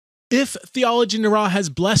If Theology in the Raw has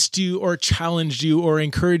blessed you or challenged you or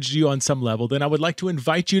encouraged you on some level, then I would like to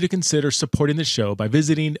invite you to consider supporting the show by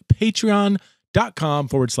visiting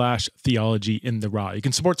patreon.com/theology in the raw. You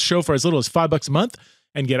can support the show for as little as $5 a month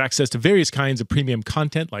and get access to various kinds of premium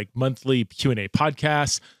content like monthly Q&A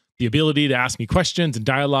podcasts, the ability to ask me questions and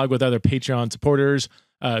dialogue with other Patreon supporters.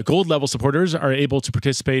 Gold level supporters are able to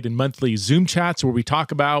participate in monthly Zoom chats where we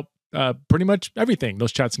talk about pretty much everything.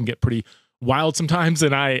 Those chats can get pretty wild sometimes,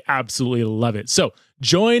 and I absolutely love it. So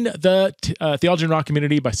join the Theology in the Raw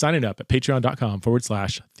community by signing up at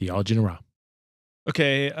patreon.com/Theology in the Raw.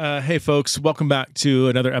 Okay, hey folks, welcome back to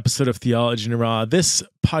another episode of Theology in the Raw. This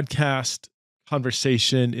podcast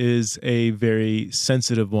conversation is a very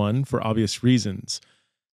sensitive one for obvious reasons.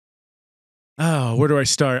 Oh, where do I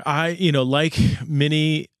start? Like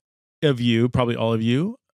many of you, probably all of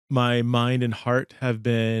you, my mind and heart have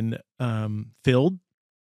been filled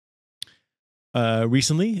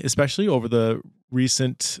recently, especially over the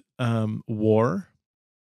recent war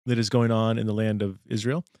that is going on in the land of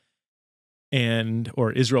Israel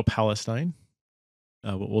or Israel-Palestine.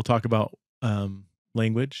 We'll talk about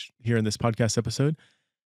language here in this podcast episode.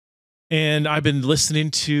 And I've been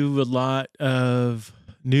listening to a lot of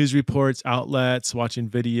news reports, outlets, watching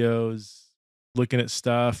videos, looking at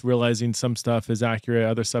stuff, realizing some stuff is accurate,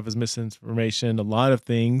 other stuff is misinformation. A lot of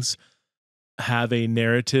things have a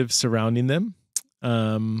narrative surrounding them.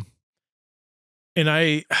 And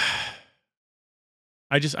I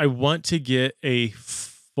want to get a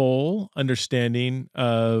full understanding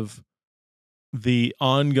of the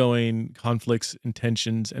ongoing conflicts and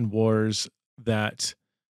tensions and wars that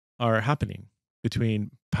are happening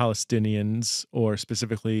between Palestinians, or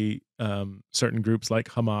specifically certain groups like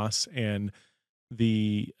Hamas and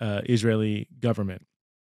the Israeli government.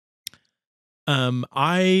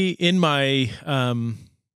 In my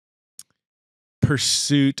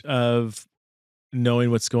pursuit of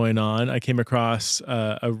knowing what's going on, I came across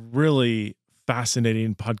a really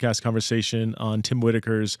fascinating podcast conversation on Tim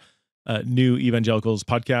Whitaker's New Evangelicals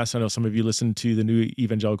podcast. I know some of you listen to the New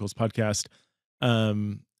Evangelicals podcast.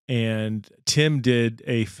 And Tim did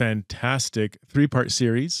a fantastic 3-part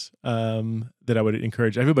series that I would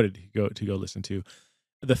encourage everybody to go listen to.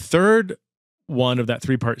 The third one of that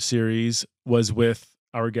 3-part series was with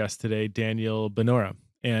our guest today, Daniel Bannoura.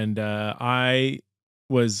 And I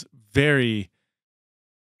was very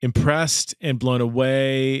impressed and blown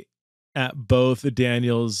away at both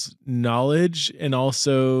Daniel's knowledge and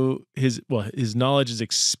also his knowledge, his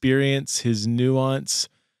experience, his nuance,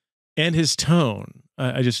 and his tone.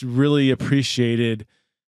 I just really appreciated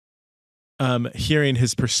hearing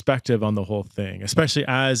his perspective on the whole thing, especially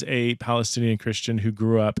as a Palestinian Christian who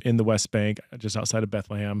grew up in the West Bank, just outside of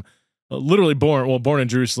Bethlehem, literally born in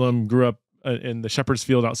Jerusalem, grew up in the shepherd's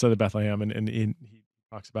field outside of Bethlehem, and he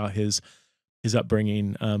talks about his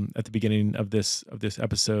upbringing at the beginning of this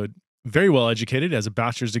episode. Very well educated, has a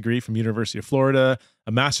bachelor's degree from University of Florida,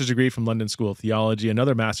 a master's degree from London School of Theology,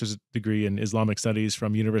 another master's degree in Islamic Studies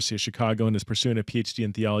from University of Chicago, and is pursuing a Ph.D.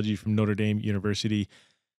 in theology from Notre Dame University.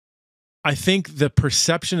 I think the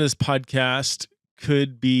perception of this podcast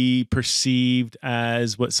could be perceived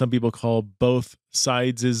as what some people call both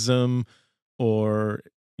sidesism, or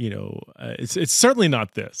it's certainly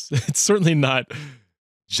not this. It's certainly not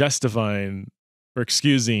justifying or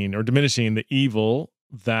excusing or diminishing the evil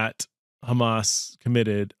that Hamas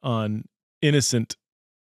committed on innocent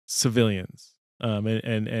civilians.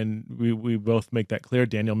 And we both make that clear.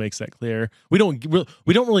 Daniel makes that clear. We don't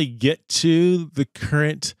really get to the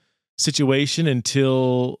current situation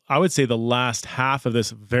until, I would say, the last half of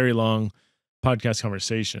this very long podcast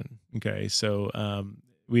conversation. Okay. So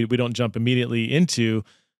we don't jump immediately into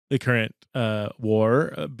the current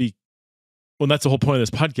war. Well, that's the whole point of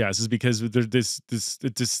this podcast, is because this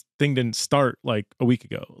thing didn't start like a week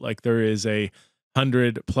ago. Like, there is a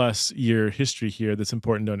 100+ year history here that's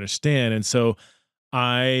important to understand. And so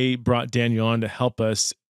I brought Daniel on to help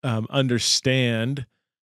us understand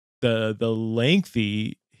the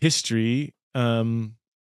lengthy history of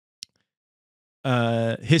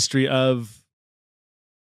the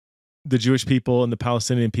Jewish people and the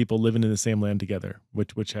Palestinian people living in the same land together,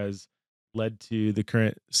 which has led to the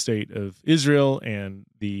current state of Israel and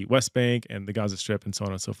the West Bank and the Gaza Strip and so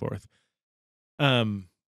on and so forth.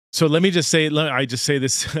 So let me just say, I just say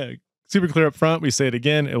this super clear up front. We say it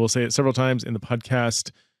again, and we'll say it several times in the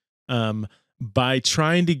podcast. By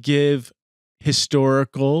trying to give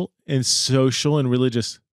historical and social and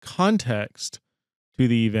religious context to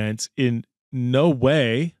the events, in no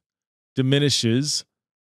way diminishes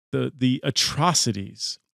the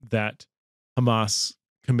atrocities that Hamas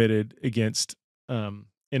committed against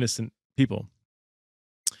innocent people.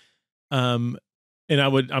 Um, and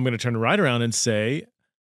I'm going to turn right around and say,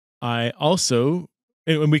 I also,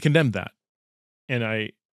 and we condemn that. And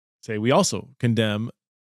I say, we also condemn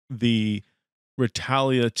the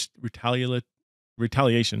retaliation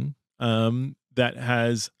that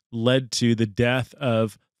has led to the death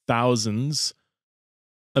of thousands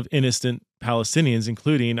of innocent Palestinians,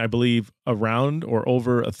 including, I believe, around or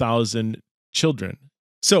over 1,000 children.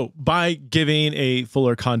 So, by giving a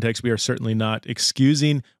fuller context, we are certainly not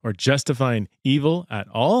excusing or justifying evil at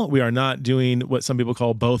all. We are not doing what some people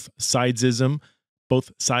call both sidesism.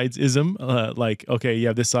 Like, okay, you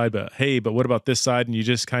have this side, but hey, but what about this side? And you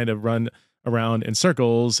just kind of run around in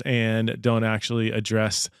circles and don't actually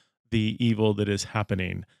address the evil that is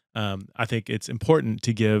happening. I think it's important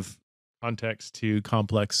to give context to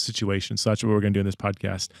complex situations. So that's what we're going to do in this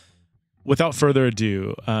podcast. Without further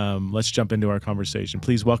ado, let's jump into our conversation.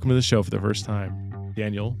 Please welcome to the show for the first time,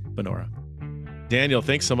 Daniel Bannoura. Daniel,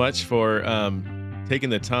 thanks so much for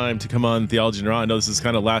taking the time to come on Theology and Raw. I know this is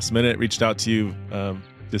kind of last minute. Reached out to you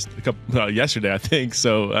just yesterday, I think.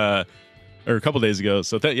 So, or a couple days ago.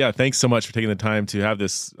 So thanks so much for taking the time to have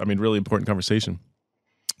this, really important conversation.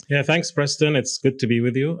 Yeah, thanks, Preston. It's good to be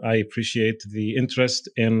with you. I appreciate the interest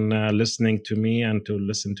in listening to me and to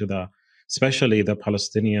listen to especially the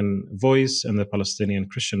Palestinian voice and the Palestinian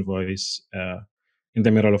Christian voice in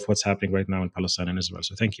the middle of what's happening right now in Palestine and Israel.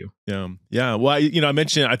 So thank you. Yeah. Well, I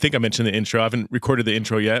think I mentioned the intro. I haven't recorded the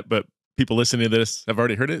intro yet, but people listening to this have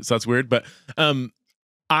already heard it, so that's weird. But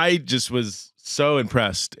I just was so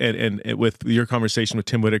impressed and with your conversation with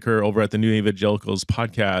Tim Whitaker over at the New Evangelicals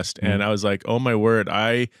podcast, and I was like, oh my word,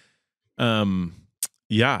 I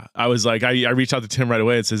was like, I reached out to Tim right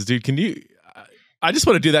away and says, dude, I just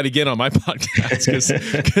want to do that again on my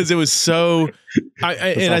podcast because it was so.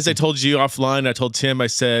 And as I told you offline, I told Tim, I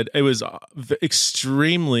said it was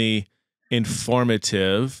extremely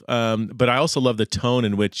informative, but I also love the tone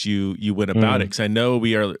in which you went about it, because I know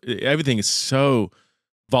everything is so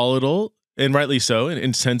volatile, and rightly so, and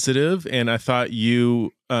insensitive. And I thought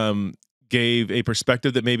you gave a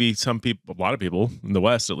perspective that maybe a lot of people in the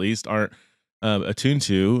West at least, aren't attuned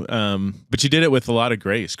to, but you did it with a lot of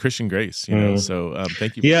grace, Christian grace, So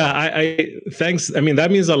thank you. Yeah, I thanks. I mean,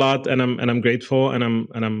 that means a lot, and I'm grateful, and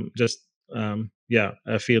I'm just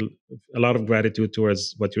I feel a lot of gratitude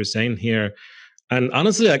towards what you're saying here. And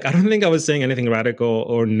honestly, like, I don't think I was saying anything radical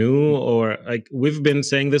or new, or like, we've been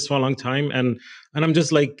saying this for a long time, and I'm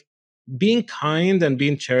just like being kind and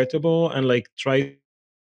being charitable and like try.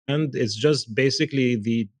 And it's just basically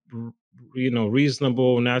the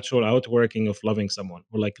reasonable, natural outworking of loving someone,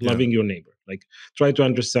 or like loving your neighbor. Like, try to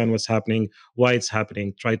understand what's happening, why it's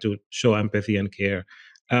happening, try to show empathy and care.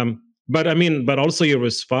 But also your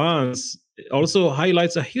response also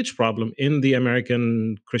highlights a huge problem in the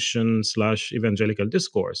American Christian / evangelical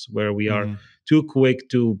discourse, where we are too quick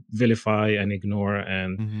to vilify and ignore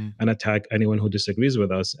and attack anyone who disagrees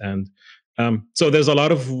with us. And so there's a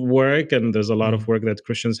lot of work, and there's a lot of work that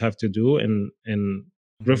Christians have to do in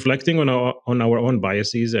reflecting on our own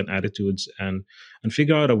biases and attitudes, and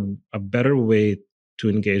figure out a better way to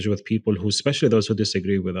engage with people who, especially those who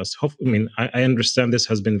disagree with us. I understand this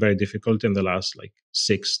has been very difficult in the last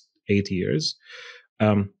 6-8 years,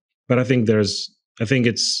 but I think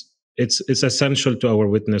it's essential to our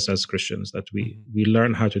witness as Christians that we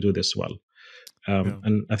learn how to do this well.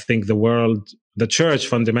 And I think the church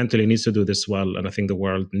fundamentally needs to do this well, and I think the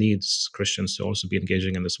world needs Christians to also be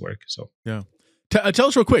engaging in this work. So tell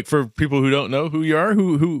us real quick, for people who don't know who you are.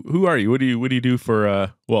 Who are you? What do you do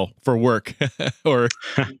for work? Or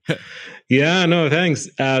thanks.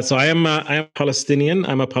 So I am Palestinian.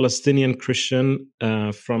 I'm a Palestinian Christian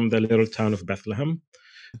from the little town of Bethlehem.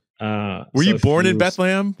 Were you born in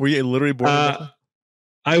Bethlehem? Were you literally born in Bethlehem?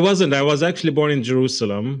 I wasn't. I was actually born in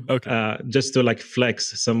Jerusalem. Okay. Just to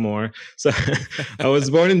flex some more. So I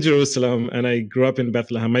was born in Jerusalem, and I grew up in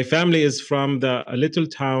Bethlehem. My family is from a little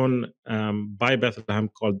town by Bethlehem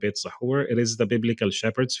called Beit Sahur. It is the biblical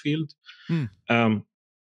shepherd's field.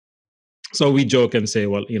 So we joke and say,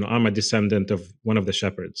 well, I'm a descendant of one of the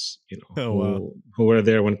shepherds, who were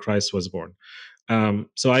there when Christ was born.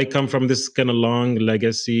 So I come from this kind of long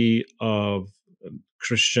legacy of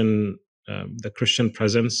the Christian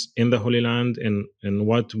presence in the Holy Land, in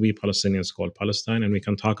what we Palestinians call Palestine. And we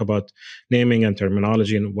can talk about naming and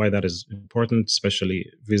terminology and why that is important, especially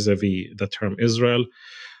vis-a-vis the term Israel.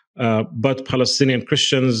 But Palestinian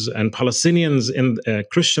Christians and Palestinians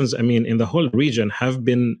Christians, in the whole region, have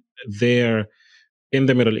been there in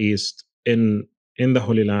the Middle East, in the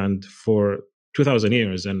Holy Land for 2,000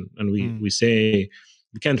 years. And we say,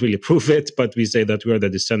 we can't really prove it, but we say that we are the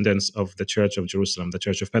descendants of the Church of Jerusalem, the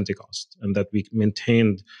Church of Pentecost, and that we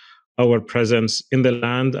maintained our presence in the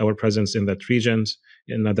land, our presence in that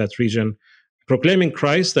region, proclaiming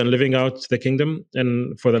Christ and living out the kingdom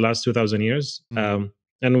and for the last 2,000 years.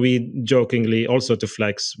 And we jokingly, also to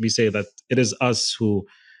flex, we say that it is us who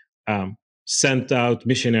sent out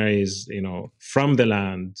missionaries, from the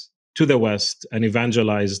land to the West and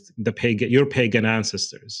evangelized your pagan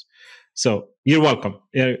ancestors. So you're welcome.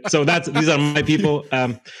 So these are my people.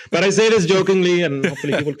 But I say this jokingly, and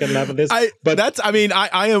hopefully people can laugh at this. I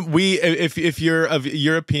am. If you're of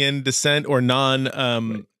European descent or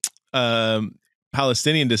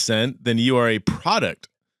Palestinian descent, then you are a product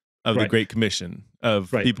of the Great Commission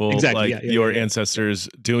of people like your ancestors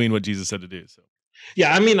doing what Jesus said to do. So.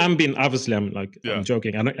 Yeah, I mean, I'm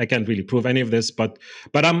joking. I can't really prove any of this, but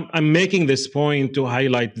I'm making this point to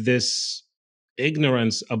highlight this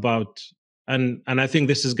ignorance about, and I think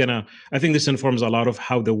this informs a lot of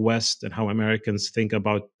how the West and how Americans think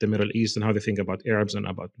about the Middle East and how they think about Arabs and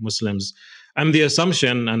about Muslims. And the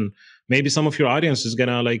assumption, and maybe some of your audience is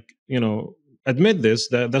gonna admit this,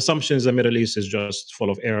 the assumption is the Middle East is just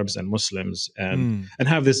full of Arabs and Muslims and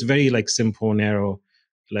have this very simple, narrow,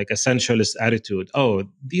 essentialist attitude. Oh,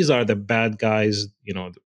 these are the bad guys,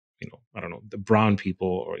 I don't know, the brown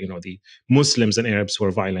people, or the Muslims and Arabs who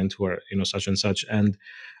are violent, who are such and such, and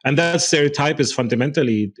that stereotype is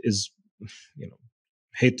fundamentally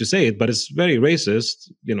hate to say it, but it's very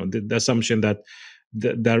racist. The assumption that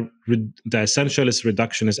the essentialist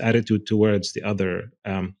reductionist attitude towards the other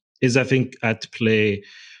is, I think, at play,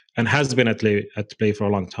 and has been at play for a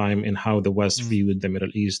long time in how the West viewed the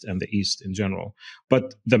Middle East and the East in general.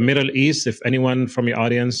 But the Middle East, if anyone from your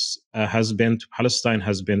audience has been to Palestine,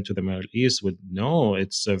 has been to the Middle East, would know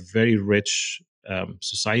it's a very rich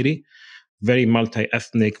society, very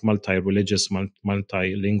multi-ethnic, multi-religious,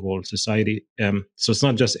 multilingual society. So it's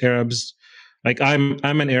not just Arabs. I'm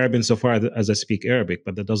an Arab insofar as I speak Arabic,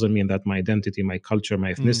 but that doesn't mean that my identity, my culture,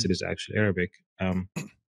 my ethnicity is actually Arabic.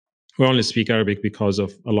 We only speak Arabic because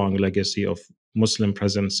of a long legacy of Muslim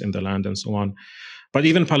presence in the land and so on. But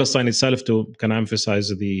even Palestine itself, to kind of emphasize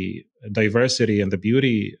the diversity and the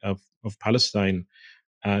beauty of Palestine,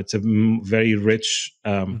 it's a very rich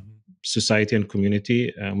society and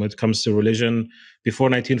community. When it comes to religion, before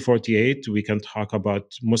 1948, we can talk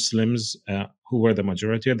about Muslims who were the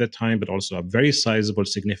majority at the time, but also a very sizable,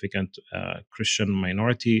 significant Christian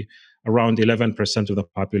minority. Around 11% of the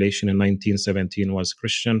population in 1917 was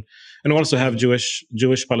Christian. And we also have Jewish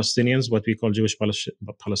Palestinians, what we call Jewish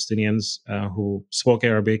Palestinians, who spoke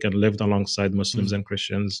Arabic and lived alongside Muslims and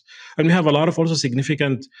Christians. And we have a lot of also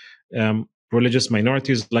significant religious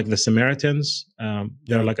minorities, like the Samaritans.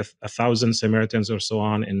 There are 1,000 Samaritans or so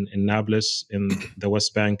on in Nablus, in the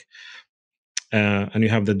West Bank. And you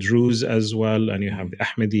have the Druze as well, and you have the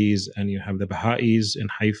Ahmadis, and you have the Baha'is in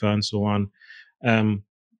Haifa and so on.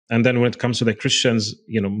 And then when it comes to the Christians,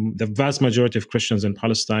 the vast majority of Christians in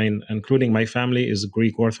Palestine, including my family, is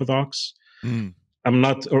Greek Orthodox. I'm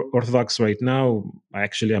not Orthodox right now.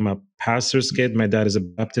 I'm a pastor's kid. My dad is a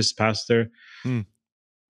Baptist pastor.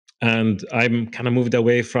 And I'm kind of moved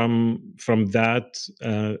away from that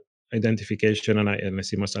identification, and I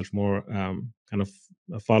see myself more kind of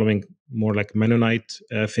following more like Mennonite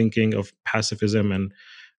thinking of pacifism and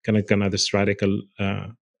kind of this radical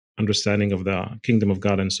understanding of the kingdom of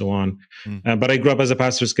God and so on. But I grew up as a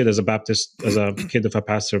pastor's kid, as a kid of a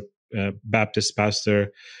pastor, Baptist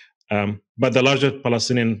pastor. But the larger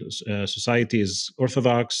Palestinian society is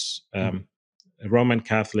Orthodox, Roman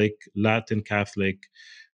Catholic, Latin Catholic,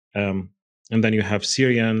 and then you have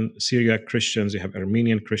Syriac Christians, you have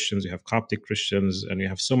Armenian Christians, you have Coptic Christians, and you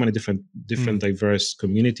have so many different diverse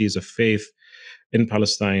communities of faith in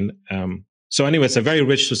Palestine. So anyway, it's a very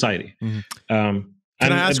rich society.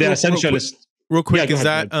 Can I ask the essentialist real quick? Is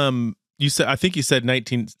that you said? I think you said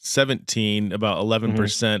 1917 about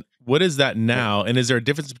 11%. What is that now? And is there a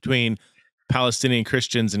difference between Palestinian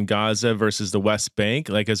Christians in Gaza versus the West Bank?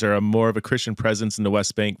 Is there more of a Christian presence in the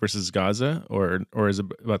West Bank versus Gaza, or is it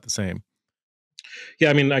about the same? Yeah,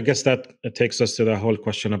 I mean, I guess that takes us to the whole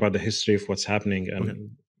question about the history of what's happening and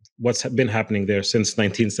what's been happening there since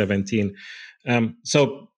 1917.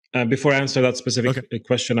 So before I answer that specific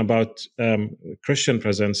question about Christian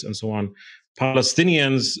presence and so on,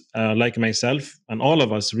 Palestinians like myself and all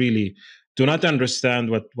of us really do not understand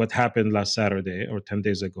what happened last Saturday or 10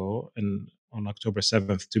 days ago and on October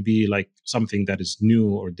 7th to be like something that is new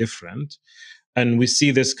or different. And we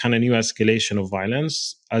see this kind of new escalation of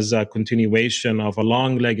violence as a continuation of a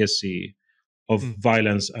long legacy of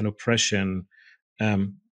violence and oppression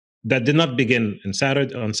that did not begin on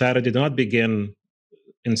Saturday, did not begin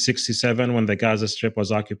in 67 when the Gaza Strip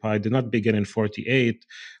was occupied did not begin in 48.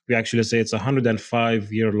 We actually say it's a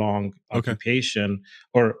 105-year-long occupation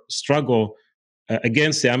or struggle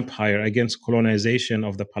against the empire, against colonization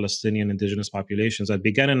of the Palestinian indigenous populations that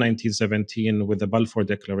began in 1917 with the Balfour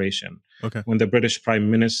Declaration, when the British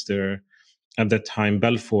Prime Minister at that time,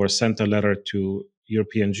 Balfour, sent a letter to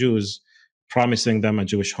European Jews promising them a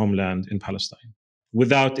Jewish homeland in Palestine.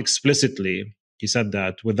 Without explicitly, he said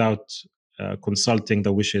that, without consulting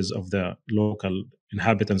the wishes of the local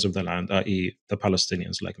inhabitants of the land, i.e. the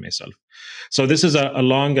Palestinians like myself. So this is a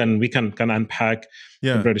long, and we can unpack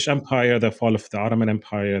the British Empire, the fall of the Ottoman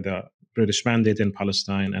Empire, the British mandate in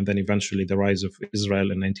Palestine, and then eventually the rise of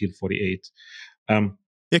Israel in 1948.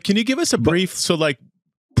 Can you give us a brief, so like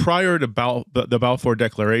prior to the Balfour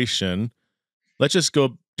Declaration, let's just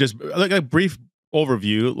go, just like a brief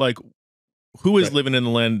overview, like who is living in the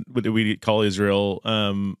land that we call Israel?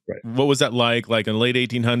 What was that like in the late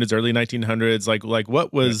 1800s, early 1900s? Like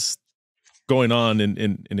what was going on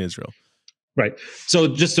in Israel? Right. So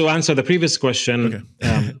just to answer the previous question,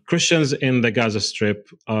 Christians in the Gaza Strip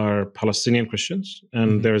are Palestinian Christians,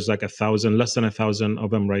 and there's like less than 1,000 of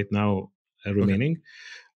them right now remaining.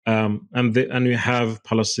 And we have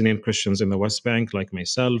Palestinian Christians in the West Bank, like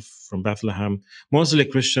myself, from Bethlehem. Mostly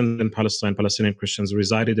Christians in Palestine. Palestinian Christians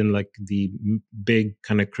resided in like the big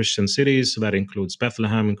kind of Christian cities. So that includes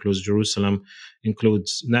Bethlehem, includes Jerusalem,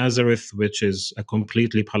 includes Nazareth, which is a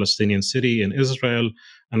completely Palestinian city in Israel,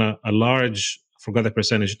 and a large, I forgot the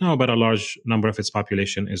percentage now, but a large number of its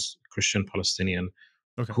population is Christian Palestinian.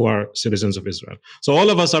 Who are citizens of Israel. So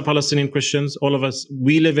all of us are Palestinian Christians. All of us,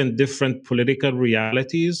 we live in different political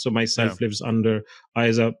realities. So myself I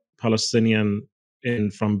as a Palestinian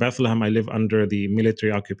from Bethlehem, I live under the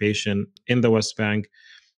military occupation in the West Bank.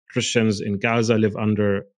 Christians in Gaza live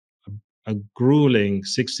under a grueling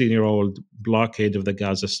 16-year-old blockade of the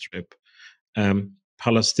Gaza Strip.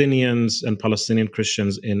 Palestinians and Palestinian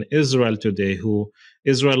Christians in Israel today, who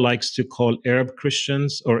Israel likes to call Arab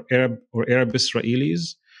Christians or Arab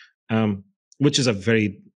Israelis, which is a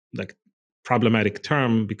very problematic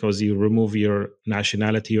term because you remove your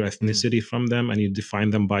nationality or ethnicity from them and you define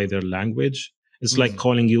them by their language. It's like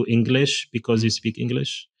calling you English because you speak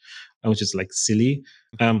English, which is like silly.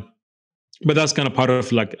 But that's kind of part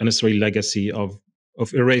of like an Israeli legacy of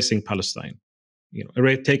erasing Palestine.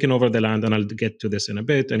 Taking over the land, and I'll get to this in a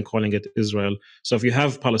bit, and calling it Israel. So if you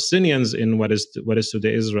have Palestinians in what is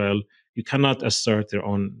today Israel, you cannot assert their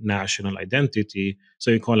own national identity,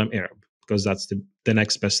 so you call them Arab, because that's the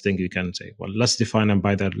next best thing you can say. Well, let's define them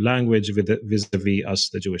by their language vis-a-vis us,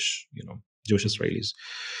 the Jewish Israelis.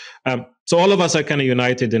 So all of us are kind of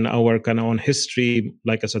united in our kind of own history.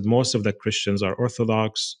 Like I said, most of the Christians are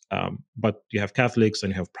Orthodox, but you have Catholics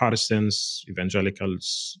and you have Protestants,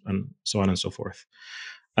 evangelicals, and so on and so forth.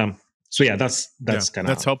 So yeah, that's kind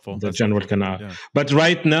of helpful. The general kind of. But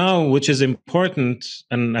right now, which is important,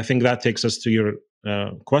 and I think that takes us to your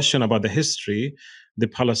question about the history.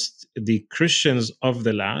 The Christians of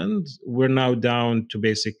the land, we're now down to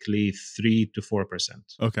basically 3 to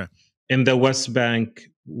 4%. In the West Bank,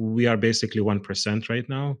 we are basically 1% right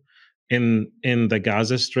now. In the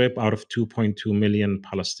Gaza Strip, out of 2.2 million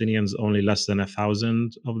Palestinians, only less than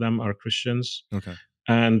 1,000 of them are Christians.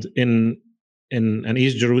 And in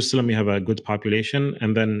East Jerusalem, you have a good population,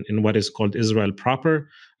 and then in what is called Israel proper,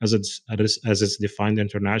 as it's defined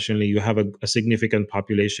internationally, you have a significant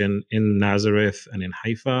population in Nazareth and in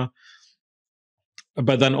Haifa.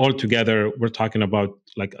 But then altogether, we're talking about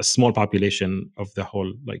like a small population of the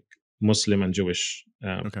whole like Muslim and Jewish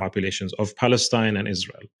populations of Palestine and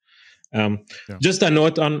Israel. Just a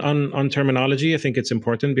note on terminology. I think it's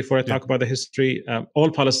important before I talk about the history. All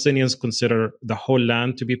Palestinians consider the whole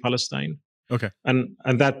land to be Palestine. And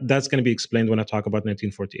that's going to be explained when I talk about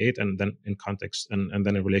 1948, and then in context and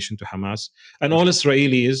then in relation to Hamas. And all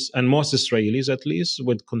Israelis, and most Israelis at least,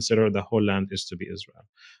 would consider the whole land is to be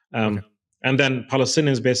Israel. And then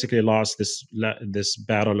Palestinians basically lost this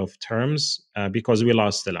battle of terms because we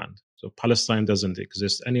lost the land. So Palestine doesn't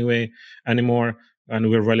exist anymore. And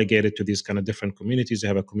we're relegated to these kind of different communities. You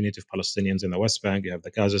have a community of Palestinians in the West Bank, you have the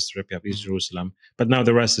Gaza Strip, you have East Jerusalem, but now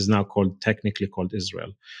the rest is now technically called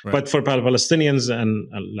Israel. But for Palestinians, and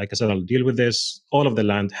like I said, I'll deal with this, all of the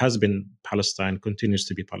land has been Palestine, continues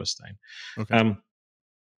to be Palestine.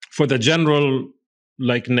 For the general,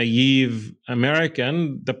 like naive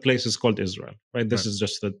American, the place is called Israel, right? This is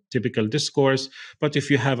just the typical discourse. But if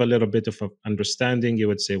you have a little bit of understanding, you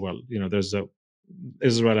would say, well, there's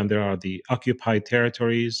Israel, and there are the occupied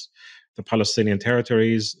territories, the Palestinian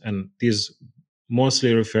territories, and these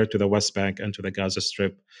mostly refer to the West Bank and to the Gaza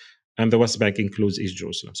Strip. and the West Bank includes East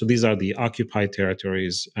Jerusalem. So these are the occupied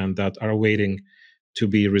territories, and that are waiting to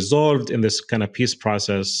be resolved in this kind of peace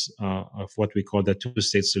process of what we call the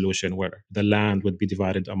two-state solution, where the land would be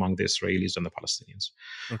divided among the Israelis and the Palestinians.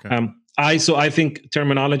 Okay. So I think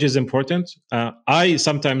terminology is important. I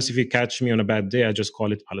sometimes, if you catch me on a bad day, I just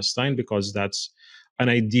call it Palestine, because that's an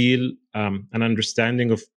ideal, an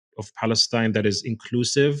understanding of Palestine that is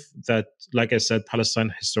inclusive. That, like I said,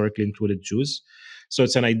 Palestine historically included Jews, so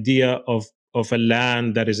it's an idea of a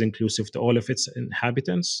land that is inclusive to all of its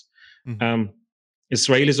inhabitants. Mm-hmm.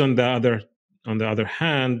 Israelis, on the other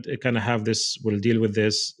hand, kind of have this. We'll deal with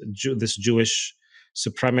this Jewish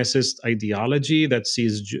supremacist ideology that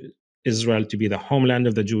sees Israel to be the homeland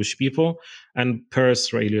of the Jewish people, and per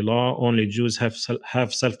Israeli law, only Jews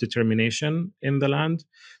have self-determination in the land.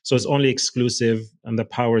 So it's only exclusive, and the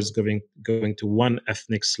power is going to one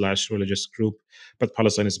ethnic/religious group. But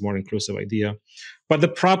Palestine is a more inclusive idea. But the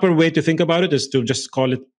proper way to think about it is to just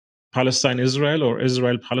call it Palestine Israel, or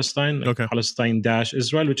Israel Palestine, like Okay.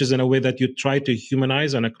 Palestine-Israel, which is in a way that you try to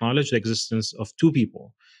humanize and acknowledge the existence of two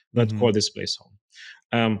people that call this place home.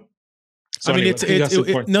 So I mean,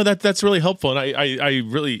 anyway, no, that's really helpful, and I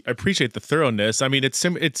really appreciate the thoroughness. I mean, I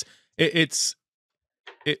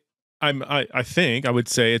think I would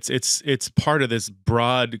say it's part of this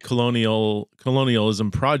broad colonialism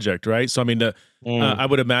project, right? So I mean, I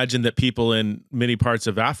would imagine that people in many parts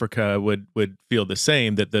of Africa would feel the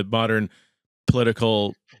same, that the modern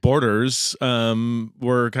political borders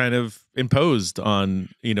were kind of imposed on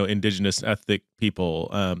indigenous ethnic people.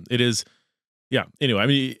 It is, yeah. Anyway, I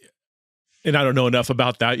mean, and I don't know enough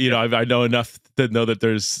about that. I know enough to know that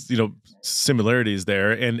there's similarities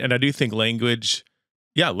there, and I do think language.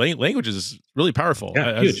 Yeah, language is really powerful,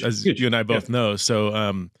 as huge. You and I both know. So,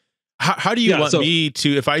 how do you want me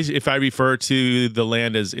to, if I refer to the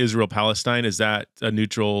land as Israel-Palestine, is that a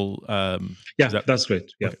neutral? That's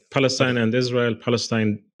great. Yeah, okay. Palestine and Israel,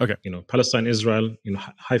 Palestine. Okay, Palestine, Israel,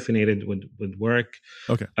 hyphenated would work.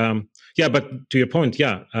 Okay. But to your point,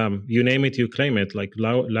 you name it, you claim it. Like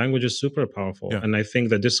language is super powerful, and I think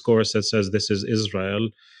the discourse that says this is Israel,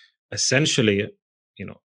 essentially,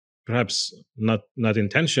 perhaps not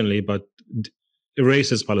intentionally, but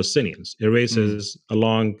erases Palestinians, erases a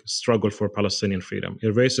long struggle for Palestinian freedom,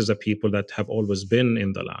 erases the people that have always been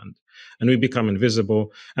in the land, and we become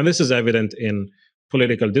invisible. And this is evident in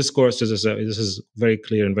political discourses. This is very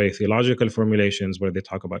clear in very theological formulations where they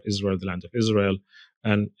talk about Israel, the land of Israel,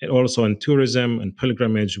 and also in tourism and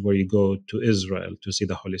pilgrimage, where you go to Israel to see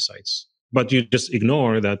the holy sites. But you just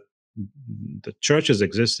ignore that the churches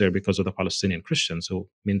exist there because of the Palestinian Christians who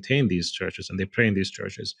maintain these churches and they pray in these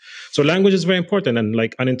churches. So language is very important, and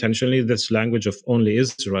like unintentionally, this language of only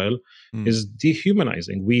Israel is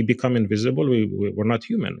dehumanizing. We become invisible. We're not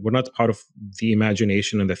human. We're not part of the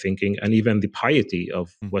imagination and the thinking and even the piety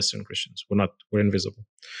of Western Christians. We're invisible.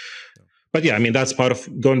 But yeah, I mean, that's part of,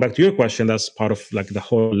 going back to your question, that's part of like the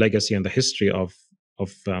whole legacy and the history of all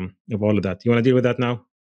of that. You want to deal with that now?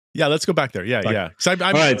 Yeah, let's go back there. Yeah. All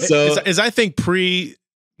right. So as I think pre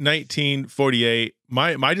 1948,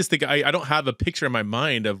 I just think I don't have a picture in my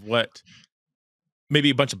mind of what, maybe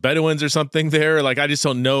a bunch of Bedouins or something there. Like I just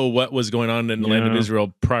don't know what was going on in the land of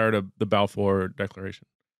Israel prior to the Balfour Declaration.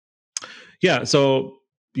 Yeah. So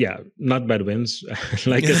not Bedouins.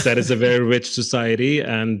 Like I said, it's a very rich society,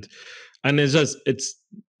 and it's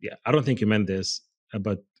I don't think you meant this,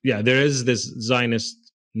 but there is this Zionist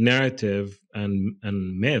narrative and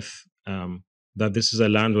myth that this is a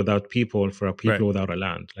land without people for a people without a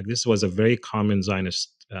land. Like this was a very common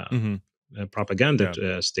Zionist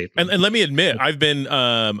propaganda statement. And let me admit,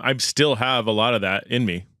 I still have a lot of that in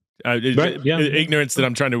me. Ignorance that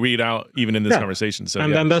I'm trying to weed out even in this conversation. So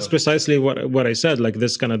and that's precisely what I said. Like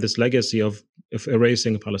this legacy of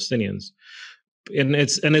erasing Palestinians. And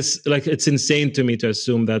it's insane to me to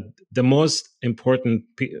assume that the most important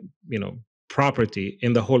property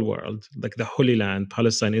in the whole world, like the Holy Land,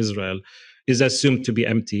 Palestine, Israel, is assumed to be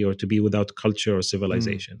empty or to be without culture or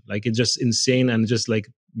civilization. Like it's just insane, and just like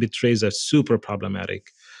betrays a super problematic,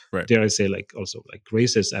 dare I say, like also like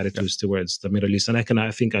racist attitudes towards the Middle East. And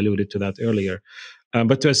I think I alluded to that earlier.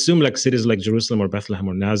 But to assume like cities like Jerusalem or Bethlehem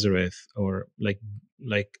or Nazareth or like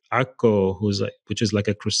Akko, which is like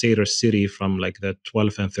a crusader city from like the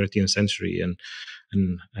 12th and 13th century, and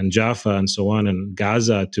Jaffa and so on, and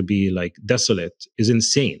Gaza to be like desolate is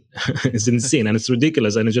insane. It's insane, and it's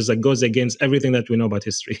ridiculous, and it just like goes against everything that we know about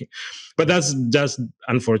history. But that's just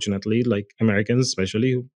unfortunately like Americans,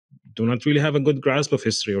 especially, who do not really have a good grasp of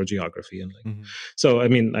history or geography, and like so. I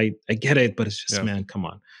mean, I get it, but it's just man, come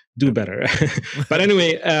on, do better. But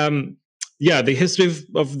anyway, yeah, the history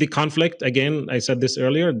of the conflict, again, I said this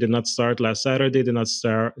earlier, did not start last Saturday, did not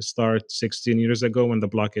start 16 years ago when the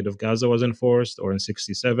blockade of Gaza was enforced, or in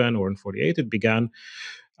 67 or in 48. It began,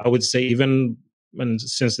 I would say, even, and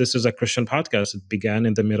since this is a Christian podcast, it began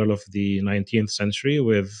in the middle of the 19th century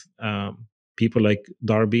with people like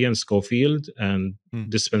Darby and Schofield and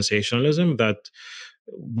dispensationalism,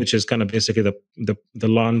 which is kind of basically the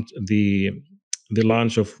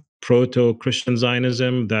launch of proto-Christian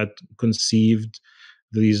Zionism that conceived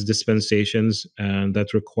these dispensations and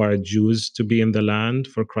that required Jews to be in the land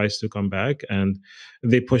for Christ to come back. And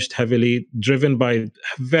they pushed heavily, driven by a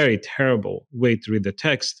very terrible way to read the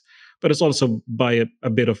text, but it's also by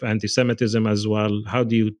a bit of anti-Semitism as well. How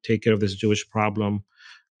do you take care of this Jewish problem?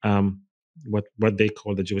 What they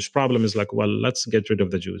call the Jewish problem is like, well, let's get rid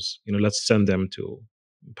of the Jews. Let's send them to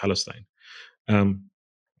Palestine.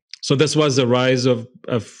 So this was the rise of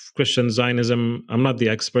Christian Zionism. I'm not the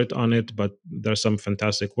expert on it, but there are some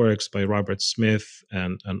fantastic works by Robert Smith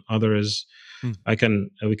and others. We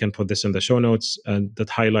can put this in the show notes, that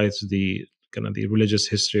highlights the kind of the religious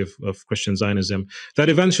history of Christian Zionism that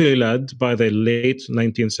eventually led, by the late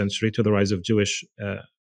 19th century, to the rise of Jewish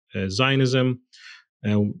Zionism,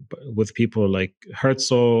 with people like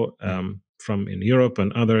Herzl from in Europe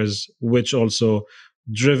and others, which also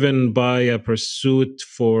driven by a pursuit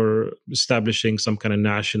for establishing some kind of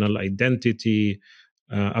national identity,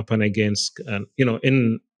 up and against,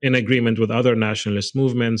 in agreement with other nationalist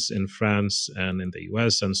movements in France and in the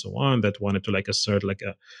US and so on, that wanted to assert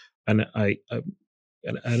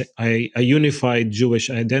a unified Jewish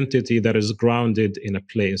identity that is grounded in a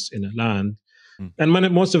place, in a land. And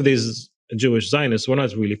most of these Jewish Zionists were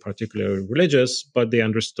not really particularly religious, but they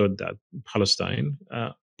understood that Palestine,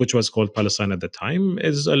 which was called Palestine at the time,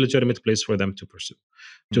 is a legitimate place for them to pursue,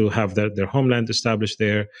 to have their homeland established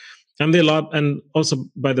there. And and also,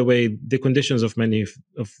 by the way, the conditions of many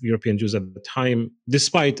of European Jews at the time,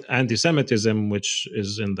 despite anti-Semitism, which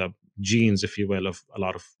is in the genes, if you will, of a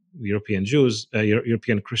lot of European Jews,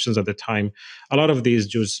 European Christians at the time, a lot of these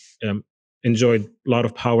Jews enjoyed a lot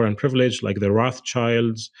of power and privilege, like the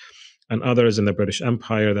Rothschilds and others in the British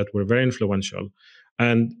Empire that were very influential.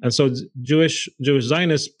 And so Jewish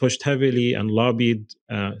Zionists pushed heavily and lobbied,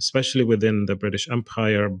 especially within the British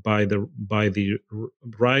Empire, by the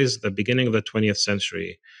rise, the beginning of the 20th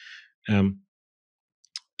century,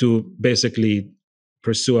 to basically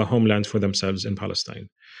pursue a homeland for themselves in Palestine.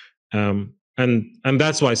 And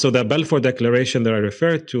that's why. So the Balfour Declaration that I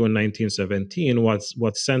referred to in 1917 was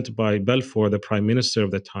sent by Balfour, the prime minister of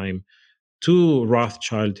the time, to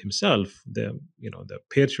Rothschild himself, the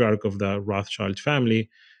patriarch of the Rothschild family,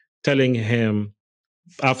 telling him,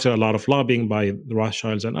 after a lot of lobbying by the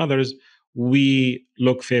Rothschilds and others, we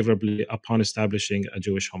look favorably upon establishing a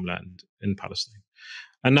Jewish homeland in Palestine.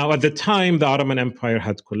 And now, at the time, the Ottoman Empire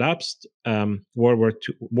had collapsed. World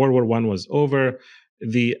War I was over.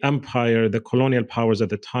 The empire, the colonial powers at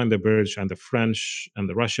the time, the British and the French and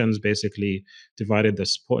the Russians, basically divided the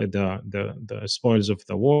spoils of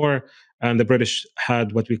the war, and the British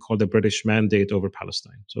had what we call the British Mandate over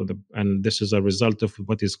Palestine. And this is a result of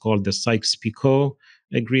what is called the Sykes-Picot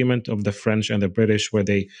Agreement of the French and the British, where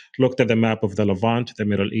they looked at the map of the Levant, the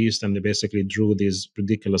Middle East, and they basically drew these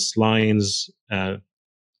ridiculous lines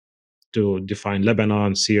to define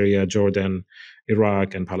Lebanon, Syria, Jordan,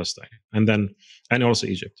 Iraq, and Palestine, and also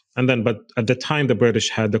Egypt. But at the time, the British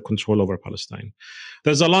had the control over Palestine.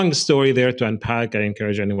 There's a long story there to unpack. I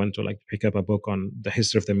encourage anyone to pick up a book on the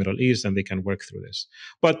history of the Middle East, and they can work through this.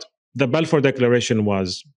 But the Balfour Declaration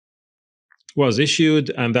was issued,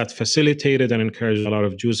 and that facilitated and encouraged a lot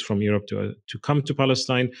of Jews from Europe to come to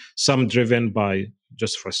Palestine, some driven by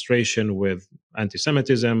just frustration with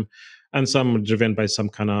anti-Semitism, and some driven by some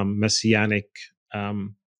kind of messianic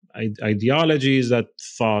ideologies that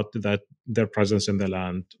thought that their presence in the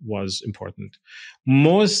land was important.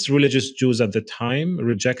 Most religious Jews at the time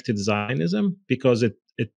rejected Zionism because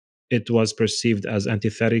it was perceived as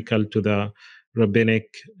antithetical to the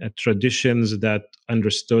rabbinic traditions that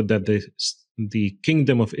understood that the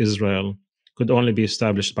kingdom of Israel could only be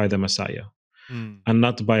established by the Messiah and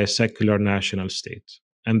not by a secular national state.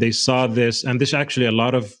 And they saw this, and this actually a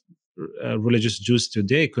lot of religious Jews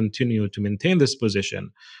today continue to maintain this position,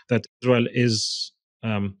 that Israel is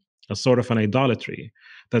a sort of an idolatry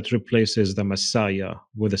that replaces the Messiah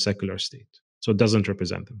with a secular state. So it doesn't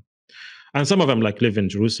represent them. And some of them live in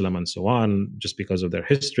Jerusalem and so on, just because of their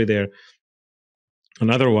history there and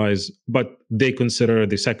otherwise, but they consider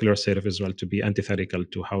the secular state of Israel to be antithetical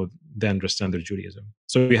to how they understand their Judaism.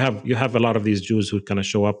 So you have a lot of these Jews who kind of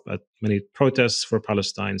show up at many protests for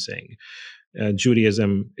Palestine saying,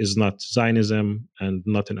 Judaism is not Zionism and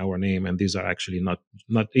not in our name, and these are actually not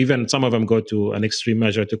even, some of them go to an extreme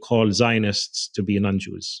measure to call Zionists to be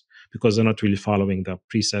non-Jews because they're not really following the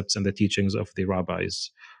precepts and the teachings of the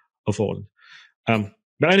rabbis of old.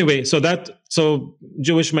 But anyway, so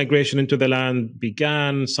Jewish migration into the land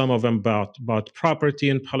began. Some of them bought property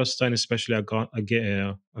in Palestine, especially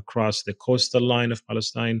across the coastal line of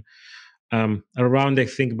Palestine. Around, I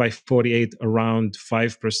think by 48, around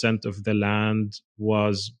 5% of the land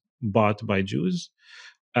was bought by Jews.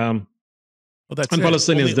 Well, that's and it.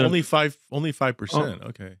 Palestinians Only 5%.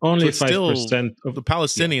 Okay, only so 5% of the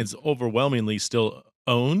Palestinians overwhelmingly still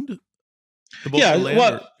owned the bulk yeah, of the land.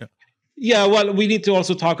 well, yeah, well, we need to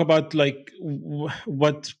also talk about like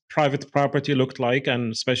what private property looked like,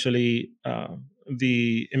 and especially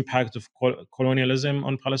the impact of colonialism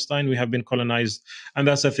on Palestine. We have been colonized, and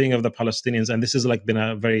that's the thing of the Palestinians. And this has like been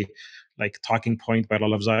a very like talking point by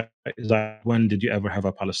all of Zion. When did you ever have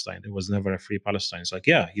a Palestine? It was never a free Palestine. It's like,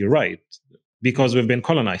 yeah, you're right, because we've been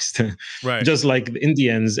colonized. Right. Just like the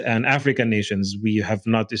Indians and African nations, we have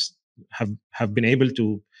not have been able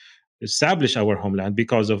to establish our homeland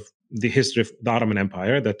because of the history of the Ottoman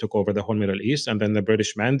Empire that took over the whole Middle East, and then the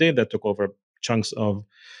British Mandate that took over chunks of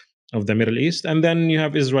the Middle East, and then you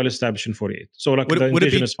have Israel established in 48. So like the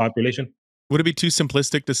indigenous population. Would it be too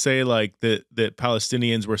simplistic to say like that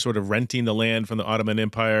Palestinians were sort of renting the land from the Ottoman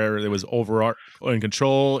Empire? There was over in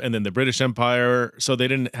control, and then the British Empire, so they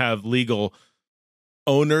didn't have legal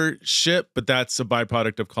ownership, but that's a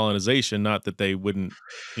byproduct of colonization. Not that they wouldn't,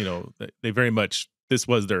 they very much, this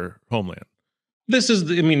was their homeland. This is,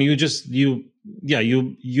 I mean,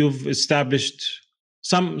 you've established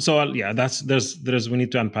some. So yeah, there's we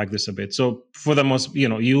need to unpack this a bit. So for the most,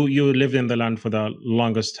 you lived in the land for the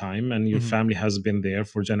longest time, and your family has been there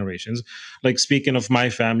for generations. Like speaking of my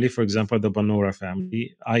family, for example, the Bannoura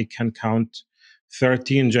family, I can count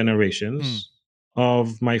 13 generations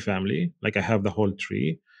of my family. Like I have the whole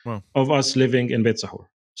tree of us living in Beit Sahur.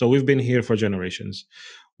 So we've been here for generations.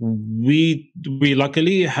 We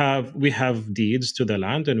luckily have deeds to the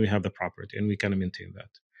land, and we have the property, and we can maintain that.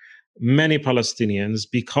 Many Palestinians,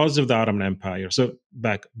 because of the Ottoman Empire, so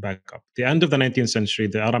back up, the end of the 19th century,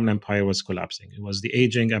 the Ottoman Empire was collapsing. It was the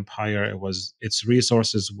aging empire. Its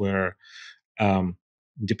resources were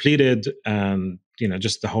depleted, and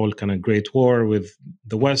just the whole kind of Great War with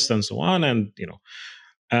the West and so on, and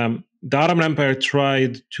the Ottoman Empire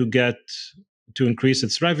tried to increase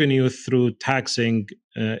its revenue through taxing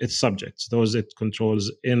its subjects, those it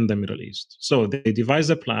controls in the Middle East. So they devised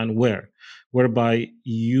a plan whereby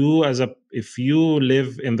if you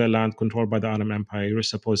live in the land controlled by the Ottoman Empire, you're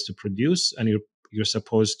supposed to produce, and you're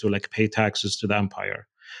supposed to like pay taxes to the empire.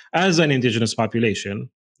 As an indigenous population,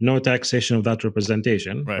 no taxation of that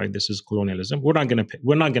representation. Right? This is colonialism. We're not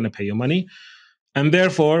going to pay you money, and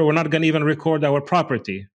therefore we're not going to even record our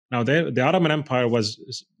property. Now, the Ottoman Empire was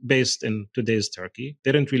based in today's Turkey.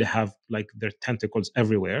 They didn't really have like their tentacles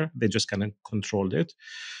everywhere. They just kind of controlled it.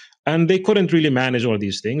 And they couldn't really manage all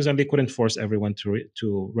these things, and they couldn't force everyone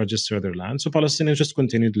to register their land. So Palestinians just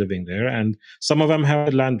continued living there. And some of them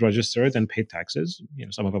have land registered and paid taxes.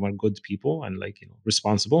 Some of them are good people and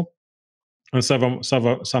responsible. And some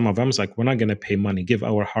of them is like, we're not going to pay money, give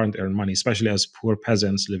our hard-earned money, especially as poor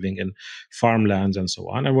peasants living in farmlands and so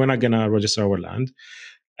on. And we're not going to register our land.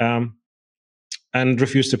 And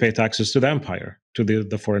refuse to pay taxes to the empire, to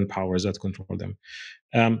the foreign powers that control them.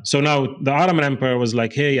 So now the Ottoman Empire was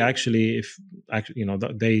like, hey, actually,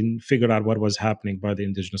 they figured out what was happening by the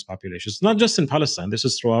indigenous populations, not just in Palestine. This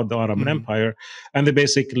is throughout the Ottoman Empire, and they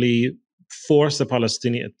basically forced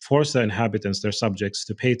the inhabitants, their subjects,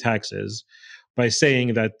 to pay taxes by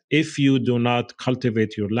saying that if you do not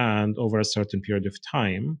cultivate your land over a certain period of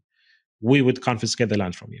time, we would confiscate the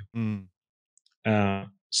land from you.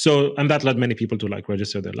 And that led many people to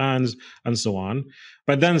register their lands and so on.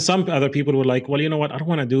 But then some other people were like, well, you know what? I don't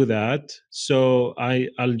want to do that. So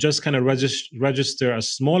I'll just kind of register a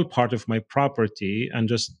small part of my property and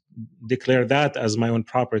just declare that as my own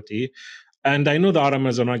property. And I know the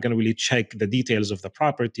Ottomans are not going to really check the details of the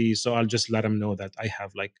property. So I'll just let them know that I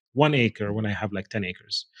have 1 acre when I have 10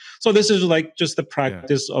 acres. So this is just the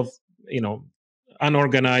practice of,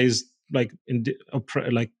 unorganized,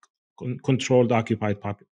 controlled, occupied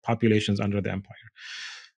populations under the empire.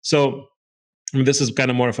 So this is kind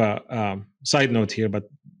of more of a side note here, but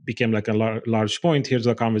became a large point. Here's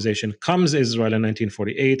the conversation. Comes Israel in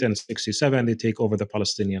 1948 and 67. They take over the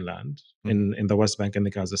Palestinian land in the West Bank and the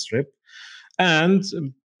Gaza Strip. And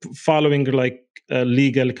following a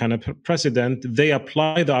legal kind of precedent, they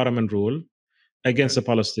apply the Ottoman rule against the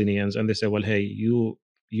Palestinians. And they say, well, hey,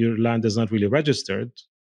 your land is not really registered.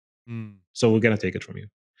 So we're going to take it from you.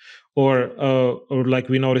 Or like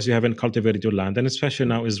we notice you haven't cultivated your land, and especially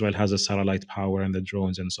now Israel has a satellite power and the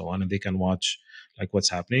drones and so on, and they can watch like what's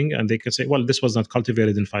happening, and they can say, well, this was not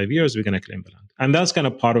cultivated in 5 years, we're going to claim the land. And that's kind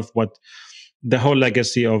of part of what the whole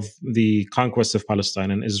legacy of the conquest of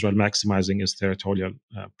Palestine and Israel maximizing its territorial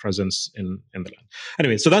presence in the land.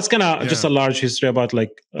 Anyway, so that's kind of just a large history about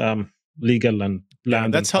like legal and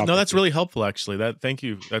land. That's no, that's really helpful actually. Thank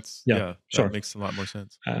you. That's sure. That makes a lot more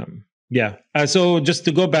sense. So just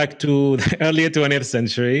to go back to the early 20th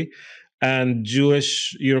century, and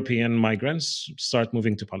Jewish European migrants start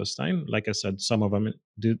moving to Palestine. Like I said, some of them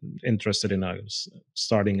interested in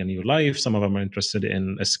starting a new life. Some of them are interested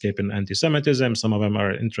in escaping anti-Semitism. Some of them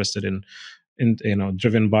are interested in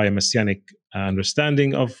driven by a messianic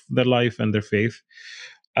understanding of their life and their faith.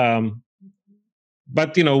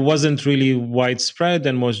 But wasn't really widespread,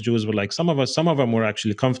 and most Jews were like some of them were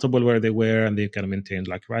actually comfortable where they were, and they kind of maintained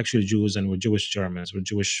like we're actually Jews and we're Jewish Germans, we're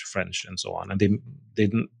Jewish French, and so on. And they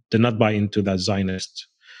did not buy into that Zionist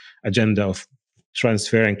agenda of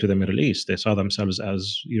transferring to the Middle East. They saw themselves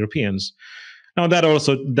as Europeans. Now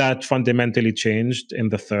that fundamentally changed in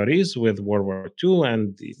the 30s with World War II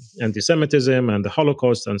and the anti-Semitism and the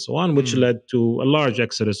Holocaust and so on, which led to a large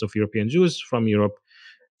exodus of European Jews from Europe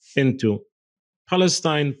into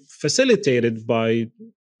Palestine, facilitated by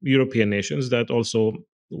European nations that also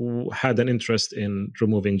had an interest in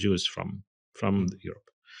removing Jews from Europe.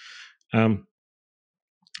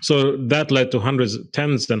 So that led to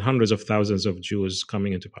tens and hundreds of thousands of Jews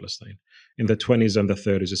coming into Palestine in the 20s and the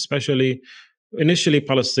 30s, especially. Initially,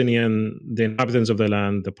 the inhabitants of the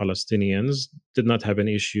land, the Palestinians, did not have an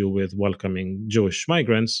issue with welcoming Jewish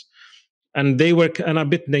migrants. And they were kind of a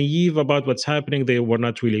bit naive about what's happening. They were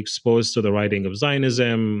not really exposed to the writing of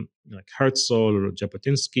Zionism, like Herzl or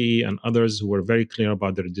Jabotinsky and others who were very clear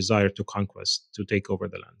about their desire to conquest, to take over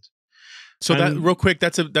the land. So that real quick,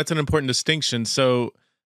 that's an important distinction. So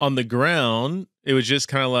on the ground, it was just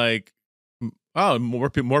kind of like, oh, more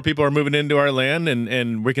people are moving into our land,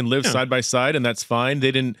 and we can live side by side, and that's fine.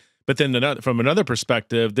 They didn't. But then from another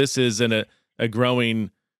perspective, this is a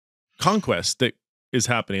growing conquest that is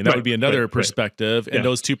happening. That would be another perspective, and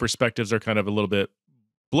those two perspectives are kind of a little bit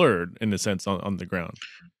blurred in a sense on the ground.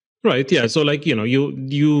 Right. Yeah. So like, you're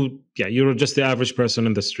just the average person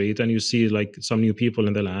in the street, and you see like some new people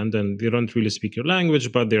in the land, and they don't really speak your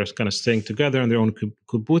language, but they're kind of staying together in their own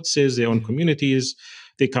kibbutzes, their own communities.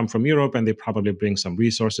 They come from Europe, and they probably bring some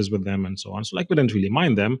resources with them and so on. So like, we don't really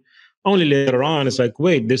mind them. Only later on, it's like,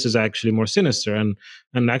 wait, this is actually more sinister. And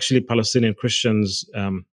actually Palestinian Christians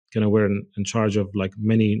were in charge of like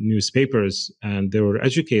many newspapers, and they were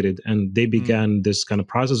educated, and they began this kind of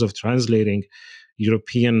process of translating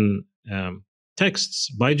European texts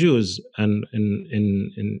by Jews and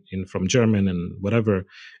in from German and whatever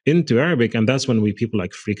into Arabic. And that's when people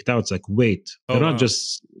like freaked out. It's like, wait, they're not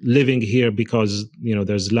just living here because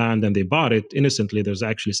there's land and they bought it innocently. There's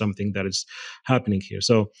actually something that is happening here.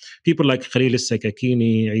 So people like Khalil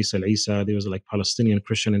al-Sakakini, Isa al-Isa, there was like Palestinian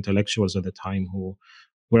Christian intellectuals at the time who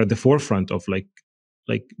were at the forefront of like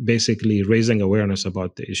basically raising awareness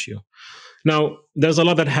about the issue. Now, there's a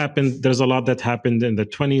lot that happened. There's a lot that happened in the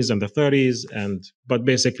 20s and the 30s, but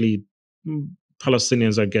basically,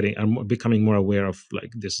 Palestinians are becoming more aware of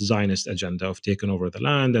like this Zionist agenda of taking over the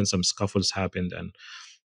land, and some scuffles happened and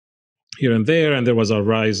here and there. And there was a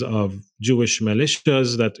rise of Jewish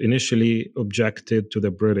militias that initially objected to the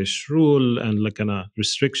British rule and like kind of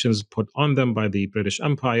restrictions put on them by the British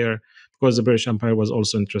Empire, because the British Empire was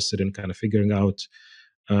also interested in kind of figuring out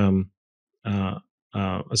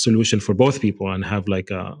a solution for both people and have like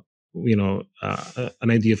an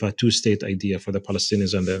idea of a two-state idea for the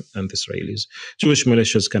Palestinians and the Israelis. Jewish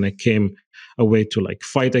militias kind of came a way to like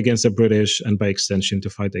fight against the British, and by extension to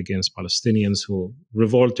fight against Palestinians who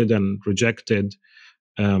revolted and rejected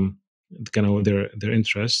their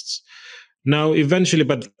interests. Now, eventually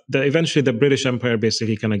the British Empire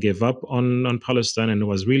basically kind of gave up on Palestine and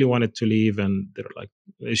was really wanted to leave, and there are like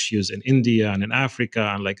issues in India and in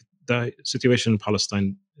Africa, and like the situation in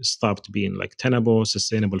Palestine stopped being like tenable,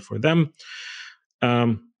 sustainable for them.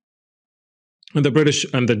 And the British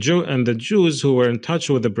and the Jews who were in touch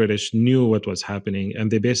with the British knew what was happening,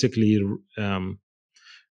 and they basically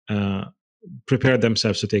prepared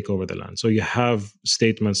themselves to take over the land. So you have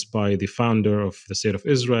statements by the founder of the State of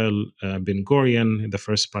Israel, Ben Gurion, the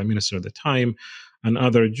first prime minister at the time, and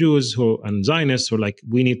other Jews and Zionists who were like,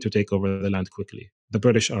 we need to take over the land quickly. The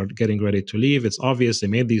British are getting ready to leave. It's obvious. They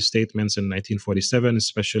made these statements in 1947,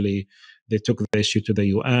 especially. They took the issue to the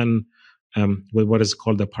UN with what is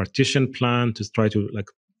called the partition plan to try to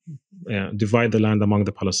divide the land among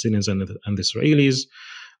the Palestinians and the Israelis.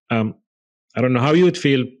 I don't know how you would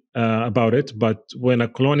feel about it, but when a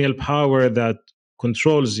colonial power that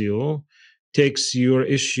controls you takes your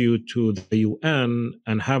issue to the UN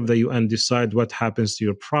and have the UN decide what happens to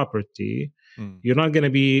your property, you're not going to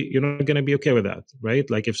be okay with that, right?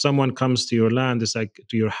 Like if someone comes to your land, it's like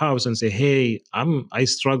to your house and say, "Hey, I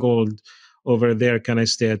struggled over there. Can I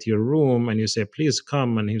stay at your room?" And you say, "Please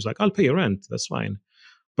come." And he's like, "I'll pay your rent. That's fine."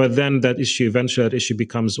 But then eventually that issue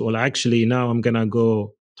becomes, well, actually now I'm going to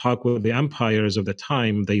go talk with the empires of the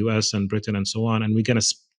time, the US and Britain and so on, and we're going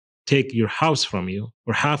to take your house from you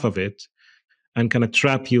or half of it and kind of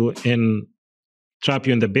trap you in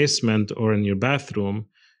the basement or in your bathroom.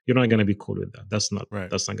 You're not going to be cool with that. That's not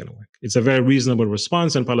going to work. It's a very reasonable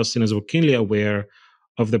response, and Palestinians were keenly aware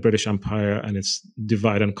of the British Empire and its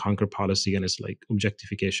divide and conquer policy and its like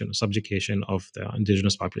objectification, subjugation of the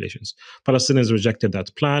indigenous populations. Palestinians rejected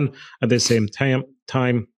that plan. At the same time,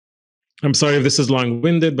 I'm sorry if this is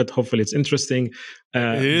long-winded, but hopefully it's interesting.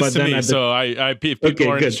 It is but to me. So if people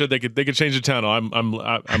are interested, they could change the channel. I'm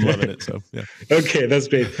loving it. So yeah. Okay, that's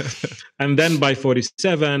great. And then by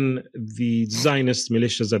 47, the Zionist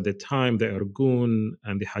militias at the time, the Irgun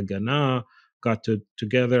and the Haganah, got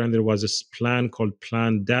together, and there was this plan called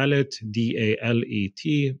Plan Dalet,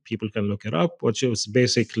 D-A-L-E-T. People can look it up, which was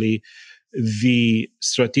basically the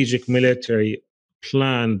strategic military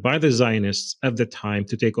plan by the Zionists at the time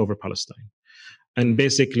to take over Palestine. And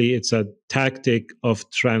basically, it's a tactic of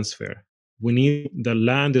transfer. The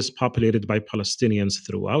land is populated by Palestinians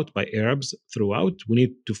throughout, by Arabs throughout. We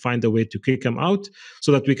need to find a way to kick them out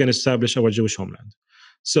so that we can establish our Jewish homeland.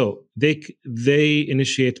 So they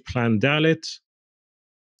initiate Plan Dalet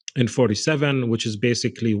in 47, which is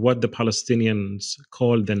basically what the Palestinians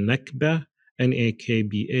call the Nakba,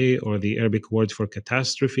 Nakba, or the Arabic word for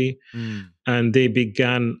catastrophe. And they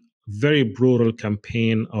began very brutal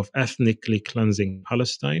campaign of ethnically cleansing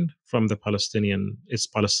Palestine from its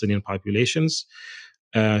Palestinian populations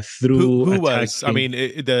through who was? I mean,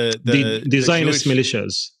 the Zionist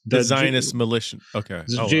militias. The Zionist militia. Okay.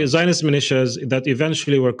 Zionist militias that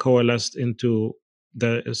eventually were coalesced into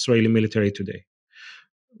the Israeli military today.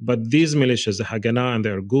 But these militias, the Haganah and the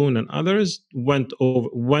Irgun and others, went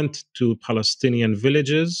to Palestinian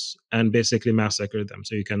villages and basically massacred them.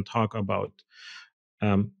 So you can talk about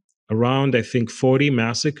around, I think, 40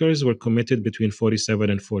 massacres were committed between 47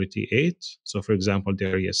 and 48. So, for example,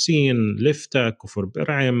 Deir Yassin, Lifta, Kufur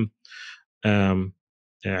Bir'im,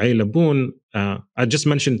 Aylabun. I just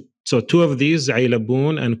mentioned, so two of these,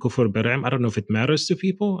 Aylabun and Kufur Bir'im. I don't know if it matters to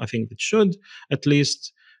people. I think it should, at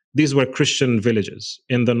least. These were Christian villages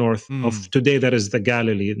in the north of today, that is the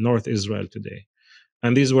Galilee, North Israel today.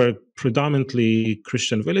 And these were predominantly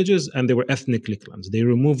Christian villages, and they were ethnically cleansed. They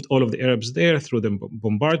removed all of the Arabs there through the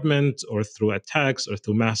bombardment or through attacks or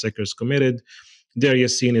through massacres committed. Deir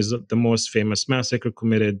Yassin is the most famous massacre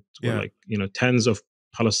committed, where tens of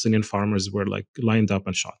Palestinian farmers were like lined up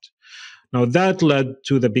and shot. Now that led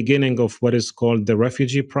to the beginning of what is called the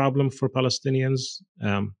refugee problem for Palestinians.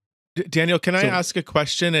 Daniel, can I ask a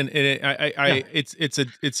question? And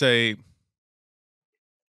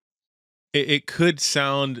it could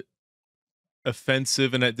sound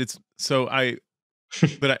offensive, and it's so I,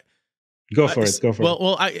 but I go for it.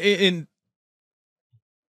 Well,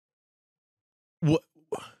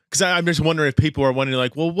 because I'm just wondering if people are wondering,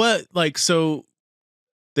 like, well, what, like, so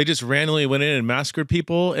they just randomly went in and massacred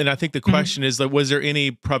people, and I think the question is, like, was there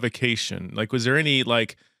any provocation? Like, was there any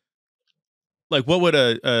like what would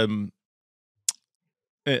a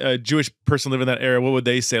Jewish person living in that era, what would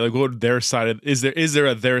they say? Like, what would their side is there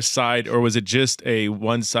a their side, or was it just a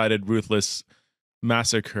one-sided, ruthless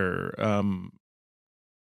massacre?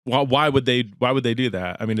 Why would they do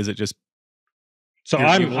that? I mean, is it just so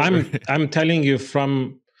I'm telling you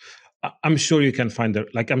from, I'm sure you can find it.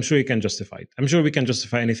 Like, I'm sure you can justify it. I'm sure we can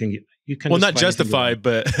justify anything. You can. Well, not justify,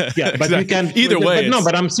 but yeah, but you can either way. But no,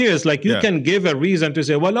 but I'm serious. Like, you can give a reason to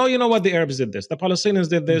say, well, oh, you know what, the Arabs did this, the Palestinians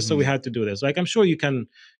did this, so we had to do this. Like, I'm sure you can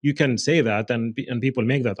say that, and people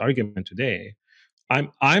make that argument today.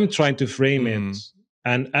 I'm trying to frame it,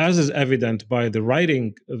 and as is evident by the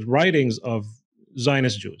writings of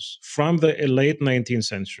Zionist Jews from the late 19th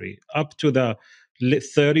century up to the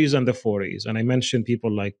 30s and the 40s, and I mentioned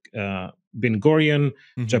people like Ben-Gurion,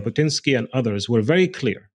 Jabotinsky, and others were very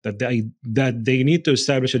clear that they need to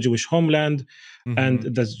establish a Jewish homeland, and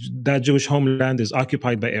that Jewish homeland is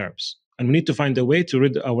occupied by Arabs, and we need to find a way to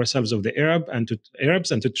rid ourselves of the Arabs and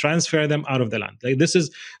to transfer them out of the land. Like, this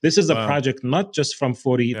is a project not just from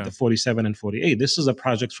 47 and 48. This is a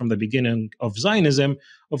project from the beginning of Zionism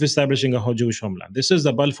of establishing a whole Jewish homeland. This is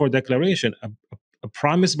the Balfour Declaration, a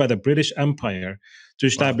promise by the British Empire to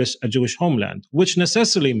establish a Jewish homeland, which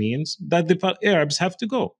necessarily means that the Arabs have to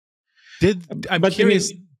go. I'm But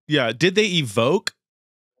curious, did they evoke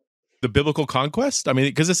the biblical conquest? I mean,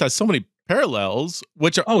 because this has so many parallels,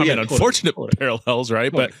 which are, unfortunate parallels,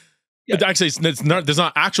 right? Totally. But actually, there's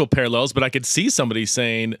not actual parallels, but I could see somebody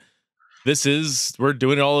saying, we're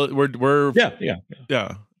doing it all, we're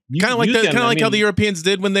Kind of like how the Europeans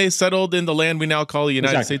did when they settled in the land we now call the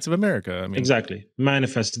United States of America. I mean, exactly.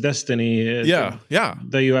 Manifest Destiny. The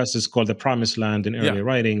U.S. is called the Promised Land in early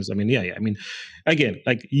writings. I mean, I mean, again,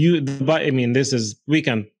 like we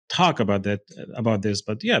can talk about this,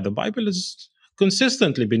 but the Bible is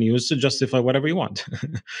consistently been used to justify whatever you want,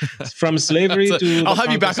 from slavery to. I'll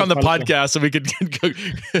have you back on the podcast so we could go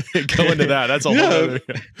into that. That's a whole other.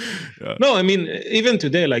 No, I mean, even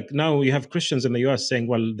today, like now you have Christians in the U.S. saying,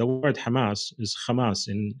 well, the word Hamas is Hamas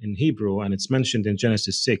in Hebrew, and it's mentioned in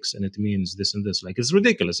Genesis 6, and it means this and this. Like, it's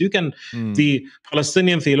ridiculous. You can, the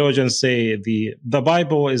Palestinian theologians say the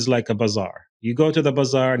Bible is like a bazaar. You go to the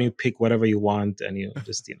bazaar and you pick whatever you want, and you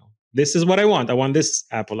just, this is what I want. I want this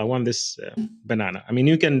apple. I want this banana. I mean,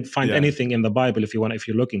 you can find anything in the Bible if you're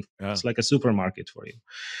looking for it. It's like a supermarket for you.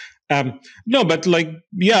 No, but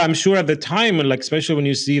I'm sure at the time, and especially when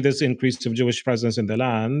you see this increase of Jewish presence in the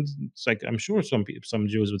land, it's like, I'm sure some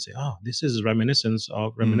Jews would say, oh, this is reminiscent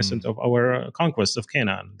of our conquest of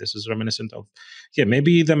Canaan. This is reminiscent of,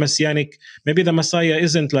 maybe the Messiah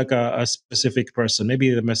isn't like a specific person.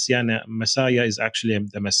 Maybe the Messiah is actually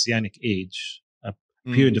the Messianic age, a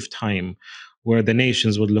period of time where the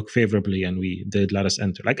nations would look favorably and they'd let us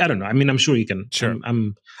enter. I don't know. I mean, I'm sure you can. Sure.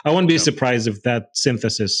 I won't be surprised if that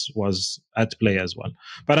synthesis was at play as well.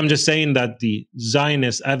 But I'm just saying that the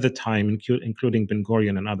Zionists at the time, including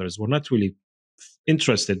Ben-Gurion and others, were not really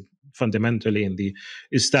interested fundamentally in the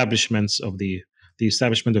establishments of the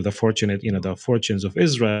establishment of the fortunes of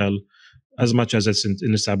Israel, as much as it's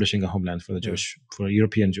in establishing a homeland for the for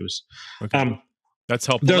European Jews. Okay. That's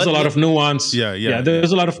helpful. There's a lot of nuance.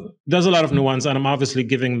 There's a lot of nuance, and I'm obviously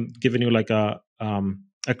giving you like a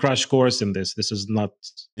crash course in this. This is not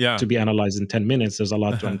to be analyzed in 10 minutes. There's a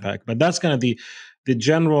lot to unpack, but that's kind of the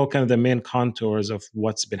general kind of the main contours of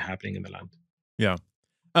what's been happening in the land. Yeah.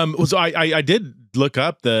 So I did look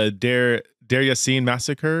up the Deir Yassin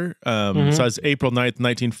massacre. So it was April 9th,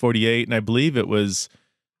 1948, and I believe it was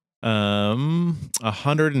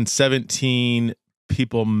 117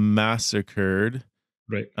 people massacred.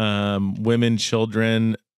 Right. Women,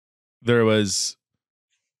 children. There was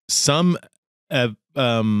some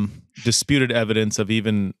disputed evidence of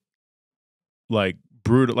even like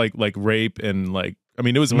brutal, like rape and it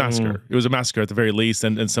was a massacre. It was a massacre at the very least,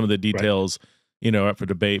 and some of the details, up for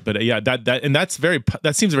debate. But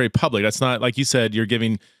that seems very public. That's not, like you said, you're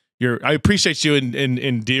giving. I appreciate you in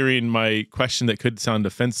endearing my question that could sound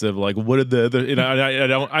offensive. Like, what did the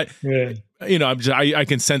I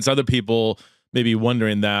can sense other people maybe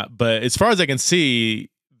wondering that, but as far as I can see,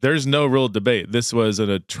 there's no real debate. This was an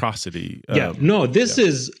atrocity.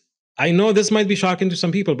 Is. I know this might be shocking to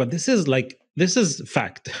some people, but this is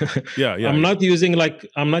fact. I'm not using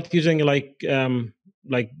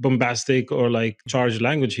bombastic or charged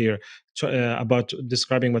language here about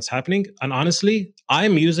describing what's happening. And honestly,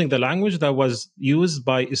 I'm using the language that was used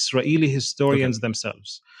by Israeli historians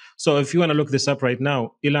themselves. So if you want to look this up right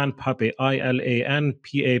now, Ilan Pappe,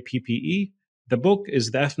 ILANPAPPE, the book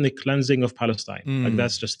is The Ethnic Cleansing of Palestine.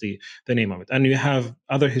 That's just the name of it. And you have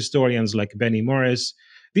other historians like Benny Morris.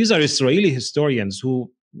 These are Israeli historians who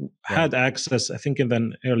had access, I think in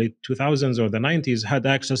the early 2000s or the 90s, had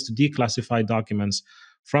access to declassified documents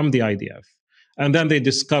from the IDF. And then they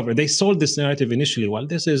sold this narrative initially. Well,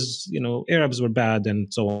 this is, Arabs were bad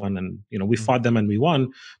and so on. And, we fought them and we won.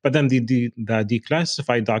 But then the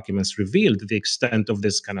declassified documents revealed the extent of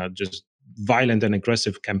this kind of just violent and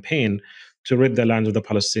aggressive campaign to rid the land of the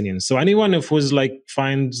Palestinians. So anyone who's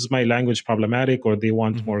finds my language problematic or they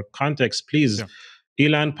want more context, please.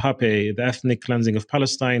 Ilan Pappe, The Ethnic Cleansing of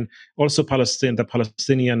Palestine. Also the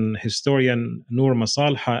Palestinian historian Nur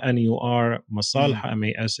Masalha, N-U-R Masalha,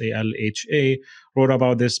 M-A-S-A-L-H-A, wrote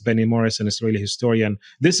about this. Benny Morris, an Israeli historian.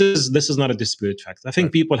 This is not a disputed fact. I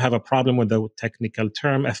think people have a problem with the technical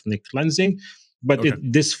term ethnic cleansing, but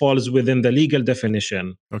this falls within the legal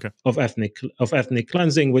definition of ethnic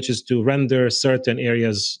cleansing, which is to render certain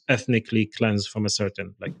areas ethnically cleansed from a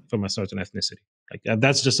certain ethnicity.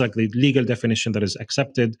 That's just the legal definition that is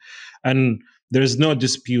accepted, and there is no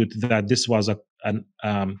dispute that this was a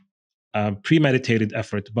premeditated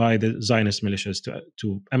effort by the Zionist militias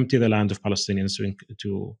to empty the land of Palestinians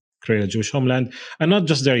to create a Jewish homeland, and not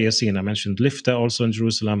just Deir Yassin. I mentioned Lifta also in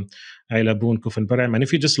Jerusalem, Aila Bun, Kufan Baram, and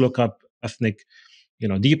if you just look up ethnic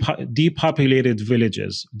depopulated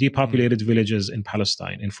villages in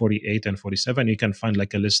Palestine in 48 and 47. You can find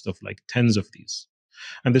like a list of like tens of these.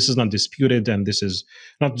 And this is not disputed. And this is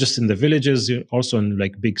not just in the villages, also in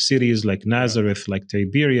like big cities like Nazareth, like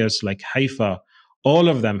Tiberias, like Haifa. All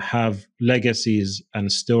of them have legacies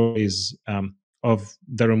and stories of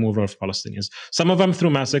the removal of Palestinians. Some of them through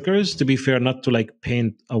massacres, to be fair, not to like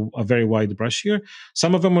paint a very wide brush here.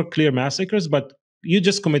 Some of them were clear massacres, but you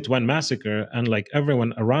just commit one massacre and like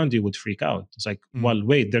everyone around you would freak out. It's like, well,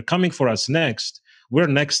 wait, they're coming for us next. We're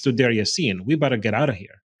next to Deir Yassin. We better get out of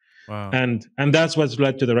here. Wow. And that's what's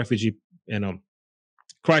led to the refugee,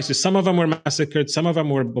 crisis. Some of them were massacred. Some of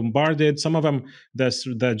them were bombarded. Some of them,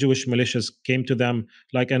 the Jewish militias came to them.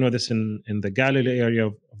 Like I know this in the Galilee area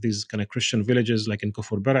of these kind of Christian villages, like in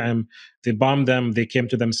Kufur Bar'am. They bombed them. They came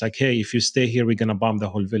to them. It's like, hey, if you stay here, we're going to bomb the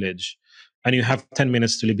whole village. And you have 10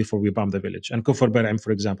 minutes to leave before we bomb the village. And Kufur Bar'am,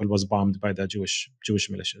 for example, was bombed by the Jewish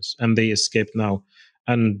militias. And they escaped now.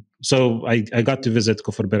 And so I got to visit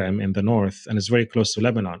Kufur Bar'am in the north, and it's very close to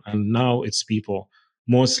Lebanon. And now its people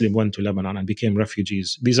mostly went to Lebanon and became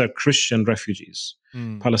refugees. These are Christian refugees,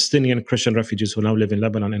 Palestinian Christian refugees who now live in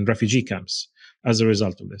Lebanon in refugee camps as a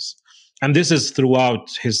result of this. And this is throughout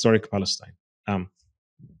historic Palestine.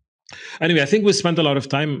 Anyway, I think we spent a lot of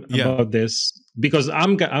time about this because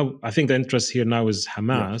I think the interest here now is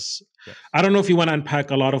Hamas. Yeah. I don't know if you want to unpack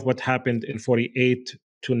a lot of what happened in 48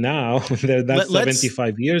 to now. That's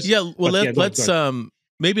 75 years. Yeah, well, let's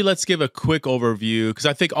maybe let's give a quick overview, because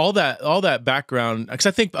I think all that background, because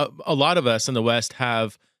I think a lot of us in the West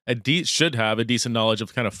should have a decent knowledge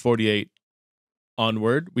of kind of 48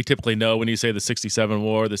 onward. We typically know when you say the 67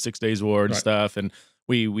 war, the 6 Days War and stuff, and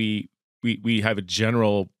we have a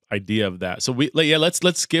general idea of that. So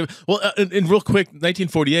let's give and real quick,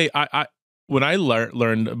 1948. When I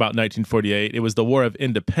learned about 1948, it was the War of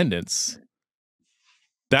Independence.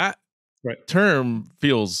 That term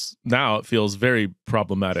feels very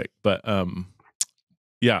problematic, but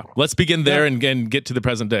let's begin there and get to the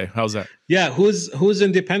present day. How's that? Yeah, whose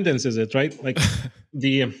independence is it, right? Like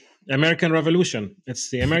the American Revolution. It's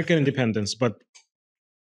the American independence, but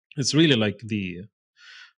it's really like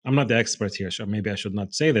I'm not the expert here, so maybe I should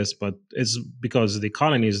not say this, but it's because the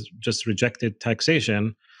colonies just rejected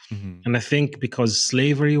taxation. And I think because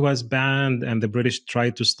slavery was banned and the British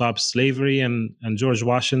tried to stop slavery, and George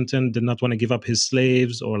Washington did not want to give up his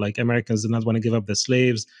slaves, or like Americans did not want to give up the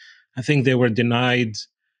slaves. I think they were denied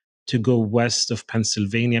to go west of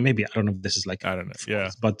Pennsylvania. Maybe, I don't know if this is like, I don't know. Yeah.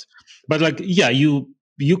 But like, yeah, you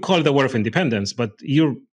call the War of Independence, but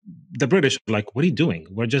the British are like, what are you doing?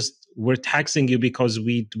 We're taxing you because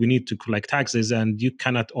we need to collect taxes, and you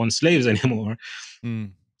cannot own slaves anymore.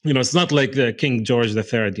 It's not like the King George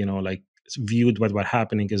III, like viewed what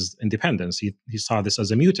happening as independence. He saw this as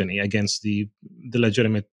a mutiny against the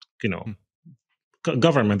legitimate,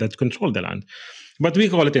 government that controlled the land. But we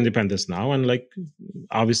call it independence now, and like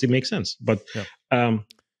obviously makes sense. But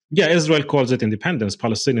Israel calls it independence.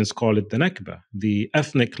 Palestinians call it the Nakba, the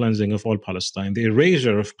ethnic cleansing of all Palestine, the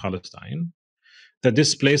erasure of Palestine, the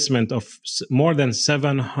displacement of more than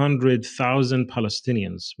 700,000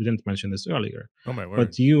 Palestinians. We didn't mention this earlier. Oh my word.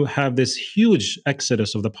 But you have this huge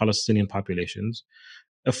exodus of the Palestinian populations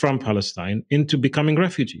from Palestine into becoming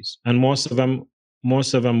refugees. And most of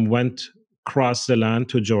them went across the land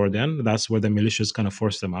to Jordan. That's where the militias kind of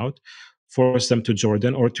forced them to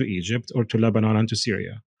Jordan or to Egypt or to Lebanon and to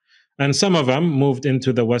Syria. And some of them moved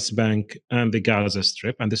into the West Bank and the Gaza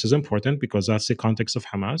Strip. And this is important because that's the context of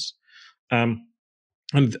Hamas.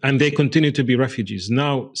 And they continue to be refugees.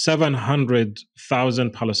 Now,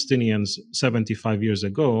 700,000 Palestinians 75 years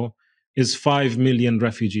ago is 5 million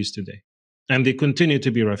refugees today. And they continue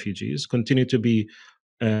to be refugees, continue to be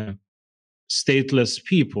stateless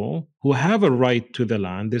people who have a right to the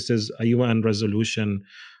land. This is a UN resolution,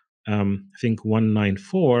 I think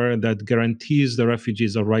 194, that guarantees the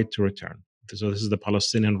refugees a right to return. So this is the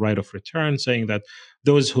Palestinian right of return, saying that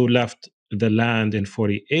those who left the land in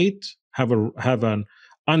 48 have an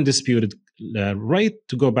undisputed right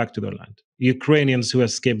to go back to their land. Ukrainians who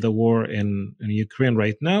escaped the war in Ukraine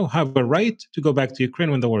right now have a right to go back to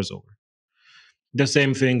Ukraine when the war is over. The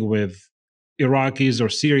same thing with Iraqis or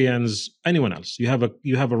Syrians, anyone else. You have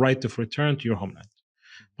a right to return to your homeland.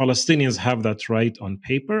 Palestinians have that right on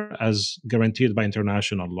paper as guaranteed by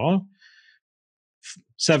international law.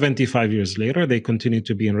 75 years later, they continue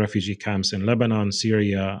to be in refugee camps in Lebanon,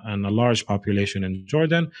 Syria, and a large population in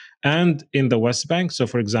Jordan and in the West Bank. So,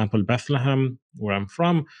 for example, Bethlehem, where I'm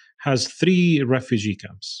from, has 3 refugee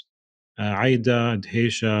camps. Aida,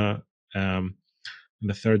 Dheisha, and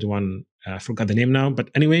the third one, I forgot the name now.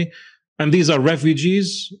 But anyway, and these are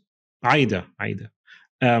refugees. Aida.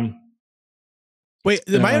 Um, Wait,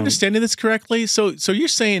 am I understanding this correctly? So you're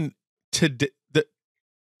saying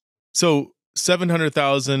so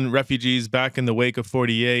 700,000 refugees back in the wake of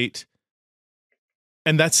 48,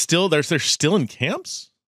 and that's still they're still in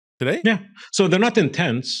camps today? Yeah. So they're not in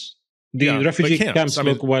tents. The refugee camps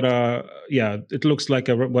look it looks like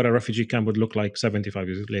what a refugee camp would look like 75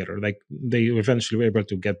 years later. Like they eventually were able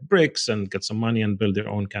to get bricks and get some money and build their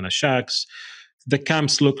own kind of shacks. The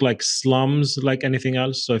camps look like slums, like anything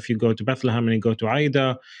else. So if you go to Bethlehem and you go to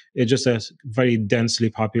Aida, it's just a very densely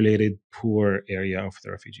populated, poor area of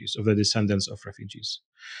the refugees, of the descendants of refugees.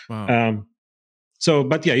 Wow. So,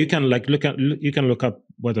 but yeah, you can look up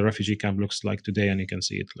what a refugee camp looks like today, and you can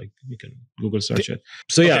see it. Like you can Google search it.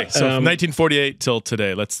 So okay, so from 1948 till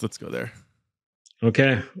today, let's go there.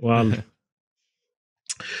 Okay, well,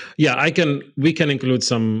 yeah, we can include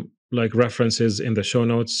some like references in the show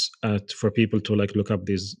notes for people to like look up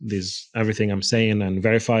these everything I'm saying and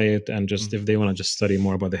verify it, and just if they want to just study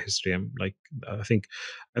more about the history. I think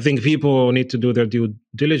people need to do their due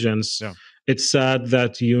diligence. Yeah. It's sad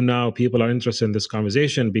that people are interested in this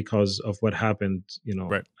conversation because of what happened,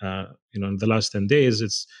 right. In the last 10 days.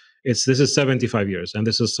 This is 75 years, and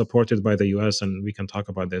this is supported by the US, and we can talk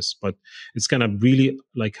about this, but it's kind of really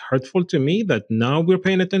like hurtful to me that now we're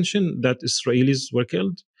paying attention that Israelis were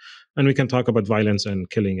killed, and we can talk about violence and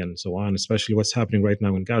killing and so on, especially what's happening right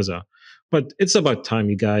now in Gaza. But it's about time,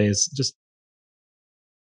 you guys, just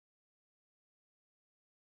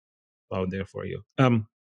out there for you.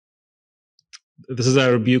 This is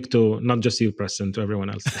a rebuke to not just you, Preston, to everyone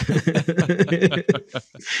else.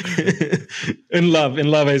 in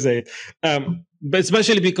love, I say. But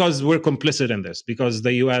especially because we're complicit in this, because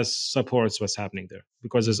the U.S. supports what's happening there,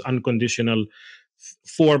 because there's unconditional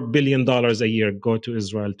 $4 billion a year go to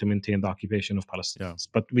Israel to maintain the occupation of Palestine. Yeah.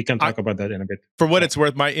 But we can talk about that in a bit. For what it's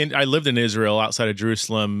worth, I lived in Israel outside of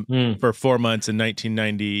Jerusalem for 4 months in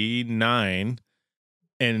 1999,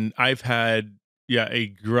 and I've had a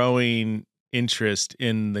growing interest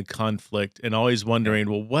in the conflict and always wondering,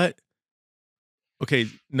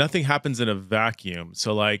 nothing happens in a vacuum.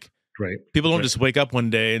 So like, right, people don't just wake up one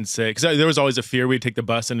day and say, because there was always a fear we'd take the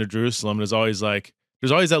bus into Jerusalem. There's always that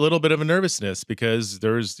little bit of a nervousness because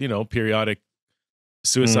there's, periodic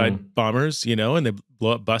suicide bombers, and they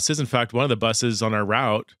blow up buses. In fact, one of the buses on our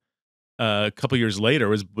route a couple years later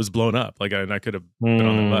was blown up. Like, and I could have been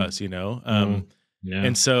on the bus,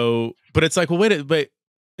 And so, but it's like,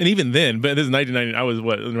 and even then, but this is 1990, I was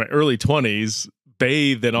in my early 20s,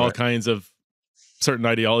 bathed in all kinds of certain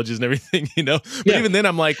ideologies and everything, But even then,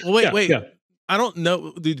 I'm like, wait. I don't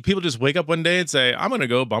know. Do people just wake up one day and say, I'm going to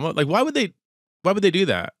go bomb up? Like, why would they do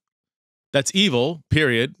that? That's evil,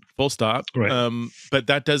 period, full stop. Right. But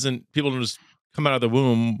people don't just come out of the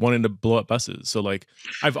womb wanting to blow up buses. So like,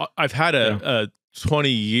 I've had a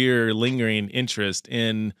 20-year lingering interest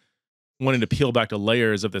in wanting to peel back the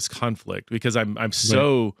layers of this conflict because I'm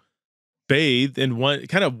so bathed in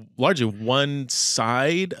largely one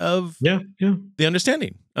side of the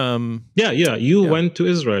understanding. You went to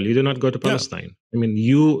Israel. You did not go to Palestine. I mean,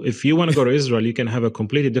 if you want to go to Israel, you can have a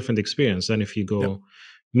completely different experience than if you go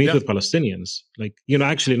meet with Palestinians. Like,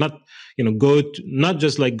 actually not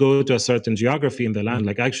just like go to a certain geography in the land,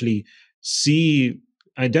 like actually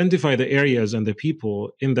identify the areas and the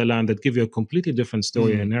people in the land that give you a completely different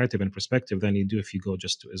story and narrative and perspective than you do if you go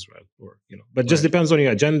just to Israel, or but just depends on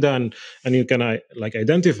your agenda, and you can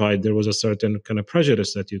identify there was a certain kind of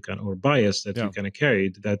prejudice that you can, or bias that you kind of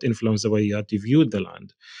carried that influenced the way you viewed the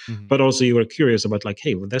land. But also you were curious about like,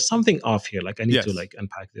 hey, well, there's something off here, like I need to like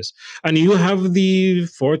unpack this, and you have the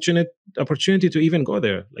fortunate opportunity to even go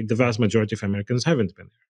there. Like the vast majority of Americans haven't been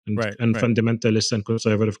there, and fundamentalists and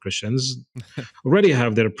conservative Christians already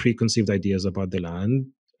have their preconceived ideas about the land,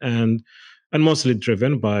 and mostly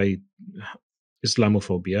driven by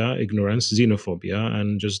Islamophobia, ignorance, xenophobia,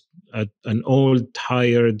 and just an old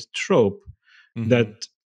tired trope, that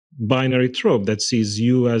binary trope that sees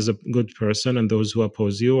you as a good person and those who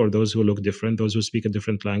oppose you, or those who look different, those who speak a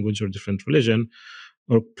different language or different religion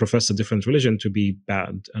or profess a different religion, to be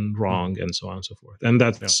bad and wrong, and so on and so forth. And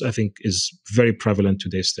that's I think is very prevalent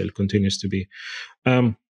today, still continues to be.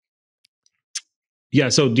 So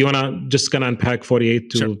do you want to just kind of unpack 48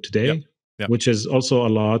 to today, which is also a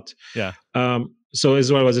lot? So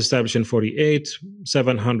Israel was established in 48,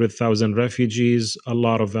 700,000 refugees. A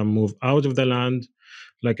lot of them moved out of the land.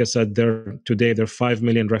 Like I said, today there are 5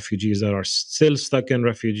 million refugees that are still stuck in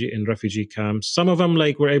refugee camps. Some of them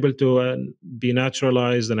were able to be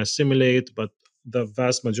naturalized and assimilate, but the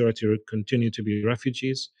vast majority continue to be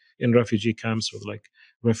refugees in refugee camps with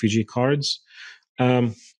refugee cards.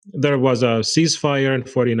 There was a ceasefire in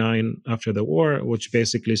 49 after the war, which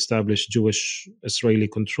basically established Jewish Israeli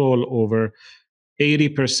control over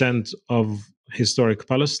 80% of historic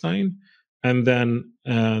Palestine. And then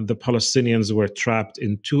the Palestinians were trapped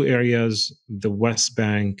in two areas, the West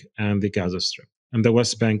Bank and the Gaza Strip. And the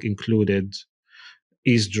West Bank included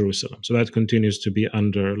East Jerusalem. So that continues to be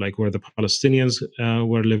under like where the Palestinians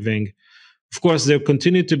were living. Of course, there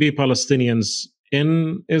continue to be Palestinians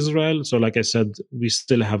in Israel. So, like I said, we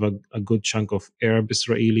still have a good chunk of Arab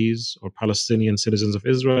Israelis or Palestinian citizens of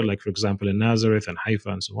Israel, like, for example, in Nazareth and Haifa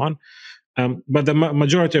and so on. But the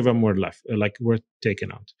majority of them were left, were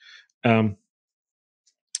taken out.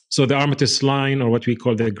 So the Armistice line, or what we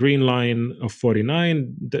call the Green Line of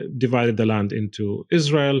 49, divided the land into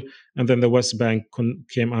Israel, and then the West Bank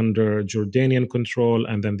came under Jordanian control,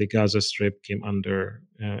 and then the Gaza Strip came under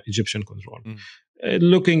Egyptian control.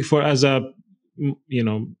 Looking for as a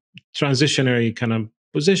transitionary kind of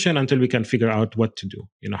position until we can figure out what to do,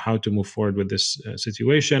 how to move forward with this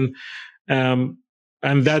situation.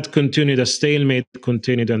 And that continued, a stalemate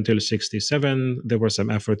continued until 67. There were some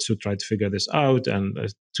efforts to try to figure this out, and a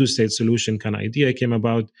two-state solution kind of idea came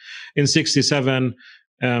about. In 67,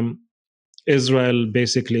 Israel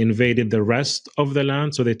basically invaded the rest of the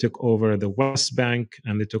land. So they took over the West Bank,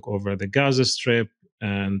 and they took over the Gaza Strip,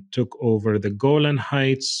 and took over the Golan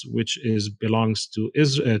Heights, which belongs to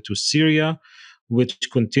Syria, which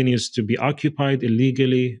continues to be occupied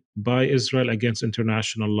illegally by Israel against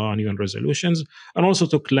international law and UN resolutions, and also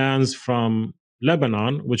took lands from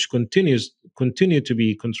Lebanon, which continue to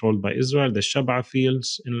be controlled by Israel, the Shaba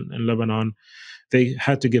fields in Lebanon. They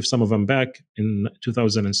had to give some of them back in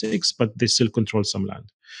 2006, but they still control some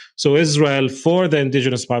land. So Israel, for the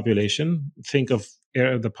indigenous population, think of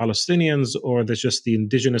the Palestinians or just the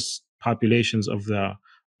indigenous populations of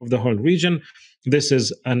the whole region, this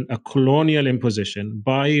is a colonial imposition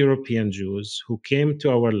by European Jews who came to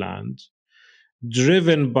our land,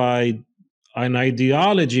 driven by an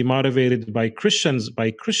ideology motivated by Christian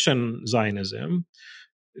Zionism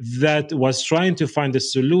that was trying to find a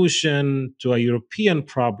solution to a European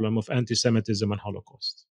problem of anti-Semitism and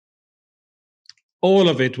Holocaust. All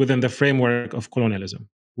of it within the framework of colonialism,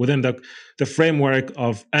 within the framework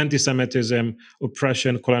of anti-Semitism,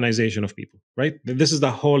 oppression, colonization of people, right? This is the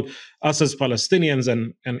whole, us as Palestinians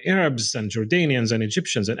and Arabs and Jordanians and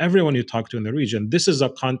Egyptians and everyone you talk to in the region, this is a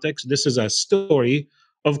context, this is a story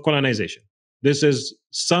of colonization. This is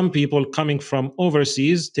some people coming from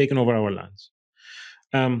overseas taking over our lands.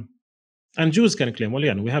 And Jews can claim, well,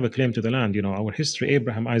 yeah, we have a claim to the land, our history,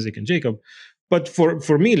 Abraham, Isaac, and Jacob. But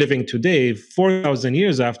for me living today, 4,000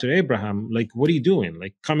 years after Abraham, what are you doing?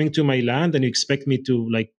 Coming to my land and you expect me to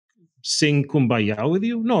sing Kumbaya with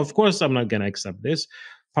you? No, of course I'm not going to accept this.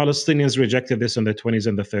 Palestinians rejected this in the 20s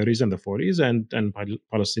and the 30s and the 40s, and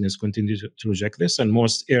Palestinians continue to reject this. And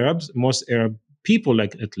most Arab people,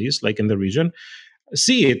 at least in the region,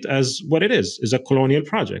 see it as what it is a colonial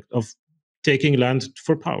project of taking land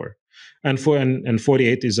for power. And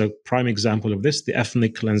 48 is a prime example of this, the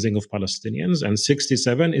ethnic cleansing of Palestinians. And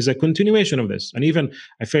 67 is a continuation of this. And even,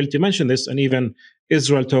 I failed to mention this, and even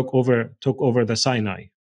Israel took over the Sinai,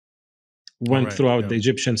 went throughout the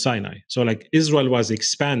Egyptian Sinai. So Israel was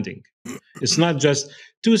expanding. It's not just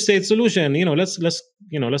two-state solution,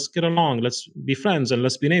 let's get along, let's be friends and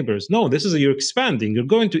let's be neighbors. No, this is you're expanding. You're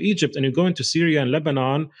going to Egypt and you're going to Syria and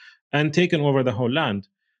Lebanon and taking over the whole land.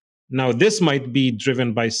 Now, this might be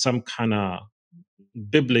driven by some kind of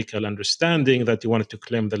biblical understanding that you wanted to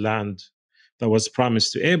claim the land that was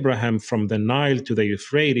promised to Abraham from the Nile to the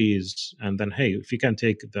Euphrates. And then, hey, if you can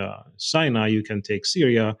take the Sinai, you can take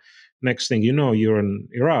Syria. Next thing you know, you're in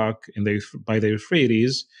Iraq by the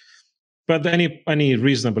Euphrates. But any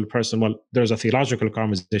reasonable person, well, there's a theological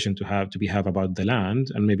conversation to have about the land,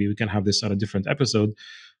 and maybe we can have this on a different episode.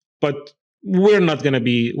 But we're not going to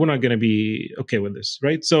be okay with this,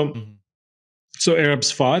 right? So, So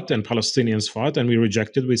Arabs fought and Palestinians fought, and we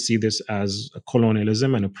rejected. We see this as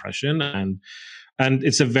colonialism and oppression, and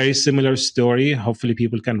it's a very similar story. Hopefully,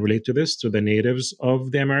 people can relate to this, to the natives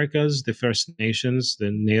of the Americas, the First Nations, the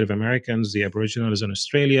Native Americans, the Aboriginals in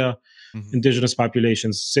Australia, indigenous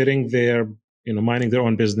populations sitting there, minding their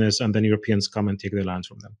own business, and then Europeans come and take their lands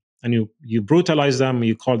from them. And you brutalize them,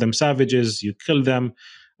 you call them savages, you kill them,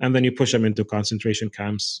 and then you push them into concentration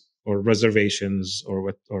camps or reservations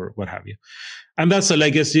or what have you. And that's a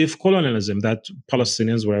legacy of colonialism that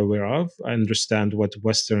Palestinians were aware of. I understand what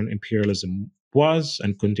Western imperialism was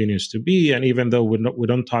and continues to be. And even though we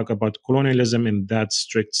don't talk about colonialism in that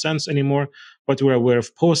strict sense anymore, but we're aware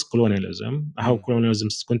of post-colonialism, how colonialism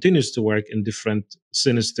continues to work in different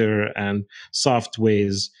sinister and soft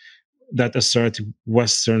ways that assert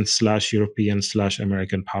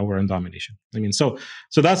Western/European/American power and domination. I mean, so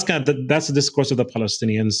that's that's the discourse of the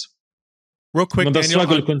Palestinians. Real quick, But the Daniel,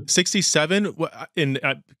 struggle on 67,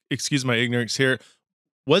 excuse my ignorance here,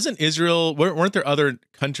 wasn't Israel, weren't there other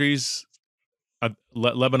countries,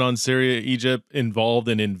 Lebanon, Syria, Egypt, involved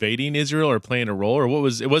in invading Israel or playing a role? Or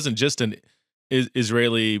it wasn't just an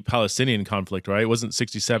Israeli-Palestinian conflict, right? It wasn't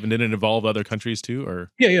 67, didn't it involve other countries too?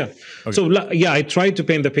 Or Yeah. Okay. So I tried to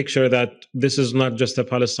paint the picture that this is not just a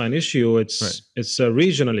Palestine issue, it's a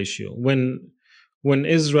regional issue. When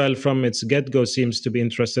Israel from its get-go seems to be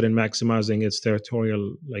interested in maximizing its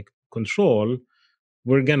territorial control,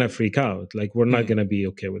 we're gonna freak out. We're not gonna be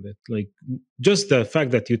okay with it. Just the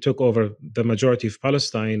fact that you took over the majority of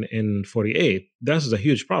Palestine in 48, that's a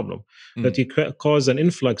huge problem. That you cause an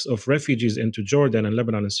influx of refugees into Jordan and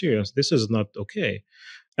Lebanon and Syria. This is not okay.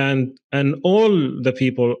 And all the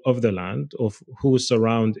people of the land who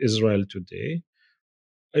surround Israel today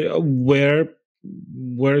were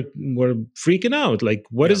freaking out.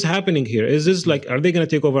 What is happening here? Is this are they going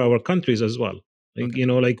to take over our countries as well?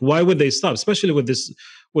 Why would they stop? Especially with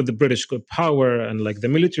the British power and the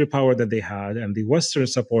military power that they had and the Western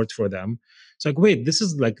support for them. It's wait, this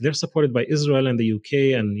is they're supported by Israel and the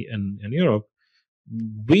UK and Europe.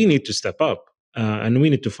 We need to step up and we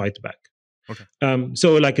need to fight back. Okay.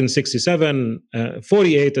 So in 67,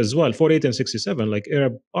 48 as well, 48 and 67,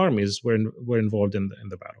 Arab armies were involved in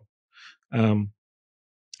the battle.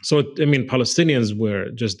 So I mean, Palestinians were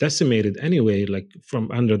just decimated anyway, from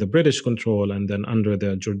under the British control and then under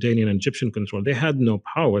the Jordanian and Egyptian control. They had no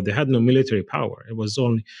power. They had no military power. They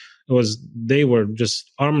were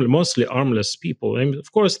just mostly armless people. And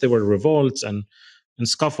of course, there were revolts and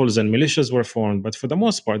scuffles and militias were formed, but for the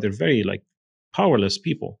most part, they're very powerless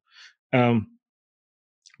people.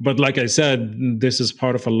 But like I said, this is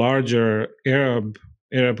part of a larger Arab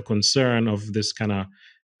concern of this kind of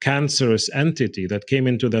cancerous entity that came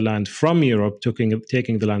into the land from Europe, taking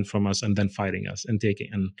the land from us and then fighting us and taking.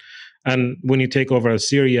 And when you take over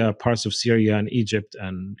Syria, parts of Syria and Egypt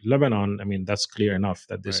and Lebanon, I mean, that's clear enough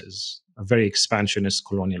that this is a very expansionist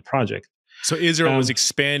colonial project. So Israel was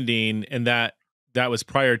expanding, and that was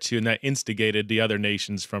prior to, and that instigated the other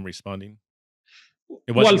nations from responding.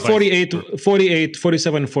 Well, 47,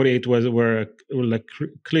 48 were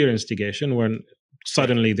clear instigation when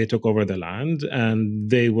suddenly they took over the land, and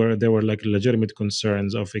there were legitimate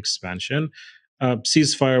concerns of expansion.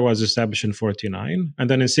 Ceasefire was established in 49, and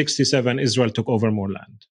then in 67 Israel took over more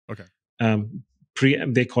land. Okay.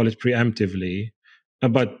 They call it preemptively,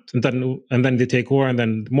 but then they take war, and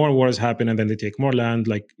then more wars happen, and then they take more land.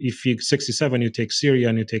 67 you take Syria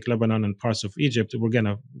and you take Lebanon and parts of Egypt, we're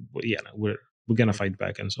gonna fight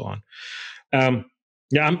back and so on.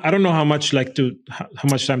 I don't know how much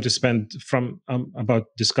time to spend from about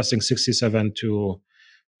discussing 67 to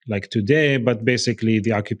today, but basically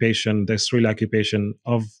the Israeli occupation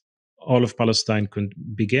of all of Palestine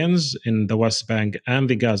begins in the West Bank and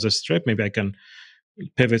the Gaza Strip. Maybe I can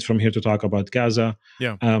pivot from here to talk about Gaza.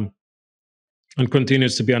 Yeah. And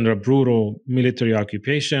continues to be under a brutal military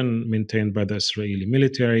occupation maintained by the Israeli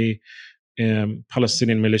military.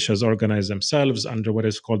 Palestinian militias organize themselves under what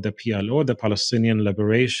is called the PLO, the Palestinian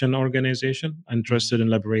Liberation Organization, interested in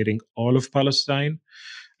liberating all of Palestine.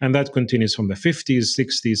 And that continues from the 50s,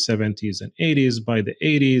 60s, 70s, and 80s. By the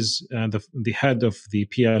 80s, the head of the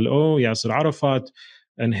PLO, Yasser Arafat,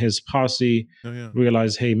 and his posse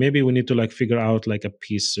realized, hey, maybe we need to figure out a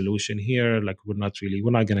peace solution here. We're not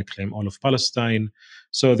going to claim all of Palestine.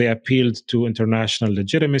 So they appealed to international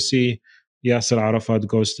legitimacy. Yasser Arafat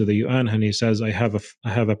goes to the UN and he says, I have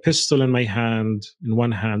a pistol in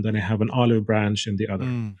one hand, and I have an olive branch in the other.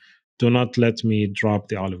 Do not let me drop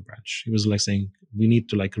the olive branch. He was saying, we need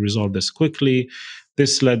to resolve this quickly.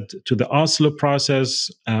 This led to the Oslo process,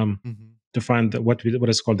 to find what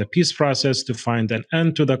is called the peace process, to find an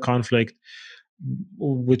end to the conflict,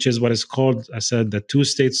 which is what is called, I said, the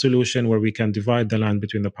two-state solution, where we can divide the land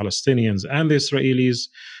between the Palestinians and the Israelis.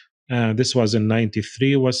 This was in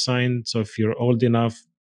 93, was signed. So if you're old enough,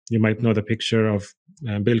 you might know the picture of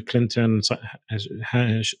Bill Clinton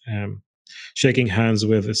shaking hands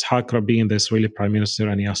with Ishaq Rabin, the Israeli prime minister,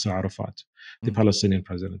 and Yasser Arafat, the Palestinian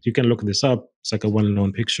president. You can look this up. It's a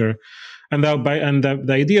well-known picture. And the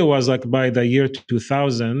idea was by the year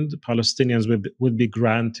 2000, Palestinians would be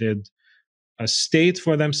granted a state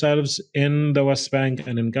for themselves in the West Bank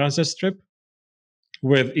and in Gaza Strip,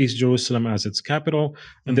 with East Jerusalem as its capital.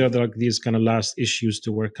 And there are these kind of last issues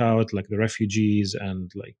to work out, the refugees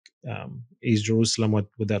and East Jerusalem, what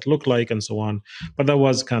would that look like, and so on. But that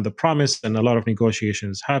was kind of the promise, and a lot of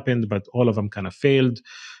negotiations happened, but all of them kind of failed.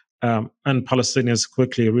 And Palestinians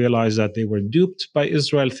quickly realized that they were duped by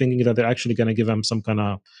Israel, thinking that they're actually going to give them some kind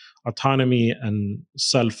of autonomy and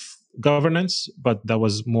self-governance. But that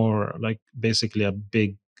was more like basically a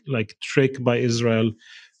big like trick by Israel.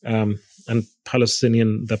 And the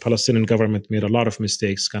Palestinian government made a lot of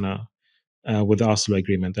mistakes kind of with the Oslo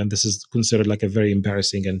agreement. And this is considered like a very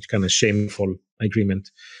embarrassing and kind of shameful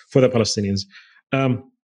agreement for the Palestinians.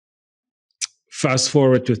 Fast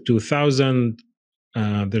forward to 2000,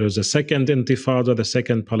 there was a second intifada, the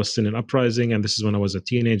second Palestinian uprising, and this is when I was a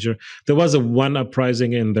teenager. There was one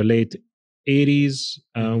uprising in the late 80s,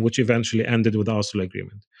 which eventually ended with the Oslo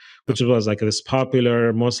agreement, which was like this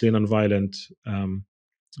popular, mostly nonviolent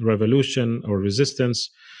revolution or resistance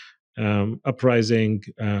uprising,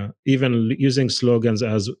 even using slogans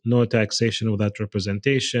as "no taxation without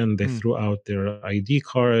representation." They threw out their ID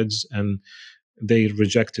cards and they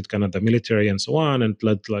rejected kind of the military and so on, and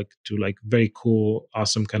led to very cool,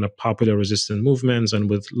 awesome kind of popular resistance movements, and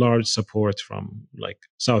with large support from like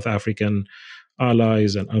South African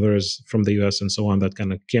allies and others from the US and so on that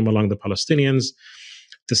kind of came along the Palestinians.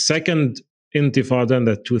 The second intifada in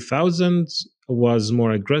the 2000s was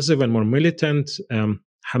more aggressive and more militant.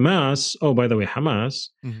 Hamas, oh, by the way, Hamas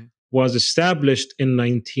was established in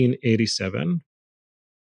 1987,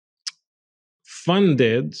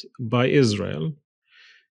 funded by Israel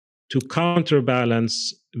to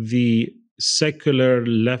counterbalance the secular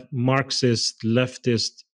Marxist,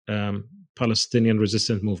 leftist Palestinian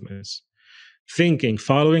resistance movements.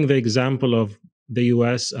 Following the example of the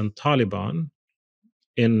US and Taliban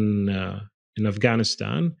in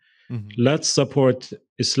Afghanistan, let's support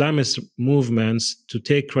Islamist movements to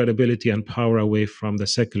take credibility and power away from the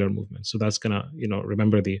secular movement. So that's gonna,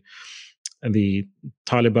 remember the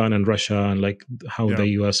Taliban and Russia and like how the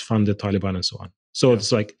US funded Taliban and so on. So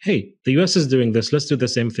it's like, hey, the US is doing this. Let's do the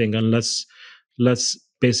same thing, and let's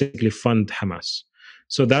basically fund Hamas.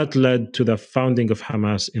 So that led to the founding of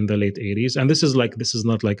Hamas in the late 80s. And this is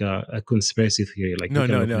not like a conspiracy theory. Like no.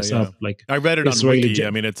 Like I read it Israeli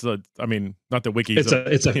on Wiki. Not the Wiki. It's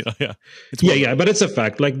but it's a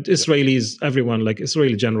fact. Like Israelis, everyone, like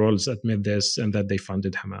Israeli generals admit this, and that they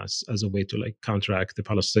funded Hamas as a way to like counteract the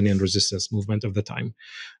Palestinian resistance movement of the time.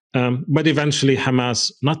 But eventually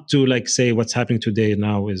Hamas, not to like say what's happening today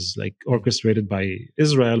now is like orchestrated by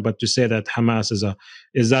Israel, but to say that Hamas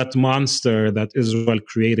is that monster that Israel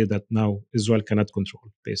created that now Israel cannot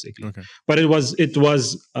control, basically. Okay. But it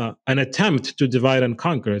was an attempt to divide and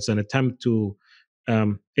conquer. It's an attempt to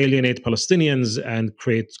alienate Palestinians and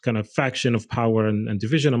create kind of faction of power and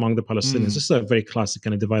division among the Palestinians. This is a very classic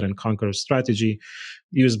kind of divide and conquer strategy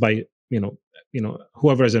used by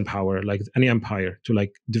whoever is in power, like any empire, to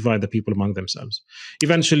like divide the people among themselves.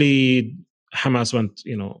 Eventually, Hamas went,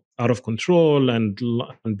 out of control and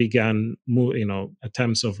began,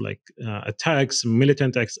 attempts of like attacks,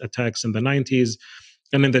 militant attacks in the 90s,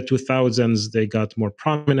 and in the 2000s they got more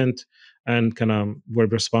prominent and kind of were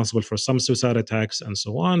responsible for some suicide attacks and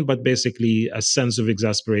so on. But basically, a sense of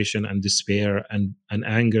exasperation and despair and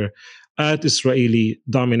anger at Israeli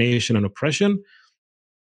domination and oppression,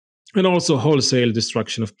 and also wholesale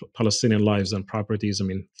destruction of Palestinian lives and properties. I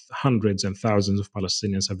mean, hundreds and thousands of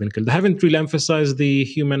Palestinians have been killed. I haven't really emphasized the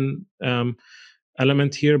human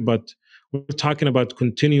element here, but we're talking about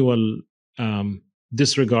continual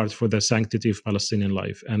disregard for the sanctity of Palestinian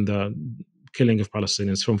life and the killing of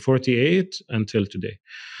Palestinians from 1948 until today.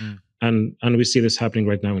 And we see this happening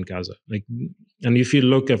right now in Gaza. And if you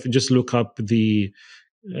just look up the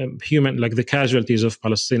the casualties of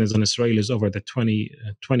Palestinians and Israelis over the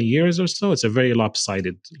 20 years or so, it's a very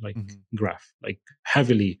lopsided graph, like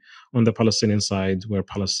heavily on the Palestinian side, where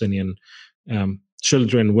Palestinian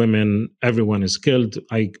children, women, everyone is killed.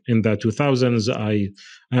 In the 2000s, I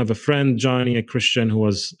have a friend, Johnny, a Christian, who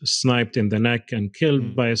was sniped in the neck and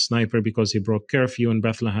killed by a sniper because he broke curfew in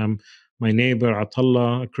Bethlehem. My neighbor,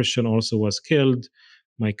 Atallah, a Christian, also was killed.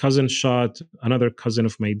 My cousin shot. Another cousin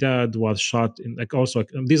of my dad was shot in,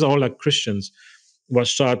 these are all like Christians, was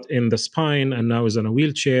shot in the spine and now is in a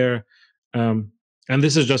wheelchair. And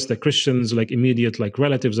this is just the Christians, like immediate, like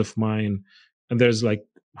relatives of mine. And there's like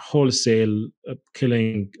wholesale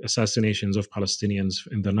killing, assassinations of Palestinians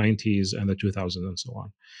in the 90s and the 2000s and so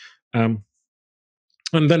on.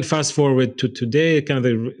 And then fast forward to today, kind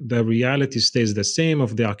of the reality stays the same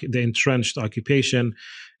of the entrenched occupation.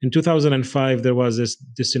 In 2005, there was this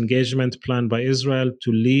disengagement plan by Israel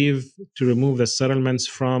to remove the settlements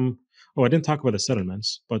from, I didn't talk about the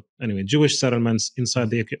settlements, but anyway, Jewish settlements inside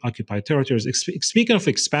the occupied territories. Speaking of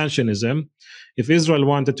expansionism, if Israel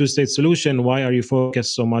wants a two-state solution, why are you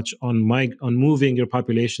focused so much on moving your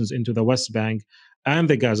populations into the West Bank and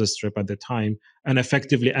the Gaza Strip at the time, and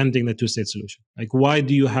effectively ending the two-state solution. Like, why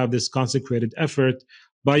do you have this consecrated effort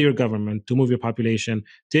by your government to move your population,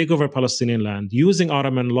 take over Palestinian land, using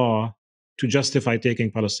Ottoman law to justify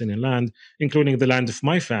taking Palestinian land, including the land of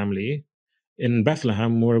my family in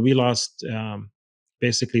Bethlehem, where we lost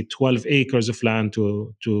basically 12 acres of land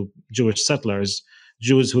to Jewish settlers,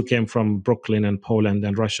 Jews who came from Brooklyn and Poland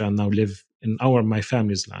and Russia and now live in my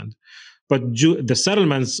family's land. But the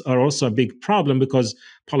settlements are also a big problem because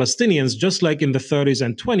Palestinians, just like in the 30s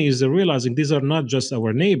and 20s, they're realizing these are not just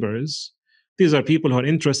our neighbors. These are people who are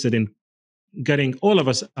interested in getting all of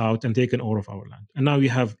us out and taking all of our land. And now you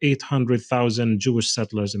have 800,000 Jewish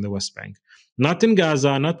settlers in the West Bank. Not in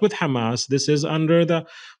Gaza, not with Hamas. This is under the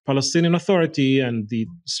Palestinian Authority and the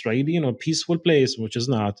Israeli, peaceful place, which is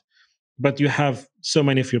not. But you have so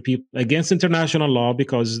many of your people against international law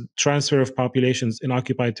because transfer of populations in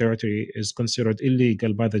occupied territory is considered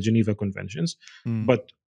illegal by the Geneva Conventions.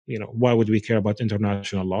 But why would we care about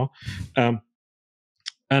international law?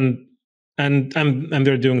 And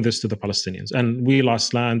they're doing this to the Palestinians, and we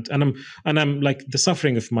lost land. And I'm like, the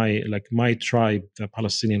suffering of my tribe, the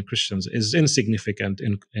Palestinian Christians, is insignificant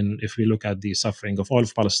in if we look at the suffering of all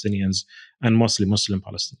of Palestinians and mostly Muslim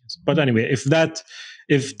Palestinians. But anyway,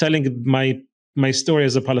 if telling my story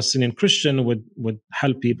as a Palestinian Christian would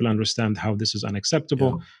help people understand how this is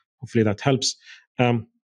unacceptable, hopefully that helps.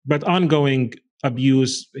 But ongoing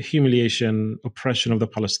abuse, humiliation, oppression of the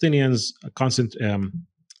Palestinians, constant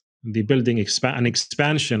the building and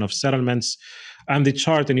expansion of settlements, and the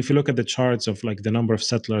chart. And if you look at the charts of like the number of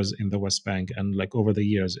settlers in the West Bank and like over the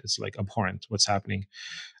years, it's like abhorrent what's happening,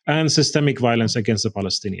 and systemic violence against the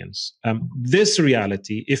Palestinians. This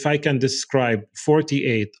reality, if I can describe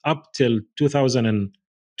 48 up till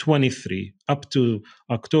 2023, up to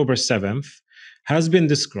October 7th, has been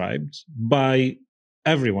described by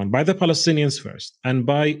everyone, by the Palestinians first, and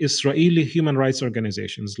by Israeli human rights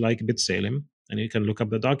organizations like B'Tselem, and you can look up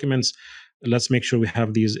the documents. Let's make sure we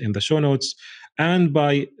have these in the show notes. And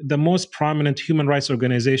by the most prominent human rights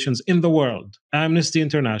organizations in the world, Amnesty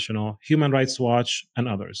International, Human Rights Watch, and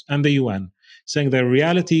others, and the UN, saying the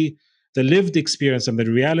reality, the lived experience and the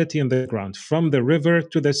reality on the ground, from the river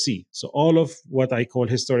to the sea. So all of what I call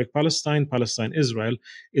historic Palestine, Israel,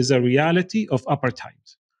 is a reality of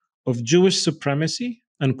apartheid, of Jewish supremacy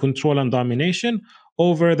and control and domination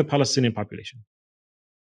over the Palestinian population.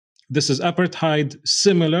 This is apartheid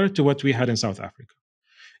similar to what we had in South Africa.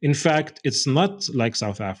 In fact, it's not like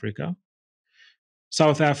South Africa.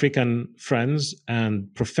 South African friends and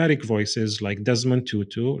prophetic voices like Desmond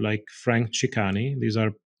Tutu, like Frank Chikane, these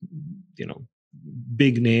are,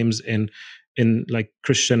 big names in like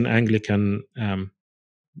Christian Anglican,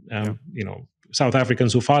 South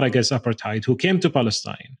Africans who fought against apartheid, who came to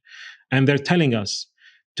Palestine, and they're telling us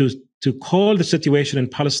to call the situation in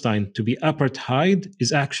Palestine to be apartheid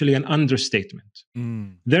is actually an understatement.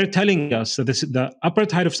 They're telling us that the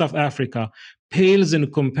apartheid of South Africa pales in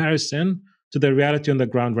comparison to the reality on the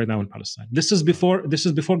ground right now in Palestine. This is before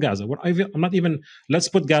Gaza. I'm not even. Let's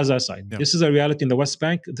put Gaza aside. Yeah. This is a reality in the West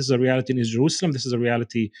Bank. This is a reality in Jerusalem. This is a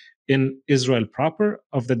reality in Israel proper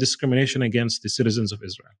of the discrimination against the citizens of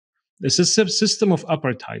Israel. This is a system of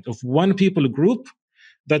apartheid, of one people group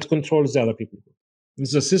that controls the other people group.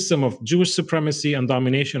 It's a system of Jewish supremacy and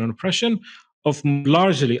domination and oppression of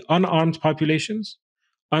largely unarmed populations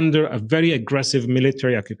under a very aggressive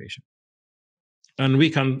military occupation. And we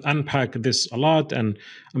can unpack this a lot, and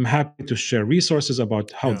I'm happy to share resources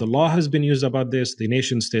about how the law has been used about this, the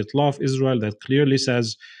nation-state law of Israel that clearly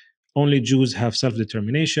says only Jews have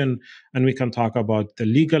self-determination, and we can talk about the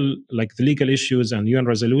legal issues and UN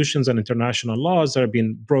resolutions and international laws that are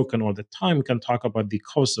being broken all the time. We can talk about the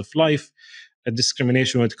cost of life, a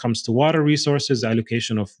discrimination when it comes to water resources,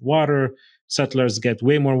 allocation of water. Settlers get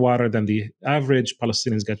way more water than the average.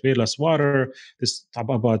 Palestinians get way less water. This talk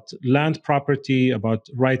about land property, about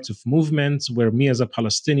rights of movement, where me as a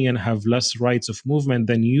Palestinian have less rights of movement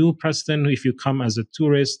than you, Preston. If you come as a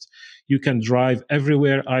tourist, you can drive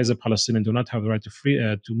everywhere. I, as a Palestinian, do not have the right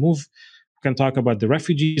to move. We can talk about the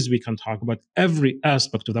refugees. We can talk about every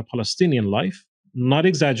aspect of the Palestinian life. Not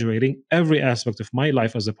exaggerating, every aspect of my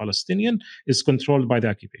life as a Palestinian is controlled by the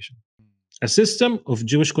occupation. A system of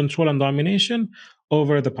Jewish control and domination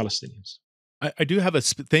over the Palestinians. I do have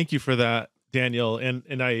thank you for that, Daniel. And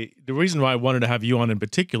the reason why I wanted to have you on in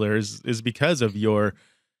particular is because of your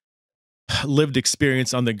lived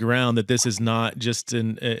experience on the ground, that this is not just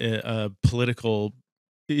a political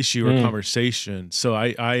issue or conversation. So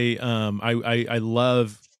I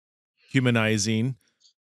love humanizing.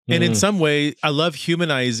 And in some way, I love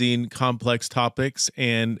humanizing complex topics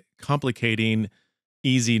and complicating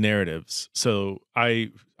easy narratives. So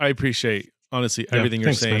I appreciate honestly everything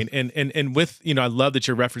you're Thanks, man. saying, and with I love that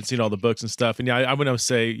you're referencing all the books and stuff. And I want to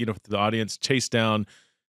say to the audience, chase down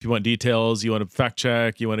if you want details, you want to fact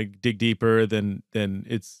check, you want to dig deeper, then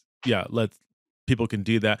it's let people can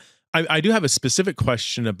do that. I do have a specific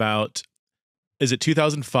question about. Is it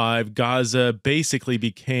 2005? Gaza basically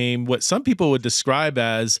became what some people would describe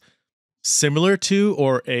as similar to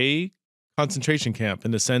or a concentration camp in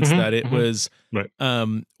the sense that it was Right.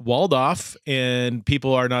 walled off and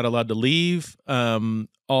people are not allowed to leave.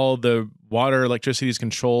 All the water, electricity is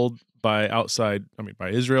controlled by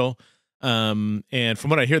Israel. And from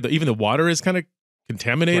what I hear, even the water is kind of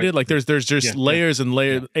contaminated. Right. Like there's just layers and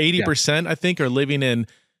layers. 80%, I think, are living in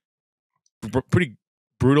pretty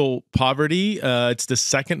brutal poverty. It's the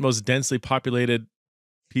second most densely populated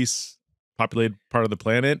part of the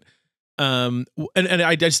planet. And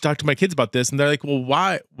I just talked to my kids about this, and they're like, "Well,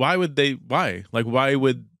 why would they? Why? Like,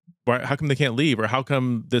 how come they can't leave, or how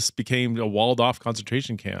come this became a walled off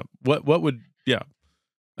concentration camp? What would? Yeah.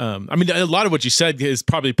 I mean, a lot of what you said is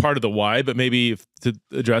probably part of the why, but maybe to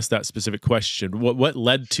address that specific question, what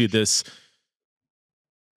led to this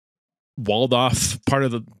walled off part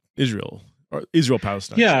of the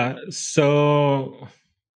Israel-Palestine? Yeah. So,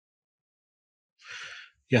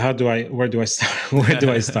 where do I start? Where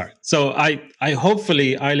do I start? So I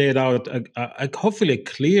hopefully I laid out a hopefully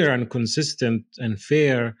clear and consistent and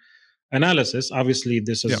fair analysis. Obviously,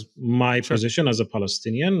 this is my position as a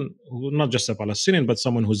Palestinian, not just a Palestinian, but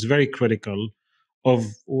someone who's very critical of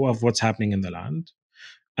what's happening in the land.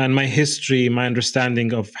 And my history, my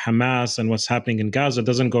understanding of Hamas and what's happening in Gaza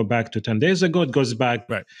doesn't go back to 10 days ago. It goes back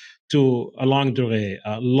to a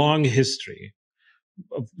long history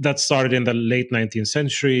that started in the late 19th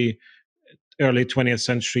century, early 20th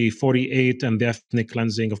century, 48, and the ethnic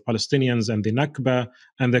cleansing of Palestinians and the Nakba,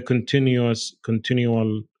 and the continual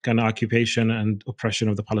kind of occupation and oppression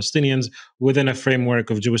of the Palestinians within a framework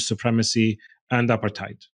of Jewish supremacy and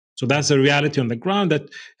apartheid. So that's a reality on the ground that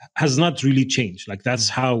has not really changed. Like that's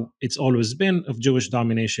how it's always been, of Jewish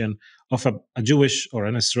domination, of a Jewish or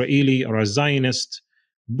an Israeli or a Zionist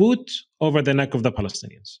boot over the neck of the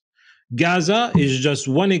Palestinians. Gaza is just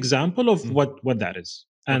one example of what that is.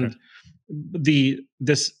 And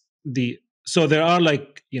so there are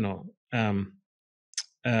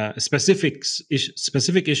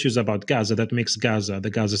specific issues about Gaza that makes Gaza, the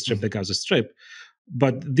Gaza Strip, the Gaza Strip,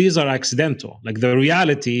 but these are accidental. Like the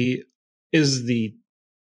reality is the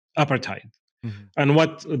apartheid. And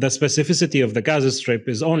what the specificity of the Gaza Strip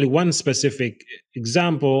is only one specific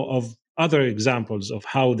example of other examples of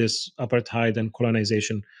how this apartheid and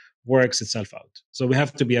colonization works itself out. So we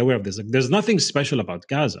have to be aware of this. Like, there's nothing special about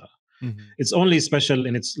Gaza. It's only special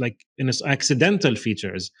in its accidental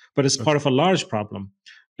features, but it's part of a large problem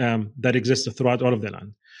that exists throughout all of the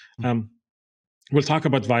land. We'll talk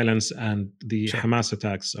about violence and the Hamas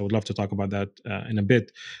attacks. I would love to talk about that in a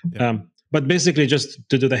bit. But basically, just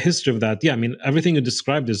to do the history of that, I mean, everything you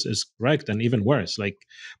described is correct and even worse.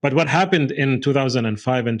 But what happened in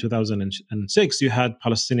 2005 and 2006, you had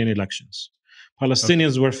Palestinian elections.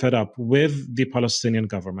 Palestinians were fed up with the Palestinian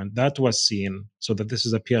government. That was seen, so that this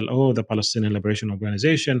is a PLO, the Palestinian Liberation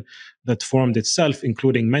Organization, that formed itself,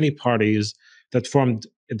 including many parties, that formed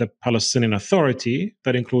the Palestinian Authority,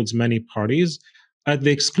 that includes many parties, at the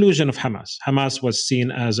exclusion of Hamas. Hamas was seen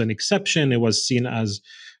as an exception. It was seen as,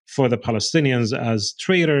 for the Palestinians, as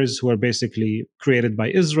traitors who are basically created by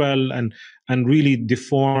Israel and really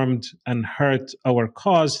deformed and hurt our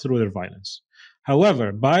cause through their violence.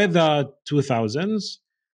 However, by the 2000s,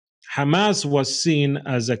 Hamas was seen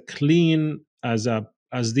as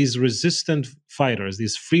as these resistant fighters,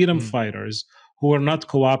 these freedom fighters who were not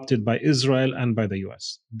co-opted by Israel and by the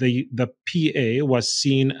US. The PA was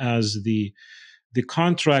seen as the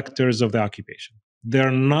contractors of the occupation.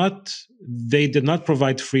 They did not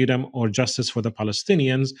provide freedom or justice for the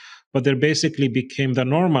Palestinians, but they basically became the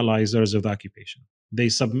normalizers of the occupation.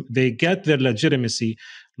 They get their legitimacy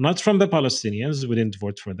not from the Palestinians. We didn't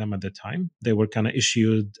vote for them at the time. They were kind of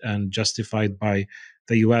issued and justified by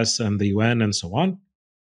the US and the UN and so on.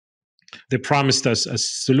 They promised us a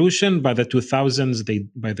solution by the 2000s.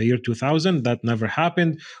 By the year 2000, that never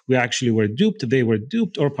happened. We actually were duped. They were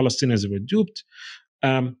duped, or Palestinians were duped.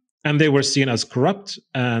 And they were seen as corrupt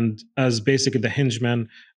and as basically the henchmen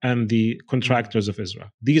and the contractors of Israel.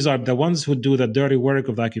 These are the ones who do the dirty work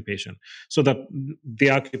of the occupation. So the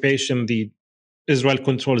occupation, Israel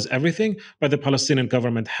controls everything, but the Palestinian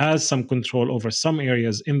government has some control over some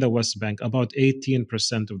areas in the West Bank. About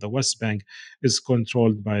 18% of the West Bank is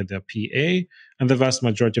controlled by the PA, and the vast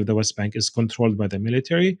majority of the West Bank is controlled by the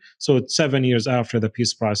military. So 7 years after the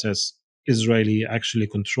peace process Israeli actually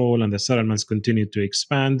control, and the settlements continued to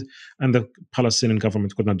expand, and the Palestinian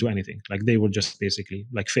government could not do anything. Like they were just basically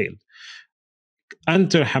like failed.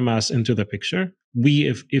 Enter Hamas into the picture.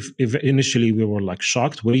 If initially we were like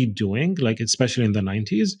shocked, what are you doing? Like especially in the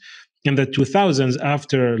 90s. In the 2000s,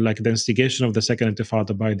 after like the instigation of the Second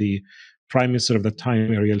Intifada by the Prime Minister of the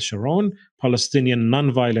time, Ariel Sharon, Palestinian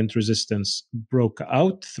nonviolent resistance broke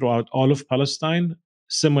out throughout all of Palestine,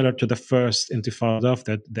 similar to the first Intifada of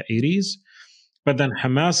the 80s. But then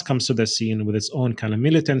Hamas comes to the scene with its own kind of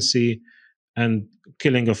militancy and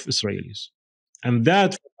killing of Israelis. And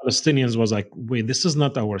that for Palestinians was like, wait, this is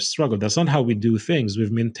not our struggle. That's not how we do things.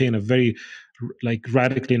 We've maintained a very like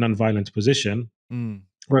radically nonviolent position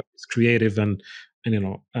where it's creative and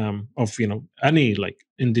of any like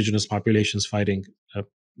indigenous populations fighting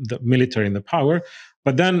the military and the power.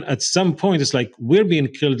 But then at some point, it's like we're being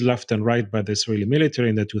killed left and right by the Israeli military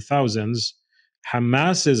in the 2000s.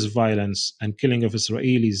 Hamas's violence and killing of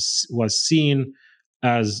Israelis was seen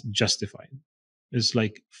as justified. It's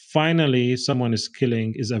like finally someone is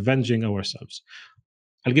avenging ourselves.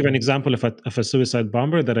 I'll give an example of a suicide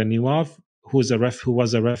bomber that I knew of, who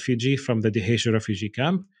was a refugee from the Dheisheh refugee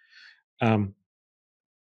camp. Her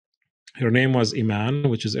name was Iman,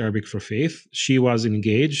 which is Arabic for faith. She was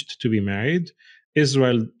engaged to be married.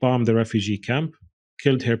 Israel bombed the refugee camp,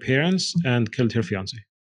 killed her parents, and killed her fiance.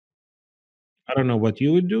 I don't know what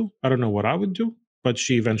you would do. I don't know what I would do. But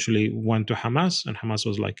she eventually went to Hamas, and Hamas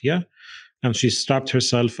was like, yeah. And she strapped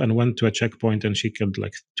herself and went to a checkpoint, and she killed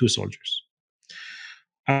like 2 soldiers.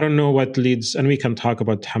 I don't know what leads, and we can talk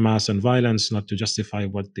about Hamas and violence, not to justify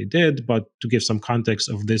what they did, but to give some context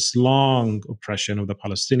of this long oppression of the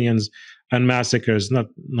Palestinians and massacres, not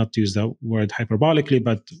to use the word hyperbolically,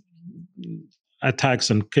 but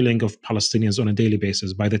attacks and killing of Palestinians on a daily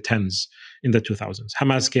basis by the tens in the 2000s.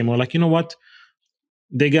 Hamas came on like, you know what?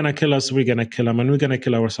 They're going to kill us, we're going to kill them, and we're going to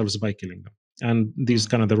kill ourselves by killing them. And these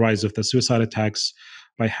kind of the rise of the suicide attacks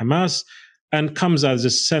by Hamas, and comes as a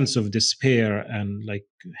sense of despair and like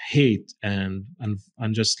hate and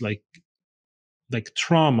just like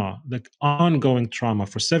trauma, like ongoing trauma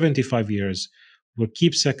for 75 years. We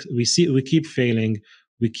keep failing,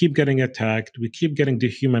 we keep getting attacked, we keep getting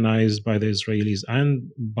dehumanized by the Israelis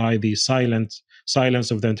and by the silence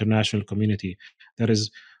of the international community that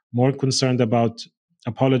is more concerned about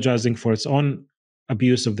apologizing for its own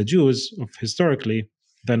abuse of the Jews historically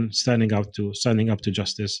than standing up to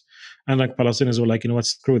justice. And like Palestinians were like, you know what,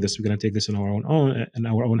 screw this, we're going to take this in our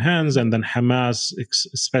own hands. And then Hamas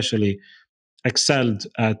especially excelled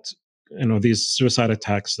at these suicide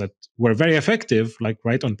attacks that were very effective, like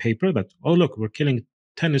right on paper, that, oh look, we're killing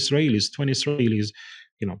 10 Israelis, 20 Israelis,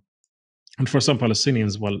 and for some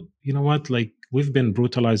Palestinians, well, you know what, like we've been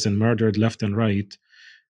brutalized and murdered left and right.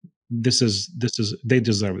 This is they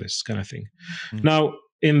deserve this kind of thing. Now,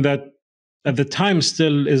 at the time,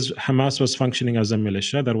 still Hamas was functioning as a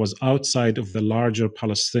militia that was outside of the larger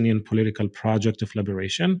Palestinian political project of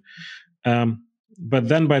liberation. But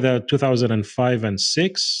then by the 2005 and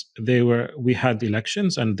 6, we had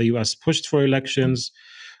elections, and the US pushed for elections,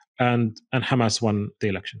 and Hamas won the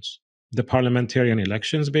elections, the parliamentarian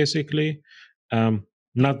elections, basically.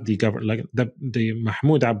 Not the government, like the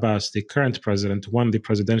Mahmoud Abbas, the current president, won the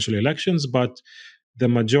presidential elections, but the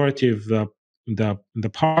majority of the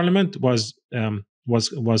parliament was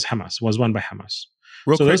Hamas, was won by Hamas.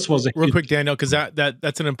 This was real quick, Daniel, because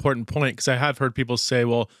that's an important point, because I have heard people say,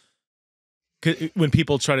 well, when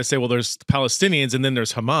people try to say, well, there's Palestinians and then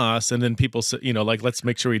there's Hamas, and then people say, like, let's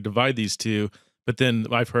make sure we divide these two. But then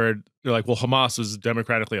I've heard they're like, well, Hamas was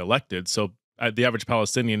democratically elected, so the average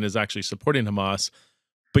Palestinian is actually supporting Hamas.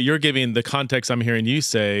 But you're giving the context I'm hearing you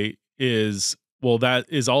say is, well, that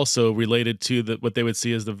is also related to what they would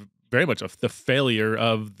see as very much the failure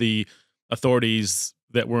of the authorities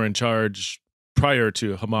that were in charge prior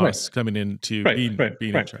to Hamas coming in to being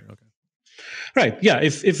in charge. Okay. Right. Yeah.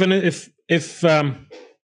 If an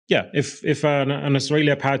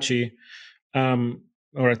Israeli Apache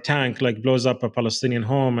or a tank like blows up a Palestinian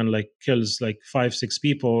home and like kills like 5-6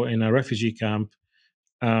 people in a refugee camp,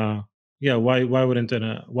 why wouldn't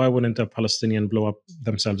a Palestinian blow up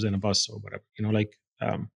themselves in a bus or whatever?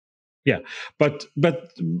 But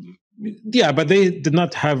they did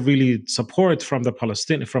not have really support from the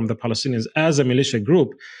Palestinians as a militia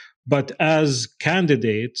group, but as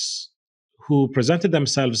candidates who presented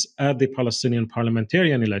themselves at the Palestinian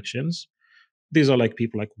parliamentarian elections. These are like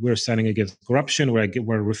people like, we're standing against corruption,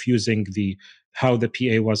 we're refusing how the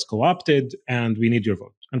PA was co-opted, and we need your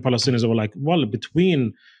vote. And Palestinians were like, well,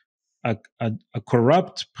 between a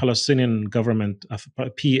corrupt Palestinian government, a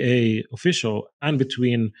PA official, and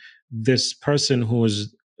between this person who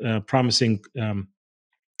is promising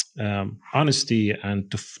honesty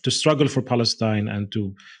and to struggle for Palestine and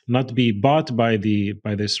to not be bought by the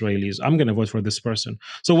Israelis, I'm going to vote for this person.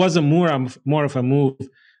 So it was more of a move.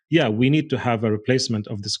 Yeah, we need to have a replacement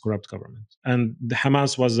of this corrupt government, and the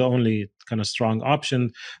Hamas was the only kind of strong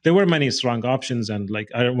option. There were many strong options, and like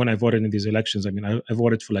when I voted in these elections, I mean, I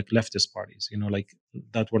voted for like leftist parties, like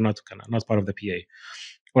that were not part of the PA,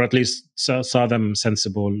 or at least saw them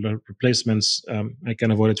sensible replacements. I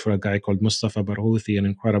kind of voted for a guy called Mustafa Barghouthi, an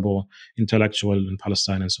incredible intellectual in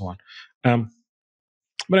Palestine, and so on.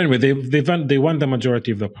 But anyway, they won the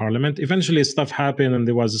majority of the parliament. Eventually, stuff happened, and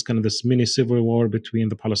there was this mini civil war between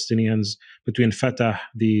the Palestinians, between Fatah,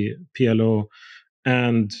 the PLO,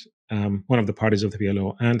 and one of the parties of the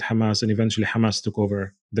PLO, and Hamas. And eventually, Hamas took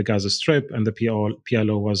over the Gaza Strip, and the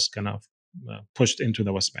PLO was kind of pushed into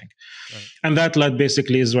the West Bank. Right. And that led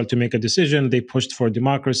basically Israel to make a decision. They pushed for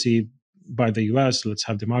democracy by the US. Let's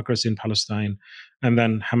have democracy in Palestine. And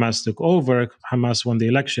then Hamas took over. Hamas won the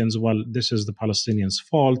elections. Well, this is the Palestinians'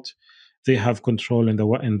 fault. They have control in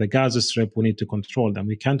the Gaza Strip. We need to control them.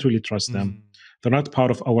 We can't really trust them. They're not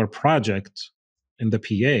part of our project in the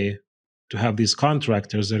PA to have these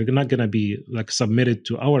contractors. They're not going to be like submitted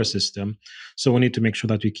to our system. So we need to make sure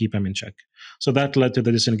that we keep them in check. So that led to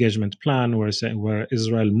the disengagement plan where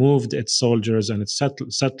Israel moved its soldiers and its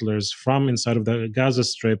settlers from inside of the Gaza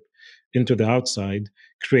Strip into the outside,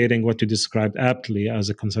 creating what you described aptly as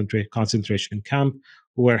a concentration camp,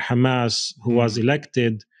 where Hamas, who was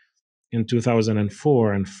elected in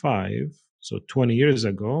 2004 and 5, so 20 years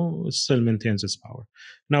ago, still maintains its power.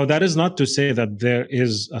 Now, that is not to say that there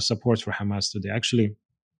is a support for Hamas today. Actually,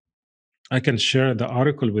 I can share the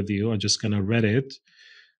article with you. I just kind of read it.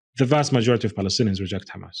 The vast majority of Palestinians reject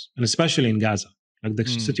Hamas, and especially in Gaza. Like the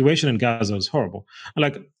situation in Gaza is horrible.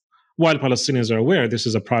 Like, while Palestinians are aware this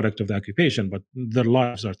is a product of the occupation, but their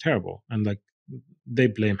lives are terrible, and like they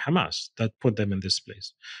blame Hamas that put them in this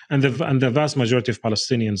place. And the vast majority of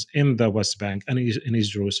Palestinians in the West Bank and in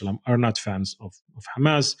East Jerusalem are not fans of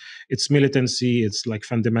Hamas. It's militancy. It's like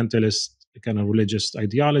fundamentalist kind of religious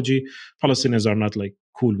ideology. Palestinians are not like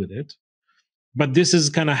cool with it. But this is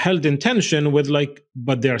kind of held in tension with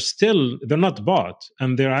but they're not bought,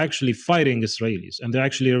 and they're actually fighting Israelis, and they're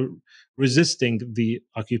actually resisting the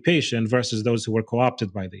occupation versus those who were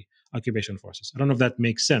co-opted by the occupation forces. I don't know if that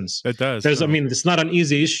makes sense. It does. I mean, it's not an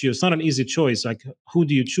easy issue. It's not an easy choice. Like, who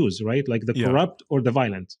do you choose, right? Like the corrupt or the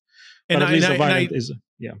violent? But at least the violent is,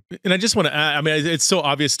 yeah. And I just want to add, I mean, it's so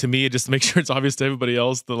obvious to me, just to make sure it's obvious to everybody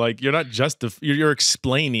else that like, you're not just, you're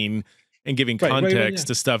explaining and giving context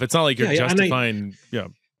to stuff. It's not like you're justifying.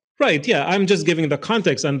 Right. Yeah. I'm just giving the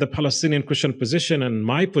context, and the Palestinian Christian position and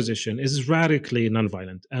my position is radically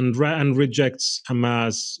nonviolent and rejects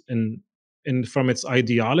Hamas in from its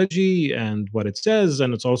ideology and what it says,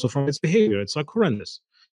 and it's also from its behavior. It's like horrendous.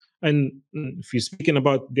 And if you're speaking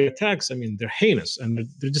about the attacks, I mean, they're heinous and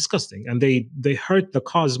they're disgusting, and they hurt the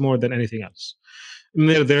cause more than anything else.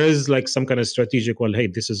 There is like some kind of strategic, well, hey,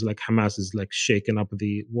 this is like Hamas is like shaking up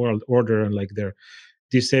the world order, and like they're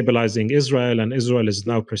destabilizing Israel, and Israel is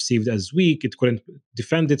now perceived as weak. It couldn't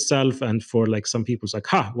defend itself. And for like some people, it's like,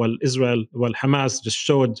 Hamas just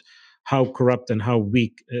showed how corrupt and how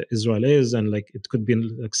weak Israel is. And like it could be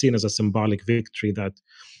like seen as a symbolic victory that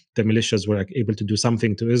the militias were like able to do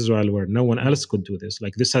something to Israel where no one else could do this.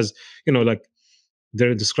 Like this has, like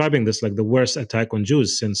they're describing this like the worst attack on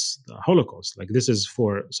Jews since the Holocaust. Like this is,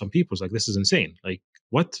 for some people, like this is insane. Like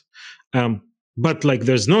what? But like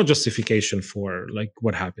there's no justification for like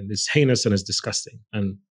what happened. It's heinous and it's disgusting.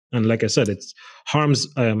 And like I said, it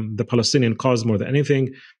harms the Palestinian cause more than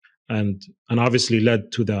anything, and obviously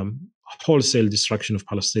led to the wholesale destruction of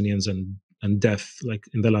Palestinians and death, like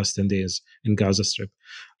in the last 10 days in Gaza Strip.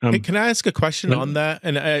 Hey, can I ask a question on that?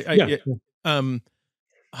 And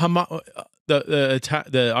Hamas, the attack,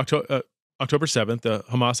 the October 7th, the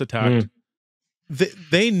Hamas attacked.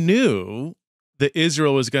 They knew that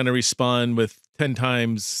Israel was going to respond with 10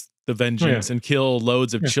 times the vengeance and kill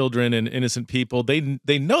loads of children and innocent people.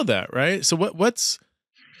 They know that, right? So what's,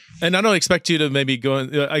 and I don't expect you to maybe go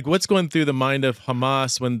like what's going through the mind of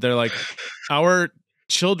Hamas when they're like, our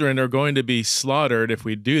children are going to be slaughtered if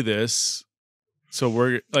we do this. So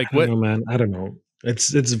we're like, I don't know, man. I don't know.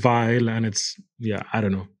 It's vile, and it's, I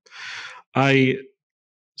don't know.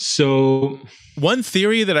 So one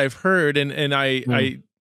theory that I've heard, and I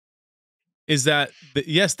is that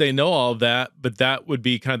yes, they know all of that, but that would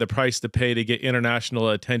be kind of the price to pay to get international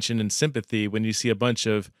attention and sympathy when you see a bunch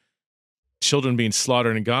of children being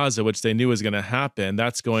slaughtered in Gaza, which they knew was going to happen.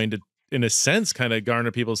 That's going to, in a sense, kind of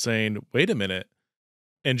garner people saying, wait a minute,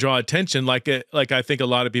 and draw attention. Like I think a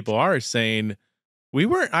lot of people are saying, we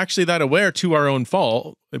weren't actually that aware, to our own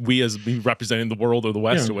fault. We as me representing the world or the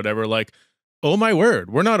West Yeah. or whatever, like, oh my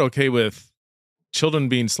word, we're not okay with children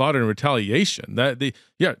being slaughtered in retaliation.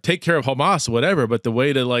 Take care of Hamas, whatever, but the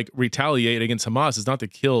way to like retaliate against Hamas is not to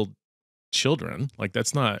kill children. Like,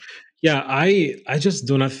 that's not. Yeah, I just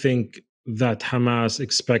do not think that Hamas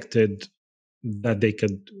expected that they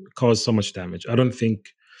could cause so much damage. I don't think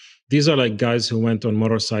these are like guys who went on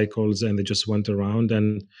motorcycles and they just went around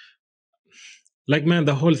and like, man,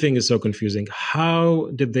 the whole thing is so confusing. How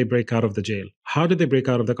did they break out of the jail? How did they break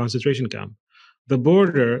out of the concentration camp? The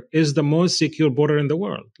border is the most secure border in the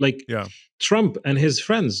world. Like, Yeah. Trump and his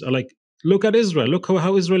friends are like, look at Israel. Look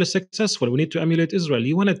how Israel is successful. We need to emulate Israel.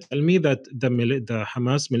 You want to tell me that the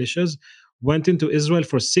Hamas militias went into Israel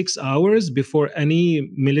for 6 hours before any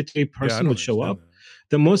military Yeah, I person don't would show understand up? that.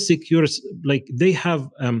 The most secure, like they have,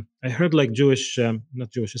 I heard like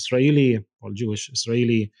Israeli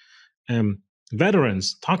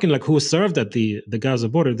veterans talking like who served at the Gaza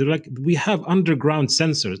border. They're like, we have underground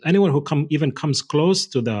sensors. Anyone who even comes close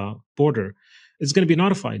to the border is going to be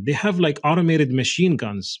notified. They have like automated machine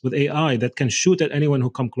guns with AI that can shoot at anyone who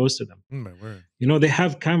come close to them. My word. You know, they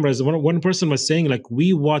have cameras. One person was saying like,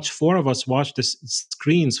 four of us watch the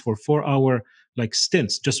screens for 4 hour like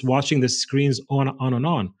stints, just watching the screens on and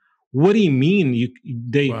on. What do you mean?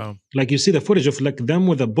 Wow. Like you see the footage of like them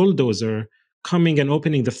with a bulldozer coming and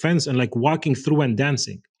opening the fence and like walking through and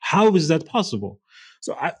dancing. How is that possible?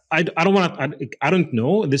 So I don't want to. I don't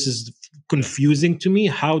know. This is confusing to me.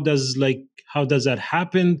 How does that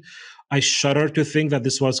happen? I shudder to think that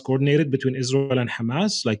this was coordinated between Israel and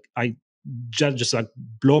Hamas. Like I just like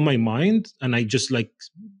blow my mind, and I just like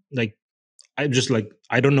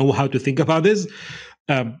I don't know how to think about this.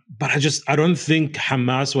 But I don't think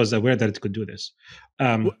Hamas was aware that it could do this.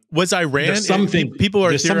 Was Iran? There's something people are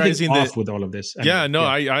there's something theorizing off that with all of this. Yeah, Anyway, no,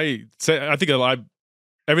 I think a lot.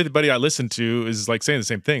 Everybody I listen to is like saying the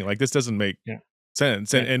same thing. Like, this doesn't make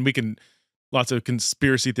sense, and we can lots of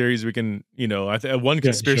conspiracy theories. We can, one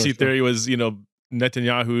conspiracy theory was,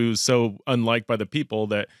 Netanyahu is so unliked by the people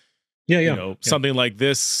that something like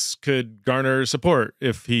this could garner support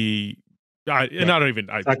if he. I don't even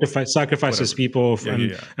sacrifice his people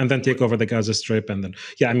and then take over the Gaza Strip and then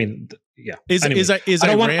I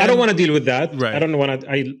don't want to deal with that. Right. I don't want to.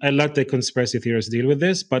 I let the conspiracy theorists deal with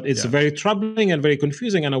this, but it's very troubling and very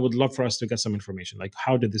confusing. And I would love for us to get some information. Like,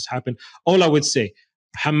 how did this happen? All I would say,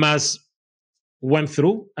 Hamas went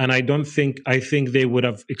through, and I think they would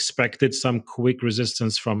have expected some quick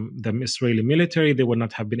resistance from the Israeli military. They would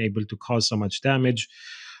not have been able to cause so much damage.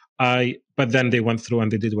 But then they went through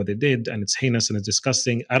and they did what they did, and it's heinous and it's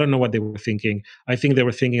disgusting. I don't know what they were thinking. I think they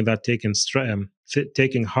were thinking that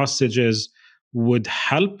taking hostages would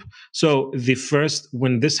help. So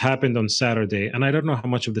when this happened on Saturday, and I don't know how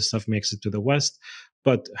much of this stuff makes it to the West,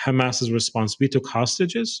 but Hamas's response: we took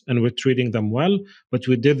hostages and we're treating them well, but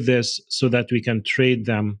we did this so that we can trade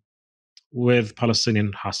them with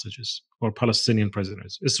Palestinian hostages or Palestinian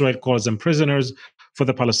prisoners. Israel calls them prisoners. For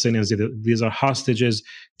the Palestinians, these are hostages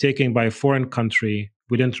taken by a foreign country.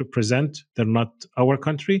 We didn't represent, they're not our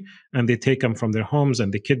country, and they take them from their homes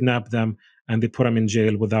and they kidnap them and they put them in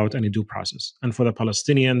jail without any due process. And for the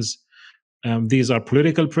Palestinians, these are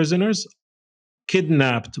political prisoners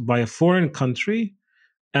kidnapped by a foreign country,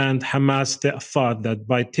 and Hamas thought that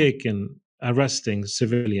by arresting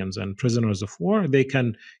civilians and prisoners of war, they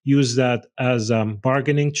can use that as a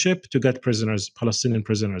bargaining chip to get Palestinian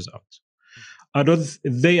prisoners out.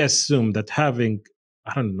 They assume that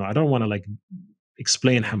I don't know, I don't want to like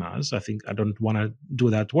explain Hamas. I think I don't want to do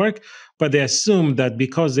that work, but they assume that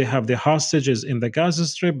because they have the hostages in the Gaza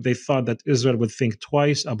Strip, they thought that Israel would think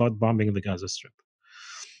twice about bombing the Gaza Strip.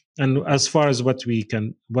 And as far as what we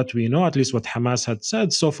know, at least what Hamas had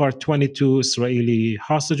said, so far 22 Israeli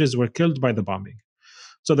hostages were killed by the bombing.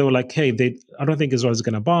 So they were like, hey, I don't think Israel is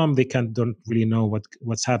going to bomb. They don't really know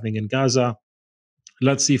what's happening in Gaza.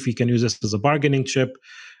 Let's see if we can use this as a bargaining chip.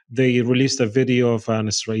 They released a video of an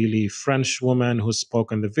Israeli French woman who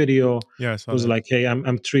spoke in the video. Yeah, I saw who's that. Like, hey,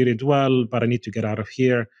 I'm treated well, but I need to get out of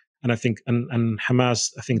here. And I think, and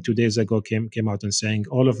Hamas, I think 2 days ago came out and saying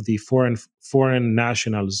all of the foreign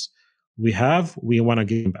nationals we want to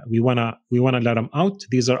give them back. We want to let them out.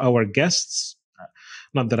 These are our guests.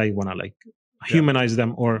 Not that I want to like humanize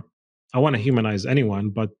them, or I want to humanize anyone,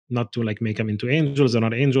 but not to like make them into angels. They're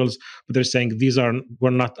not angels, but they're saying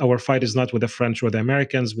our fight is not with the French or the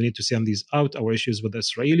Americans. We need to send these out. Our issues with the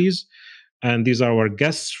Israelis. And these are our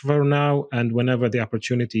guests for now. And whenever the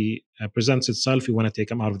opportunity presents itself, we want to take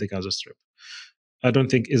them out of the Gaza Strip. I don't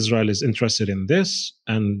think Israel is interested in this,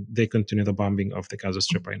 and they continue the bombing of the Gaza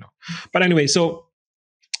Strip right now. But anyway, so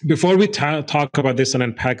before we talk about this and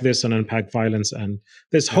unpack violence, and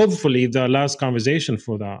this, hopefully the last conversation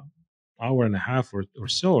for the hour and a half or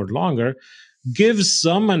so or longer gives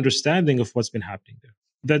some understanding of what's been happening there.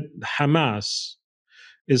 That Hamas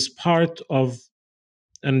is part of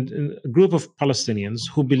a group of Palestinians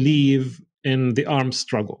who believe in the armed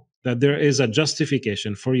struggle, that there is a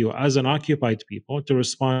justification for you as an occupied people to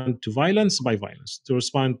respond to violence by violence, to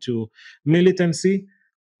respond to militancy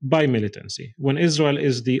by militancy. When Israel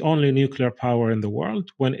is the only nuclear power in the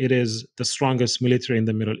world, when it is the strongest military in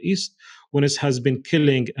the Middle East, when it has been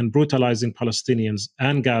killing and brutalizing Palestinians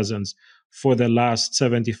and Gazans for the last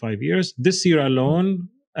 75 years, this year alone,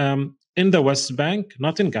 in the West Bank,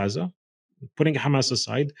 not in Gaza, putting Hamas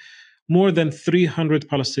aside, more than 300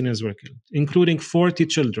 Palestinians were killed, including 40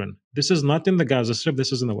 children. This is not in the Gaza Strip,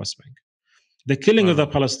 this is in the West Bank. The killing of the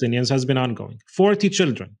Palestinians has been ongoing. 40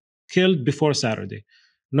 children killed before Saturday.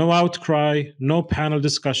 No outcry, no panel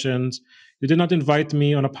discussions. You did not invite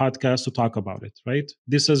me on a podcast to talk about it, right?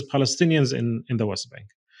 This is Palestinians in the West Bank.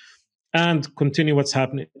 And continue what's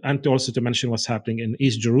happening, and also to mention what's happening in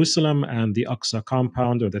East Jerusalem and the Aqsa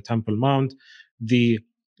compound or the Temple Mount, the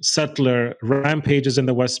settler rampages in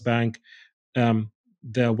the West Bank,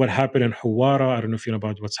 what happened in Hawara. I don't know if you know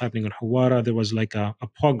about what's happening in Hawara. There was like a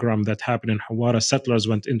pogrom that happened in Hawara. Settlers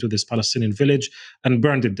went into this Palestinian village and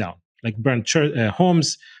burned it down, like burned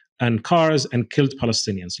homes and cars and killed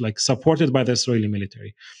Palestinians, like supported by the Israeli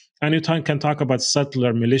military. And you can talk about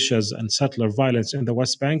settler militias and settler violence in the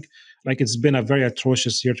West Bank. Like, it's been a very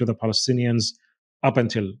atrocious year to the Palestinians up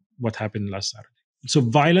until what happened last Saturday. So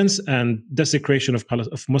violence and desecration of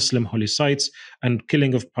Muslim holy sites and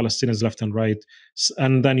killing of Palestinians left and right.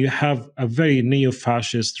 And then you have a very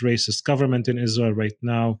neo-fascist, racist government in Israel right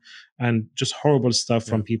now, and just horrible stuff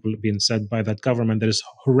from people being said by that government that is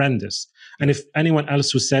horrendous. And if anyone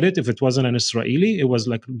else who said it, if it wasn't an Israeli, it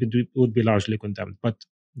would be largely condemned. But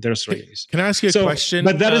they're Israelis. Can I ask you a question?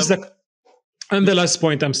 But that is the last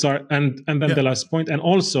point. I'm sorry, and then the last point, and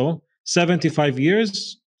also 75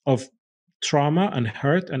 years of trauma and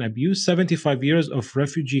hurt and abuse, 75 years of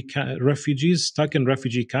refugees stuck in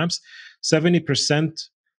refugee camps. 70%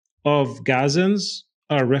 of Gazans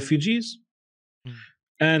are refugees.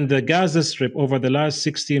 And the Gaza Strip, over the last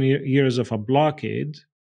 16 years of a blockade,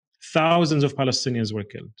 thousands of Palestinians were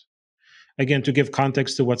killed. Again, to give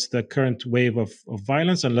context to what's the current wave of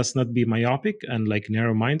violence, and let's not be myopic and like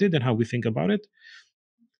narrow-minded in how we think about it.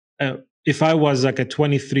 If I was like a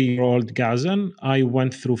 23-year-old Gazan, I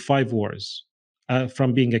went through 5 wars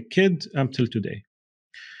from being a kid until today.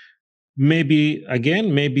 Maybe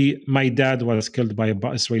my dad was killed by an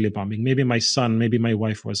Israeli bombing. Maybe my son, maybe my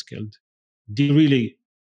wife was killed. Do you really,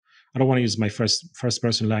 I don't want to use my first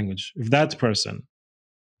person language. If that person,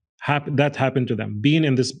 that happened to them, being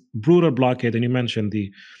in this brutal blockade, and you mentioned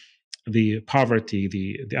the poverty,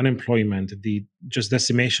 the unemployment, the just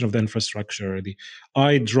decimation of the infrastructure, the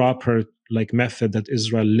eyedropper like method that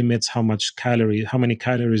Israel limits how many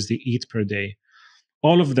calories they eat per day,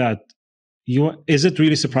 all of that. Is it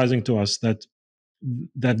really surprising to us that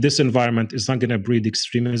this environment is not going to breed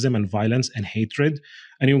extremism and violence and hatred?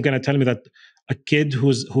 And you're going to tell me that a kid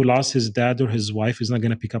who lost his dad or his wife is not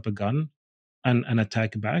going to pick up a gun and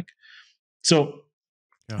attack back? So.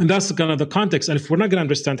 And that's kind of the context. And if we're not going to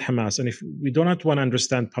understand Hamas, and if we do not want to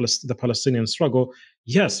understand the Palestinian struggle,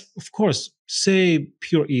 yes, of course, say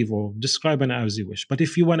pure evil, describe it as you wish. But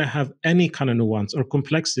if you want to have any kind of nuance or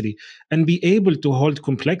complexity and be able to hold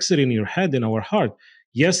complexity in your head, in our heart,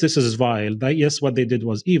 yes, this is vile. Yes, what they did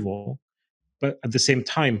was evil. But at the same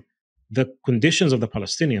time, the conditions of the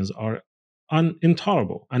Palestinians are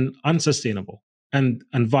intolerable and unsustainable. And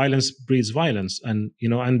violence breeds violence, and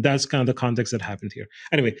that's kind of the context that happened here.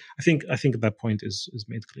 Anyway, I think that point is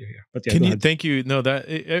made clear here. But yeah, thank you. No, that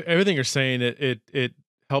everything you're saying it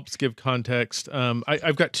helps give context.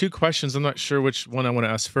 I've got 2 questions. I'm not sure which one I want to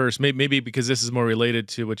ask first. Maybe because this is more related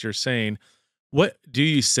to what you're saying. What do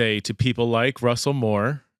you say to people like Russell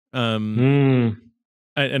Moore? And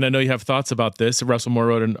I know you have thoughts about this. Russell Moore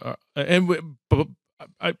wrote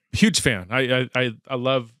a huge fan. I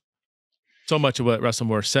love so much of what Russell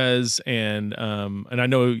Moore says, and I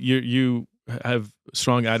know you have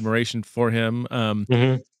strong admiration for him.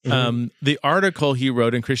 The article he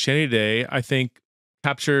wrote in Christianity Today, I think,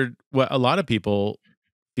 captured what a lot of people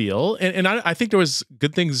feel, and I think there was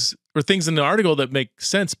good things or things in the article that make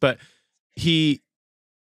sense, but it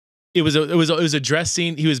was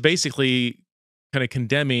addressing. He was basically kind of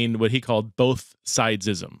condemning what he called both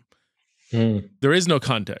sidesism. There is no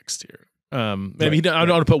context here. Maybe I don't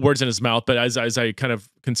want to put words in his mouth, but as I kind of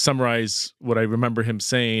can summarize what I remember him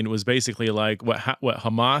saying was basically like what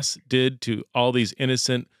Hamas did to all these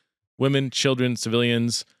innocent women, children,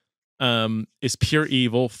 civilians is pure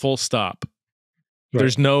evil. Full stop.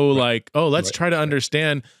 There's no like, oh, let's try to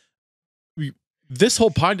understand this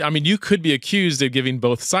whole pod. I mean, you could be accused of giving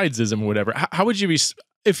both sidesism or whatever. How would you be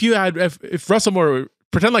if Russell Moore,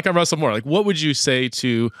 pretend like I'm Russell Moore, like what would you say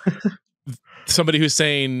to somebody who's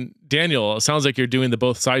saying, Daniel, it sounds like you're doing the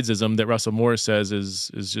both sidesism that Russell Moore says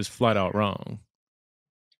is just flat out wrong.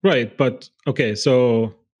 Right. But okay,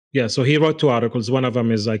 so he wrote 2 articles. One of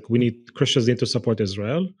them is like Christians need to support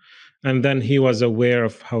Israel. And then he was aware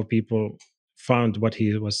of how people found what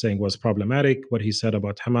he was saying was problematic. What he said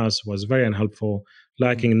about Hamas was very unhelpful,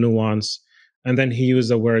 lacking nuance. And then he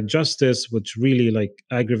used the word justice, which really like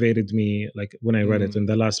aggravated me. Like when I read it in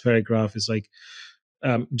the last paragraph, is like,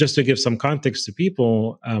 just to give some context to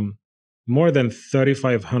people, more than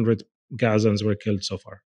 3,500 Gazans were killed so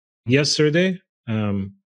far. Yesterday,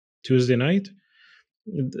 Tuesday night,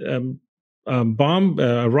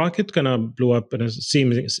 a rocket kind of blew up, and it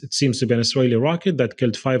seems to be an Israeli rocket that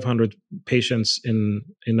killed 500 patients in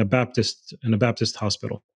a Baptist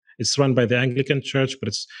hospital. It's run by the Anglican Church, but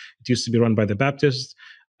it used to be run by the Baptist,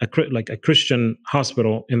 like a Christian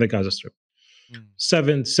hospital in the Gaza Strip.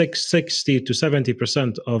 60 to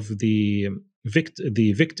 70% of the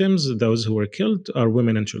victims, those who were killed, are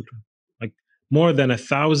women and children. Like more than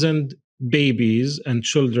 1,000 babies and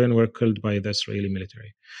children were killed by the Israeli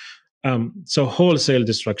military. So wholesale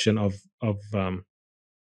destruction of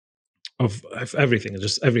everything,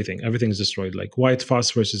 just everything is destroyed. Like white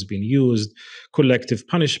phosphorus is being used, collective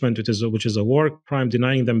punishment, which is a war crime,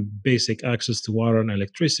 denying them basic access to water and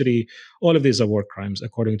electricity. All of these are war crimes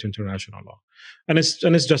according to international law, and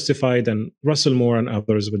it's justified. And Russell Moore and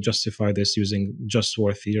others would justify this using just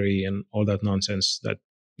war theory and all that nonsense that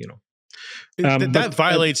that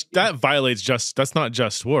violates just. That's not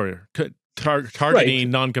just war. Targeting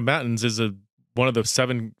non-combatants is one of the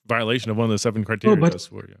 7 violation of one of the 7 criteria. But it's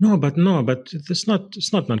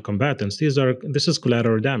not non-combatants. This is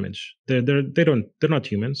collateral damage. They're not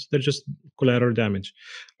humans. They're just collateral damage.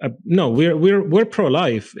 No, we're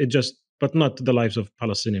pro-life. But not the lives of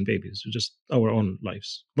Palestinian babies. Just our own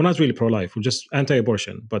lives. We're not really pro-life. We're just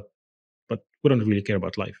anti-abortion. But we don't really care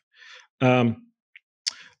about life.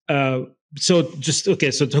 So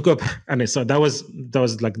to go up, and so that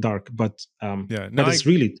was like dark, but it's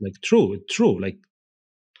really like true. Like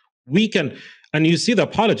we can, and you see the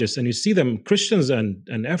apologists, and you see them Christians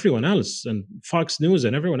and everyone else, and Fox News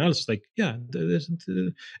and everyone else, like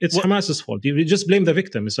it's Hamas's fault. You just blame the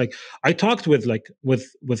victim. It's like I talked with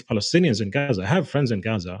Palestinians in Gaza. I have friends in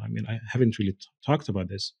Gaza. I mean, I haven't really talked about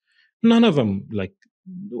this. None of them, like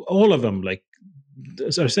all of them, like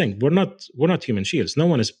are saying we're not human shields. No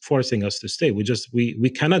one is forcing us to stay.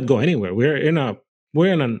 We cannot go anywhere. We're in a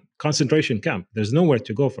concentration camp. There's nowhere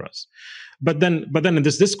to go for us. But then in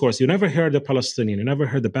this discourse, you never heard the Palestinian. You never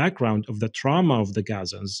heard the background of the trauma of the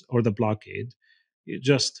Gazans or the blockade.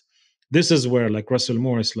 This is where like Russell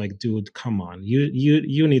Moore is like, dude, come on,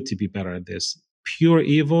 you need to be better at this. Pure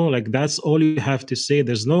evil, like that's all you have to say.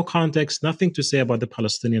 There's no context, nothing to say about the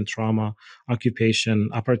Palestinian trauma,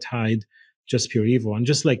 occupation, apartheid. Just pure evil, and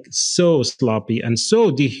just like so sloppy and so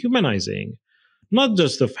dehumanizing, not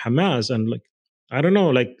just of Hamas, and like I don't know,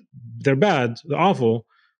 like they're bad, they're awful,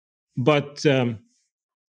 but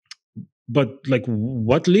like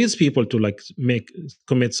what leads people to like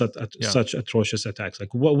commit such atrocious attacks?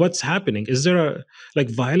 Like what's happening? Is there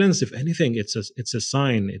violence? If anything, it's a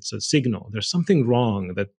sign, it's a signal. There's something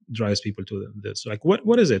wrong that drives people to this. Like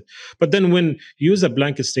what is it? But then when you use a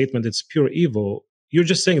blanket statement, it's pure evil. You're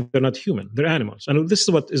just saying they're not human; they're animals, and this is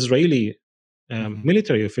what Israeli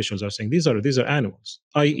military officials are saying. These are animals,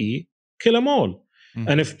 i.e., kill them all.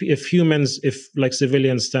 And if humans, if like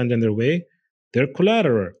civilians stand in their way, they're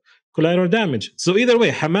collateral damage. So either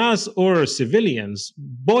way, Hamas or civilians,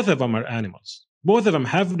 both of them are animals. Both of them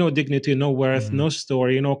have no dignity, no worth, no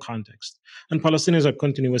story, no context. And Palestinians are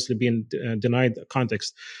continuously being denied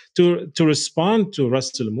context. To respond to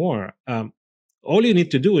Russell Moore, all you need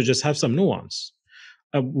to do is just have some nuance.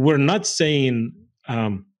 We're not saying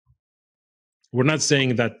that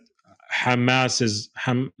Hamas is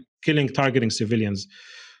targeting civilians,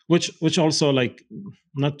 which also like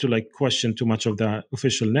not to like question too much of the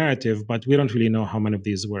official narrative, but we don't really know how many of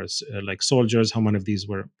these were like soldiers, how many of these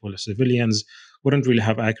were civilians. We don't really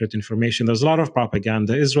have accurate information. There's a lot of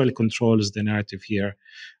propaganda. Israel controls the narrative here,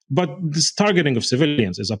 but this targeting of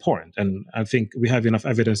civilians is abhorrent, and I think we have enough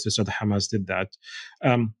evidence to say that Hamas did that.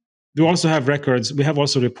 We also have records. We have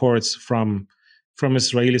also reports from from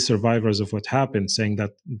Israeli survivors of what happened, saying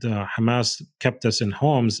that the Hamas kept us in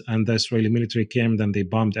homes and the Israeli military came, then they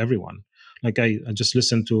bombed everyone. Like I just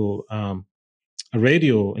listened to a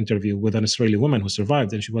radio interview with an Israeli woman who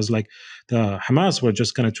survived, and she was like, the Hamas were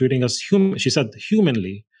just kind of treating us she said,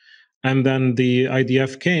 humanly. And then the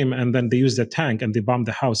IDF came, and then they used a tank and they bombed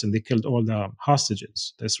the house and they killed all the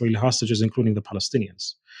hostages, the Israeli hostages, including the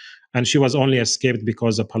Palestinians. And she was only escaped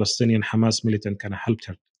because a Palestinian Hamas militant kind of helped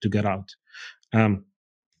her to get out.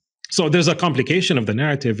 So there's a complication of the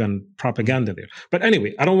narrative and propaganda there. But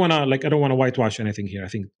anyway, I don't want to whitewash anything here. I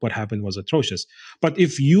think what happened was atrocious. But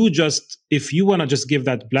if you want to just give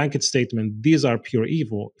that blanket statement, these are pure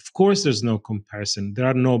evil, of course there's no comparison. There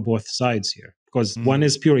are no both sides here, because one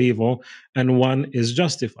is pure evil and one is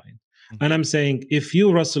justified. And I'm saying, if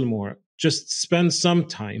you, Russell Moore, just spend some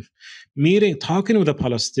time talking with a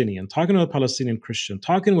Palestinian, talking with a Palestinian Christian,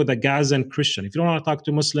 talking with a Gazan Christian. If you don't want to talk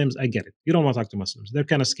to Muslims, I get it. You don't want to talk to Muslims. They're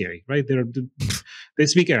kind of scary, right? They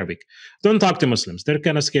speak Arabic. Don't talk to Muslims. They're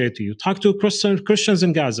kind of scary to you. Talk to Christians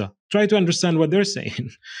in Gaza. Try to understand what they're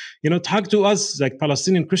saying. Talk to us like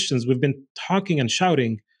Palestinian Christians. We've been talking and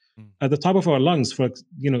shouting at the top of our lungs for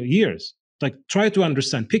years. Like, try to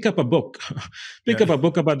understand. Pick up a book. Pick up a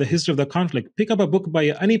book about the history of the conflict. Pick up a book by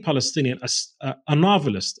any Palestinian, a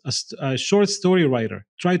novelist, a short story writer.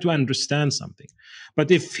 Try to understand something. But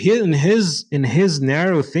if in his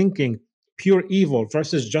narrow thinking, pure evil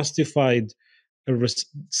versus justified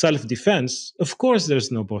self-defense, of course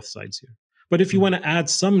there's no both sides here. But if you want to add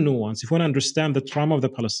some nuance, if you want to understand the trauma of the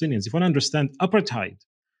Palestinians, if you want to understand apartheid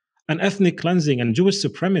and ethnic cleansing and Jewish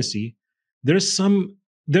supremacy, there's some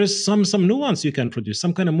nuance you can produce,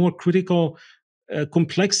 some kind of more critical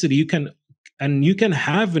complexity you can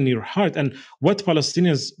have in your heart. And what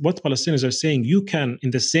Palestinians are saying, you can,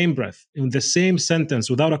 in the same breath, in the same sentence,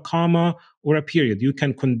 without a comma or a period, you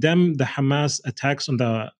can condemn the Hamas attacks on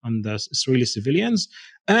the Israeli civilians,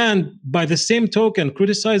 and by the same token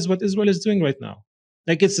criticize what Israel is doing right now.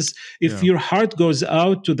 Like, if your heart goes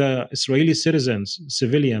out to the Israeli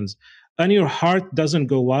civilians, and your heart doesn't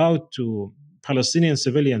go out to Palestinian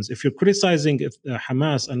civilians, if you're criticizing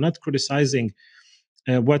Hamas and not criticizing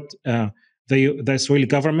what the Israeli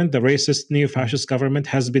government, the racist neo-fascist government,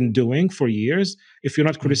 has been doing for years, if you're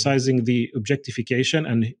not criticizing the objectification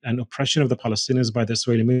and oppression of the Palestinians by the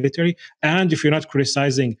Israeli military, and if you're not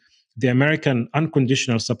criticizing the American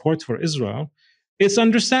unconditional support for Israel, it's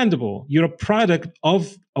understandable. You're a product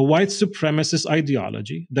of a white supremacist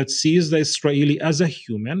ideology that sees the Israeli as a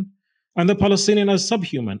human and the Palestinian as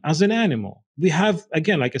subhuman, as an animal. We have,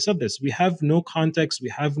 again, like I said this, we have no context, we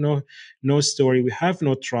have no story, we have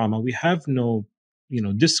no trauma, we have no,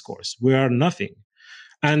 discourse. We are nothing.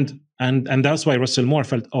 And that's why Russell Moore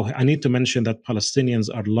felt, I need to mention that Palestinians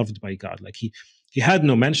are loved by God. Like he had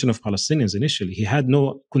no mention of Palestinians initially. He had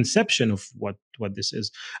no conception of what this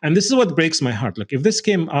is. And this is what breaks my heart. Like, if this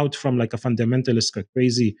came out from like a fundamentalist, like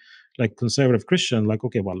crazy, like conservative Christian, like,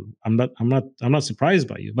 okay, well, I'm not surprised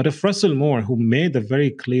by you. But if Russell Moore, who made a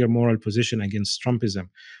very clear moral position against Trumpism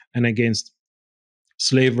and against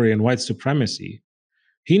slavery and white supremacy,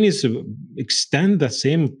 he needs to extend the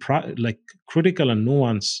same critical and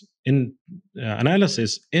nuance in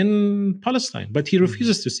analysis in Palestine. But he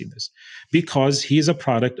refuses to see this because he's a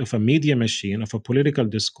product of a media machine, of a political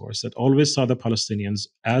discourse that always saw the Palestinians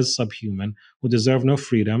as subhuman, who deserve no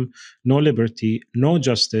freedom, no liberty, no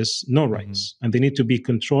justice, no rights. And they need to be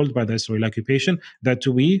controlled by the Israeli occupation that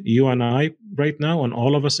you and I right now, and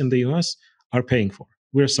all of us in the US are paying for.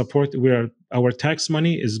 Our tax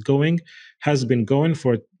money has been going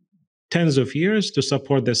for tens of years to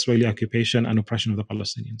support the Israeli occupation and oppression of the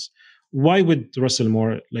Palestinians. Why would Russell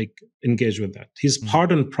Moore engage with that? He's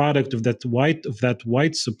part and product of that white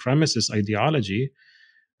supremacist ideology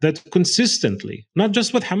that consistently, not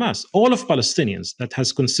just with Hamas, all of Palestinians, that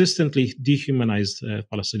has consistently dehumanized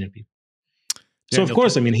Palestinian people. So of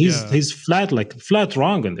course, he's flat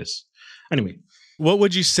wrong on this. Anyway. What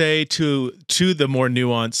would you say to the more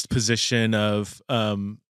nuanced position of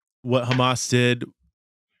what Hamas did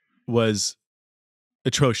was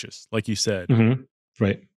atrocious, like you said?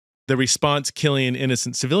 Right. The response, killing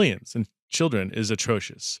innocent civilians and children, is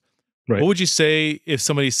atrocious. Right. What would you say if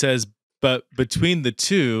somebody says, but between the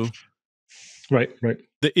two, right,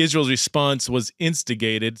 the Israel's response was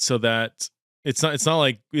instigated, so that it's not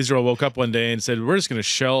like Israel woke up one day and said, we're just going to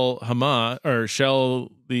shell Hamas or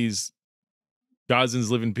shell these Gazans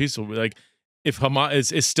living peacefully. Like, if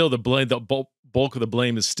Hamas is still the blame, the bulk of the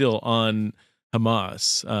blame is still on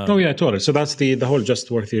Hamas. Totally. So that's the whole just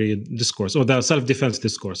war theory discourse, or the self-defense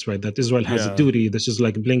discourse, right? That Israel has a duty. This is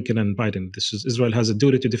like Blinken and Biden. Israel has a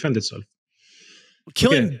duty to defend itself.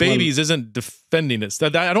 Killing Okay, well, babies isn't defending it.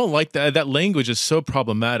 I don't like that. That language is so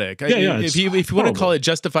problematic. yeah, If it's you want to call horrible. it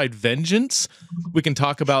justified vengeance, we can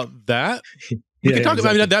talk about that. We Yeah, can yeah, talk about,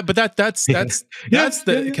 I mean, exactly. that, but that's Yeah, yeah, yeah,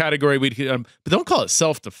 the yeah. category we. But don't call it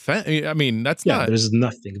self-defense. I mean, that's Yeah, not. there's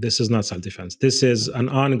nothing. This is not self-defense. This is an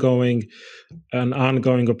ongoing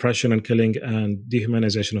oppression and killing and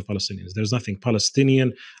dehumanization of Palestinians. There's nothing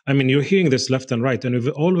Palestinian. I mean, you're hearing this left and right, and we've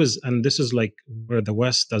always, and this is like where the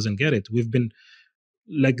West doesn't get it. We've been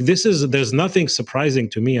like, there's nothing surprising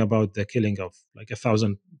to me about the killing of like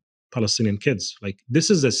 1,000 Palestinian kids. Like, this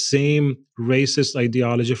is the same racist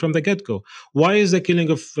ideology from the get-go. Why is the killing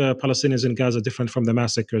of Palestinians in Gaza different from the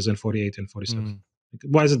massacres in 48 and 47? Mm, Like,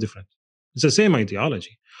 why is it different? It's the same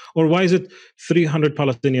ideology. Or why is it 300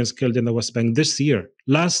 Palestinians killed in the West Bank this year?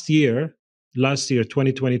 Last year,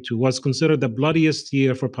 2022, was considered the bloodiest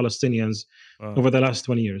year for Palestinians wow. over the last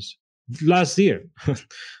 20 years. Last year.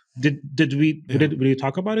 did we Yeah. did we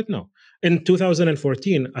talk about it? No. In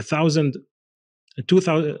 2014,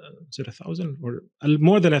 2,000, is it 1,000 or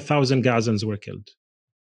more than 1,000 Gazans were killed.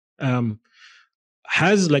 Um,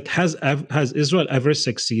 has Israel ever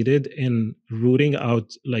succeeded in rooting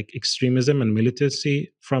out like extremism and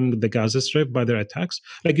militancy from the Gaza Strip by their attacks?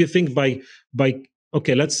 Like, you think by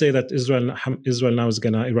okay, let's say that Israel now is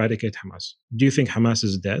going to eradicate Hamas. Do you think Hamas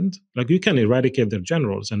is dead? Like, you can eradicate their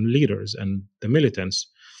generals and leaders and the militants,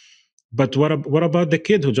 but what about the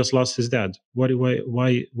kid who just lost his dad? Why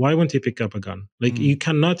won't he pick up a gun? Like, Mm, you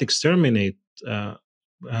cannot exterminate uh,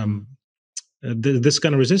 mm, um, this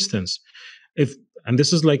kind of resistance. If And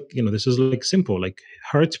this is like, this is like simple. Like,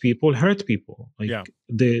 hurt people. Like, yeah.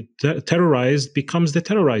 the terrorized becomes the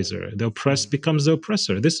terrorizer. The oppressed Mm, becomes the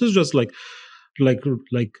oppressor. This is just like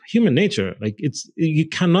human nature. Like, you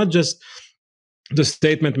cannot just, the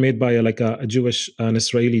statement made by a Jewish, an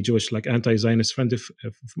Israeli Jewish, like, anti-Zionist friend of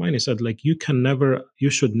mine, he said, like, you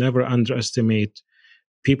should never underestimate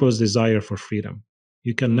people's desire for freedom.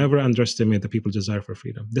 You can mm, never underestimate the people's desire for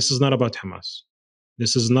freedom. This is not about Hamas.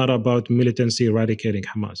 This is not about militancy eradicating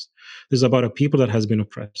Hamas. This is about a people that has been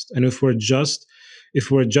oppressed. And if we're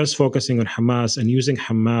just focusing on Hamas and using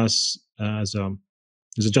Hamas as a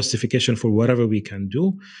justification for whatever we can do,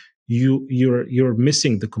 you're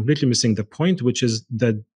completely missing the point, which is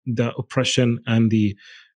the oppression and the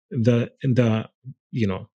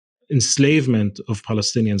enslavement of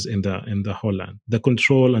Palestinians in the whole land, the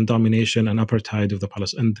control and domination and apartheid of the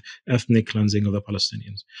Palestinians, and ethnic cleansing of the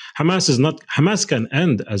Palestinians. Hamas can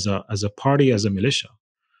end as a party, as a militia,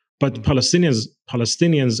 but mhm,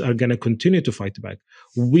 Palestinians are going to continue to fight back.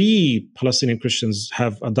 We Palestinian Christians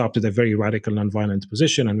have adopted a very radical nonviolent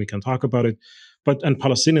position, and we can talk about it. And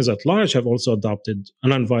Palestinians at large have also adopted a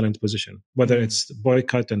nonviolent position, whether mm, it's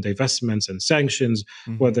boycott and divestments and sanctions,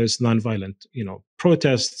 mhm, whether it's nonviolent,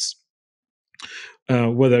 protests,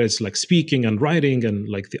 whether it's like speaking and writing and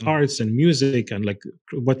like the mm, arts and music and like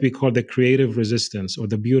what we call the creative resistance or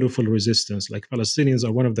the beautiful resistance. Like, Palestinians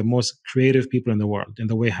are one of the most creative people in the world in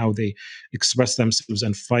the way how they express themselves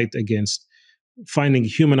and fight against, finding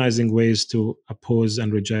humanizing ways to oppose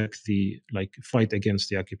and reject fight against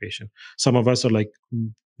the occupation. Some of us are like,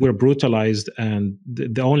 we're brutalized, and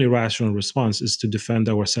the only rational response is to defend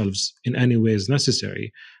ourselves in any ways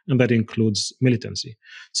necessary, and that includes militancy.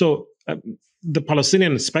 So the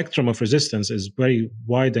Palestinian spectrum of resistance is very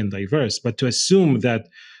wide and diverse, but to assume that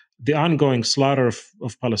the ongoing slaughter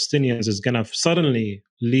of Palestinians is going to suddenly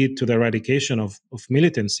lead to the eradication of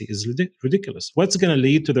militancy is ridiculous. What's going to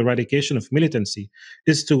lead to the eradication of militancy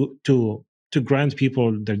is to grant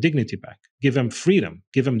people their dignity back, give them freedom,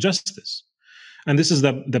 give them justice. And this is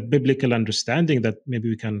the biblical understanding that maybe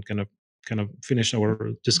we can kind of finish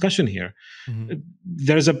our discussion here. mhm,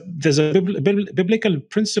 There's a biblical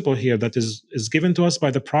principle here that is given to us by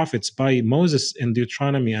the prophets, by Moses in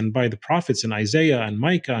Deuteronomy, and by the prophets in Isaiah and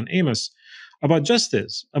Micah and Amos, about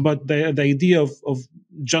justice, about the idea of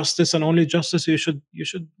justice, and only justice you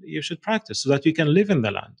should practice, so that you can live in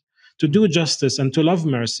the land, to do mhm, justice and to love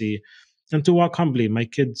mercy and to walk humbly.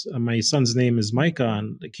 My son's name is Micah,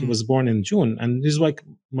 and like, he mm, was born in June, and this is like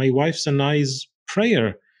my wife's and I's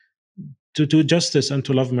prayer, to do justice and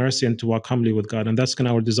to love mercy and to walk humbly with God. And that's kind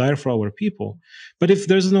of our desire for our people. But if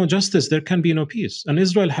there's no justice, there can be no peace. And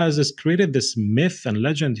Israel has created this myth and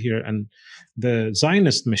legend here. And the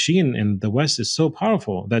Zionist machine in the West is so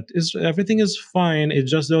powerful that everything is fine. It's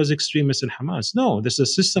just those extremists in Hamas. No, this is a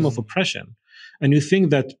system of mhm, oppression. And you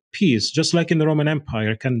think that peace, just like in the Roman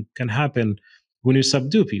Empire, can happen when you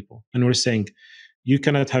subdue people. And we're saying, you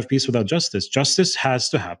cannot have peace without justice. Justice has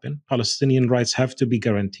to happen. Palestinian rights have to be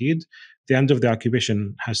guaranteed. The end of the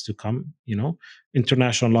occupation has to come.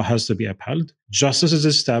 International law has to be upheld. Justice is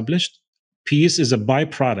established. peace is a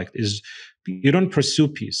byproduct. Is you don't pursue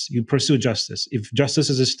peace, you pursue justice. If justice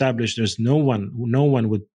is established, there's no one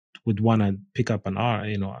would want to pick up an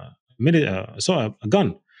a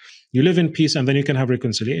gun. You live in peace, and then you can have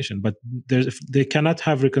reconciliation. But if they cannot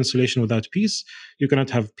have reconciliation without peace, you cannot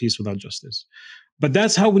have peace without justice. But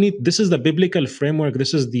that's how we need. This is the biblical framework.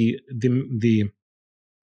 This is the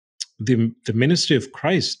ministry of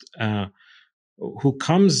Christ, who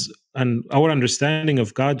comes, and our understanding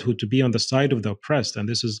of God, who to be on the side of the oppressed. And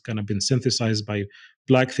this has kind of been synthesized by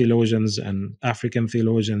Black theologians and African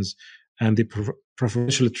theologians, and the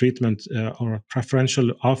preferential treatment or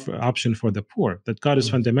preferential option for the poor, that God is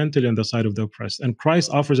fundamentally on the side of the oppressed. And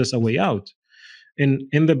Christ offers us a way out. In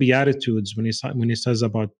the Beatitudes, when he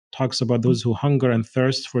talks about those who hunger and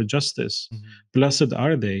thirst for justice, blessed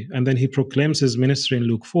are they. And then he proclaims his ministry in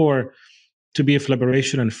Luke 4 to be of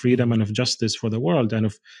liberation and freedom and of justice for the world.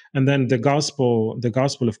 And then the gospel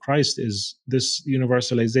of Christ is this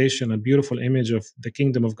universalization, a beautiful image of the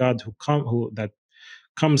kingdom of God that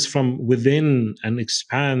comes from within and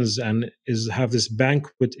expands and have this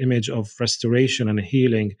banquet image of restoration and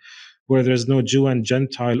healing, where there's no Jew and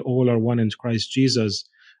Gentile, all are one in Christ Jesus.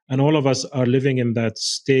 And all of us are living in that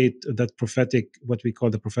state, that prophetic, what we call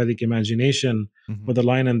the prophetic imagination, where the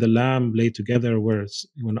lion and the lamb lay together, when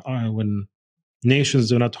nations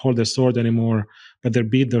do not hold their sword anymore, but they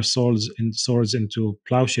beat their swords into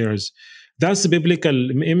plowshares. That's the biblical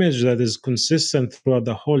image that is consistent throughout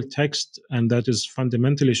the whole text, and that is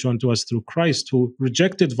fundamentally shown to us through Christ, who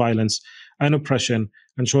rejected violence and oppression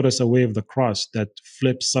and showed us a way of the cross that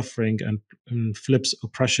flips suffering and flips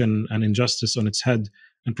oppression and injustice on its head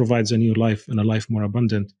and provides a new life and a life more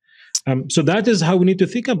abundant. So that is how we need to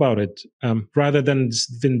think about it, rather than this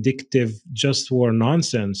vindictive just war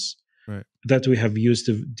nonsense that we have used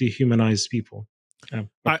to dehumanize people.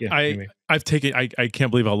 I've taken. I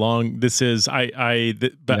can't believe how long this is. So I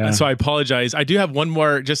apologize. I do have one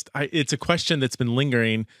more. It's a question that's been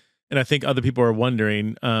lingering, and I think other people are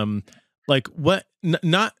wondering. What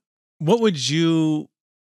would you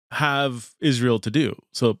have Israel to do?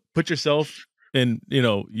 So put yourself in.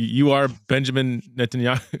 You are Benjamin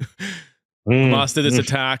Netanyahu. Hamas did this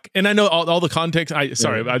attack, and I know all the context.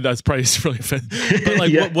 That's probably really offensive.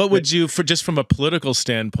 But what would you, from a political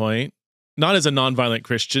standpoint, not as a nonviolent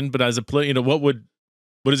Christian, but as what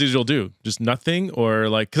does Israel do? Just nothing, or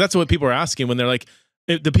because that's what people are asking when they're like,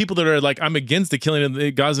 the people that are like, I'm against the killing of the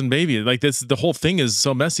Gazan baby. Like this, the whole thing is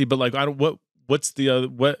so messy. But what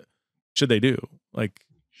should they do?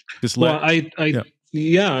 Just let. That's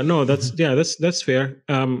fair.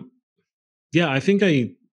 I think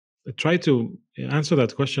I tried to answer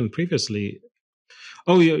that question previously.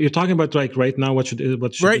 Oh, you're talking about right now? What should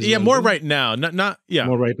right? Yeah, more do? Right now, not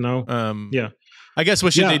more right now. I guess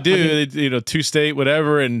what should they do? Two-state,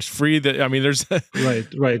 whatever, and free the. I mean, there's right.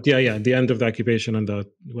 Yeah. The end of the occupation and the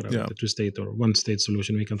two-state or one-state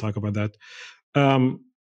solution. We can talk about that.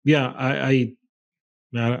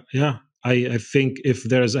 I think if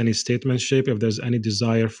there's any statesmanship, if there's any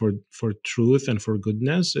desire for truth and for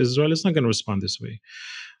goodness, Israel is not going to respond this way.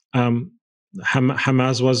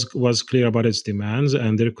 Hamas was clear about its demands,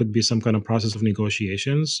 and there could be some kind of process of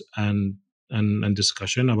negotiations and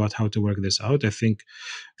discussion about how to work this out. I think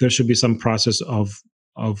there should be some process of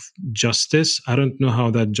justice. I don't know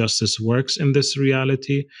how that justice works in this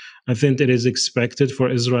reality. I think it is expected for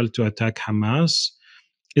Israel to attack Hamas.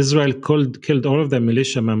 Israel killed all of the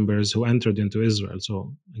militia members who entered into Israel,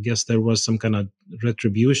 so I guess there was some kind of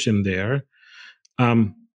retribution there.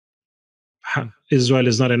 Israel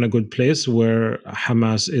is not in a good place where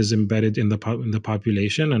Hamas is embedded in the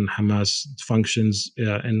population, and Hamas functions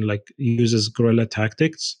and uses guerrilla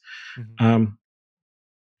tactics. I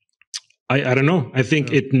don't know. I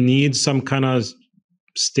think it needs some kind of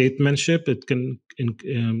statesmanship. It can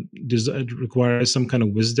it requires some kind of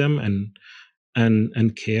wisdom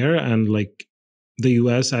and care, and the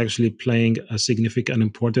U.S. actually playing a significant,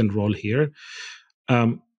 important role here.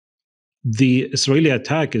 The Israeli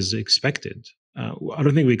attack is expected. I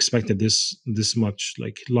don't think we expected this much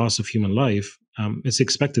loss of human life. It's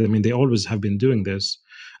expected. I mean, they always have been doing this,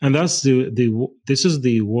 and that's this is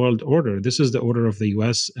the world order. This is the order of the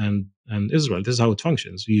U.S. and Israel. This is how it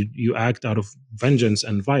functions. You act out of vengeance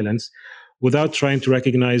and violence, without trying to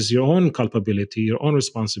recognize your own culpability, your own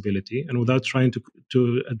responsibility, and without trying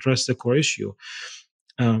to address the core issue.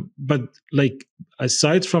 But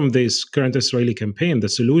aside from this current Israeli campaign, the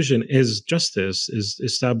solution is justice, is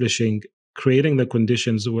creating the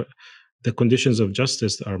conditions where the conditions of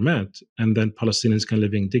justice are met, and then Palestinians can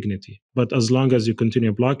live in dignity. But as long as you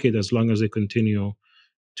continue blockade, as long as they continue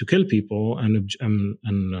to kill people and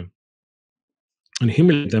and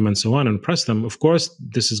humiliate them and so on and oppress them, of course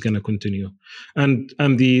this is going to continue, and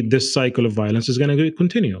this cycle of violence is going to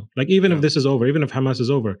continue. Like even if this is over, even if Hamas is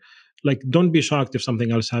over, like don't be shocked if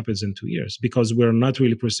something else happens in 2 years, because we're not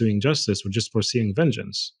really pursuing justice, we're just pursuing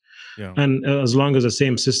vengeance. And as long as the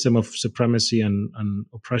same system of supremacy and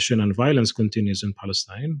oppression and violence continues in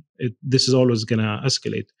Palestine, this is always going to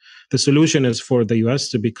escalate. The solution is for the US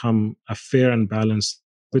to become a fair and balanced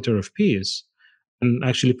arbiter of peace, and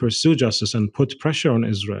actually pursue justice and put pressure on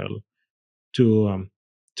Israel to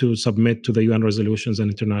submit to the UN resolutions and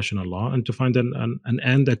international law, and to find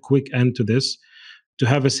a quick end to this, to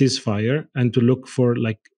have a ceasefire, and to look for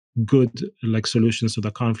like good solutions to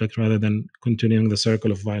the conflict rather than continuing the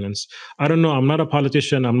circle of violence. I don't know. I'm not a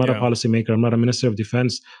politician. I'm not a policymaker. I'm not a minister of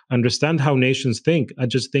defense. I understand how nations think. I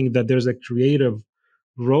just think that there's a creative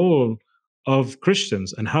role of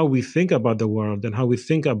Christians and how we think about the world and how we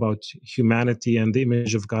think about humanity and the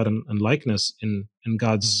image of God and likeness in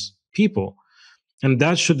God's people. And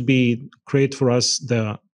that should create for us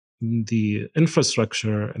the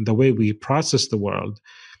infrastructure and the way we process the world.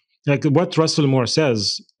 Like what Russell Moore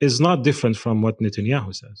says is not different from what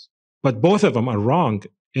Netanyahu says, but both of them are wrong.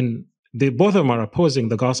 Both of them are opposing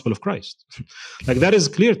the gospel of Christ. Like that is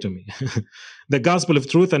clear to me. The gospel of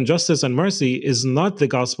truth and justice and mercy is not the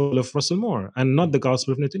gospel of Russell Moore and not the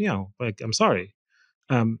gospel of Netanyahu. Like, I'm sorry.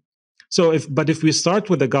 But if we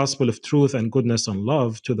start with the gospel of truth and goodness and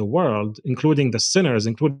love to the world, including the sinners,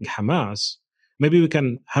 including Hamas, maybe we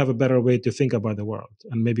can have a better way to think about the world,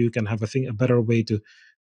 and maybe we can have a better way to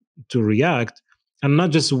react, and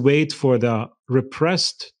not just wait for the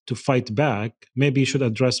repressed to fight back. Maybe you should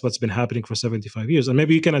address what's been happening for 75 years, and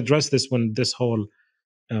maybe you can address this when this whole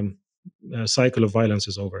cycle of violence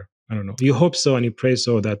is over. I don't know. You hope so, and you pray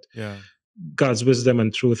so that God's wisdom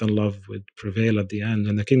and truth and love would prevail at the end,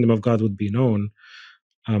 and the kingdom of God would be known.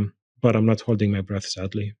 But I'm not holding my breath,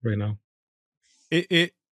 sadly, right now.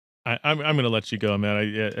 I'm going to let you go,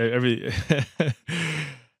 man.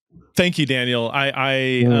 Thank you, Daniel.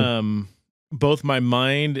 Both my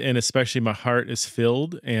mind and especially my heart is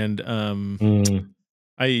filled, and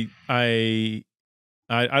I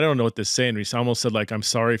don't know what to say. And I almost said like I'm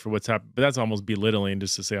sorry for what's happened, but that's almost belittling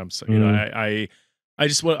just to say I'm sorry. You know,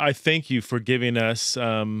 I thank you for giving us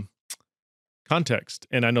context.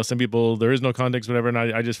 And I know some people there is no context, whatever, and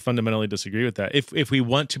I just fundamentally disagree with that. If we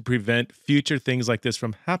want to prevent future things like this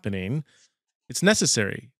from happening, it's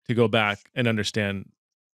necessary to go back and understand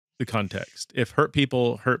the context. If hurt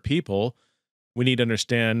people, we need to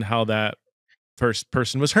understand how that first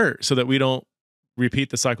person was hurt, so that we don't repeat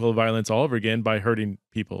the cycle of violence all over again by hurting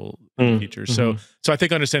people in the future. So I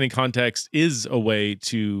think understanding context is a way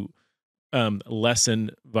to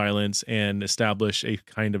lessen violence and establish a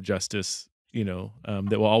kind of justice,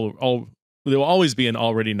 that will always be an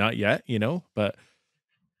already not yet, but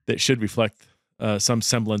that should reflect some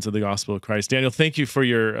semblance of the gospel of Christ. Daniel, thank you for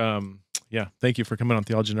your thank you for coming on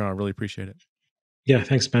Theology Now. I really appreciate it. Yeah,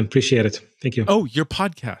 thanks, man. Appreciate it. Thank you. Oh, your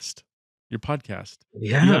podcast.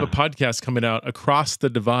 Yeah. You have a podcast coming out, Across the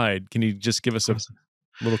Divide. Can you just give us a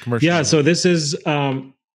little commercial? Yeah, so this is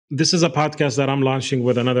a podcast that I'm launching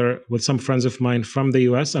with some friends of mine from the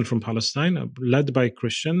US and from Palestine, led by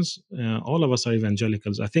Christians. All of us are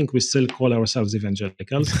evangelicals. I think we still call ourselves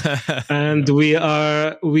evangelicals. And we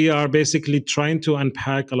are basically trying to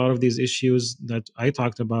unpack a lot of these issues that I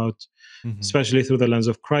talked about, especially through the lens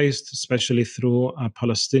of Christ, especially through a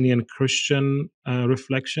Palestinian Christian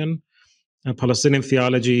reflection. Palestinian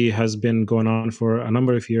theology has been going on for a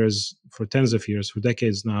number of years, for tens of years, for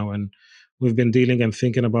decades now, and we've been dealing and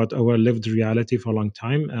thinking about our lived reality for a long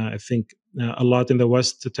time. I think a lot in the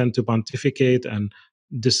West tend to pontificate and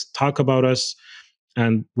just talk about us,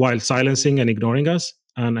 and while silencing and ignoring us.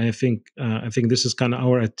 And I think this is kind of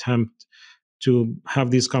our attempt to have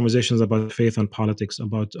these conversations about faith and politics,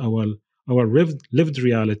 about our lived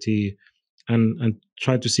reality, and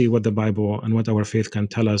try to see what the Bible and what our faith can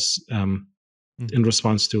tell us in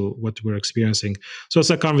response to what we're experiencing. So it's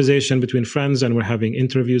a conversation between friends, and we're having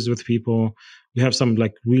interviews with people. We have some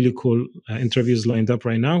like really cool interviews lined up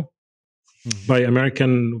right now by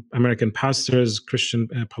American pastors, Christian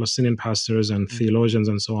Palestinian pastors, and theologians,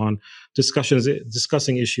 and so on.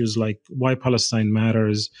 Discussing issues like why Palestine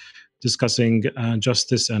matters, discussing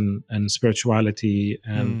justice and spirituality,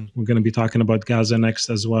 and we're going to be talking about Gaza next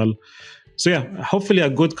as well. So yeah, hopefully a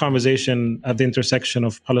good conversation at the intersection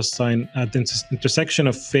of Palestine, at the intersection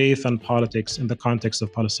of faith and politics in the context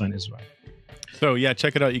of Palestine-Israel. So yeah,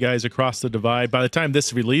 check it out, you guys. Across the Divide. By the time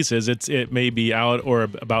this releases, it may be out or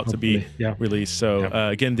about hopefully, to be released. So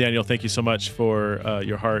again, Daniel, thank you so much for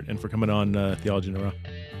your heart and for coming on Theology Now.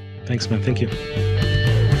 Thanks, man. Thank you.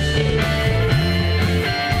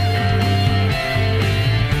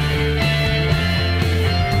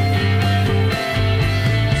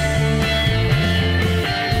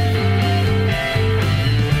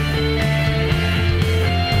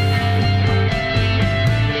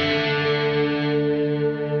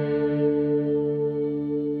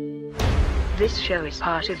 This show is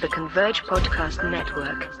part of the Converge Podcast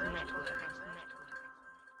Network.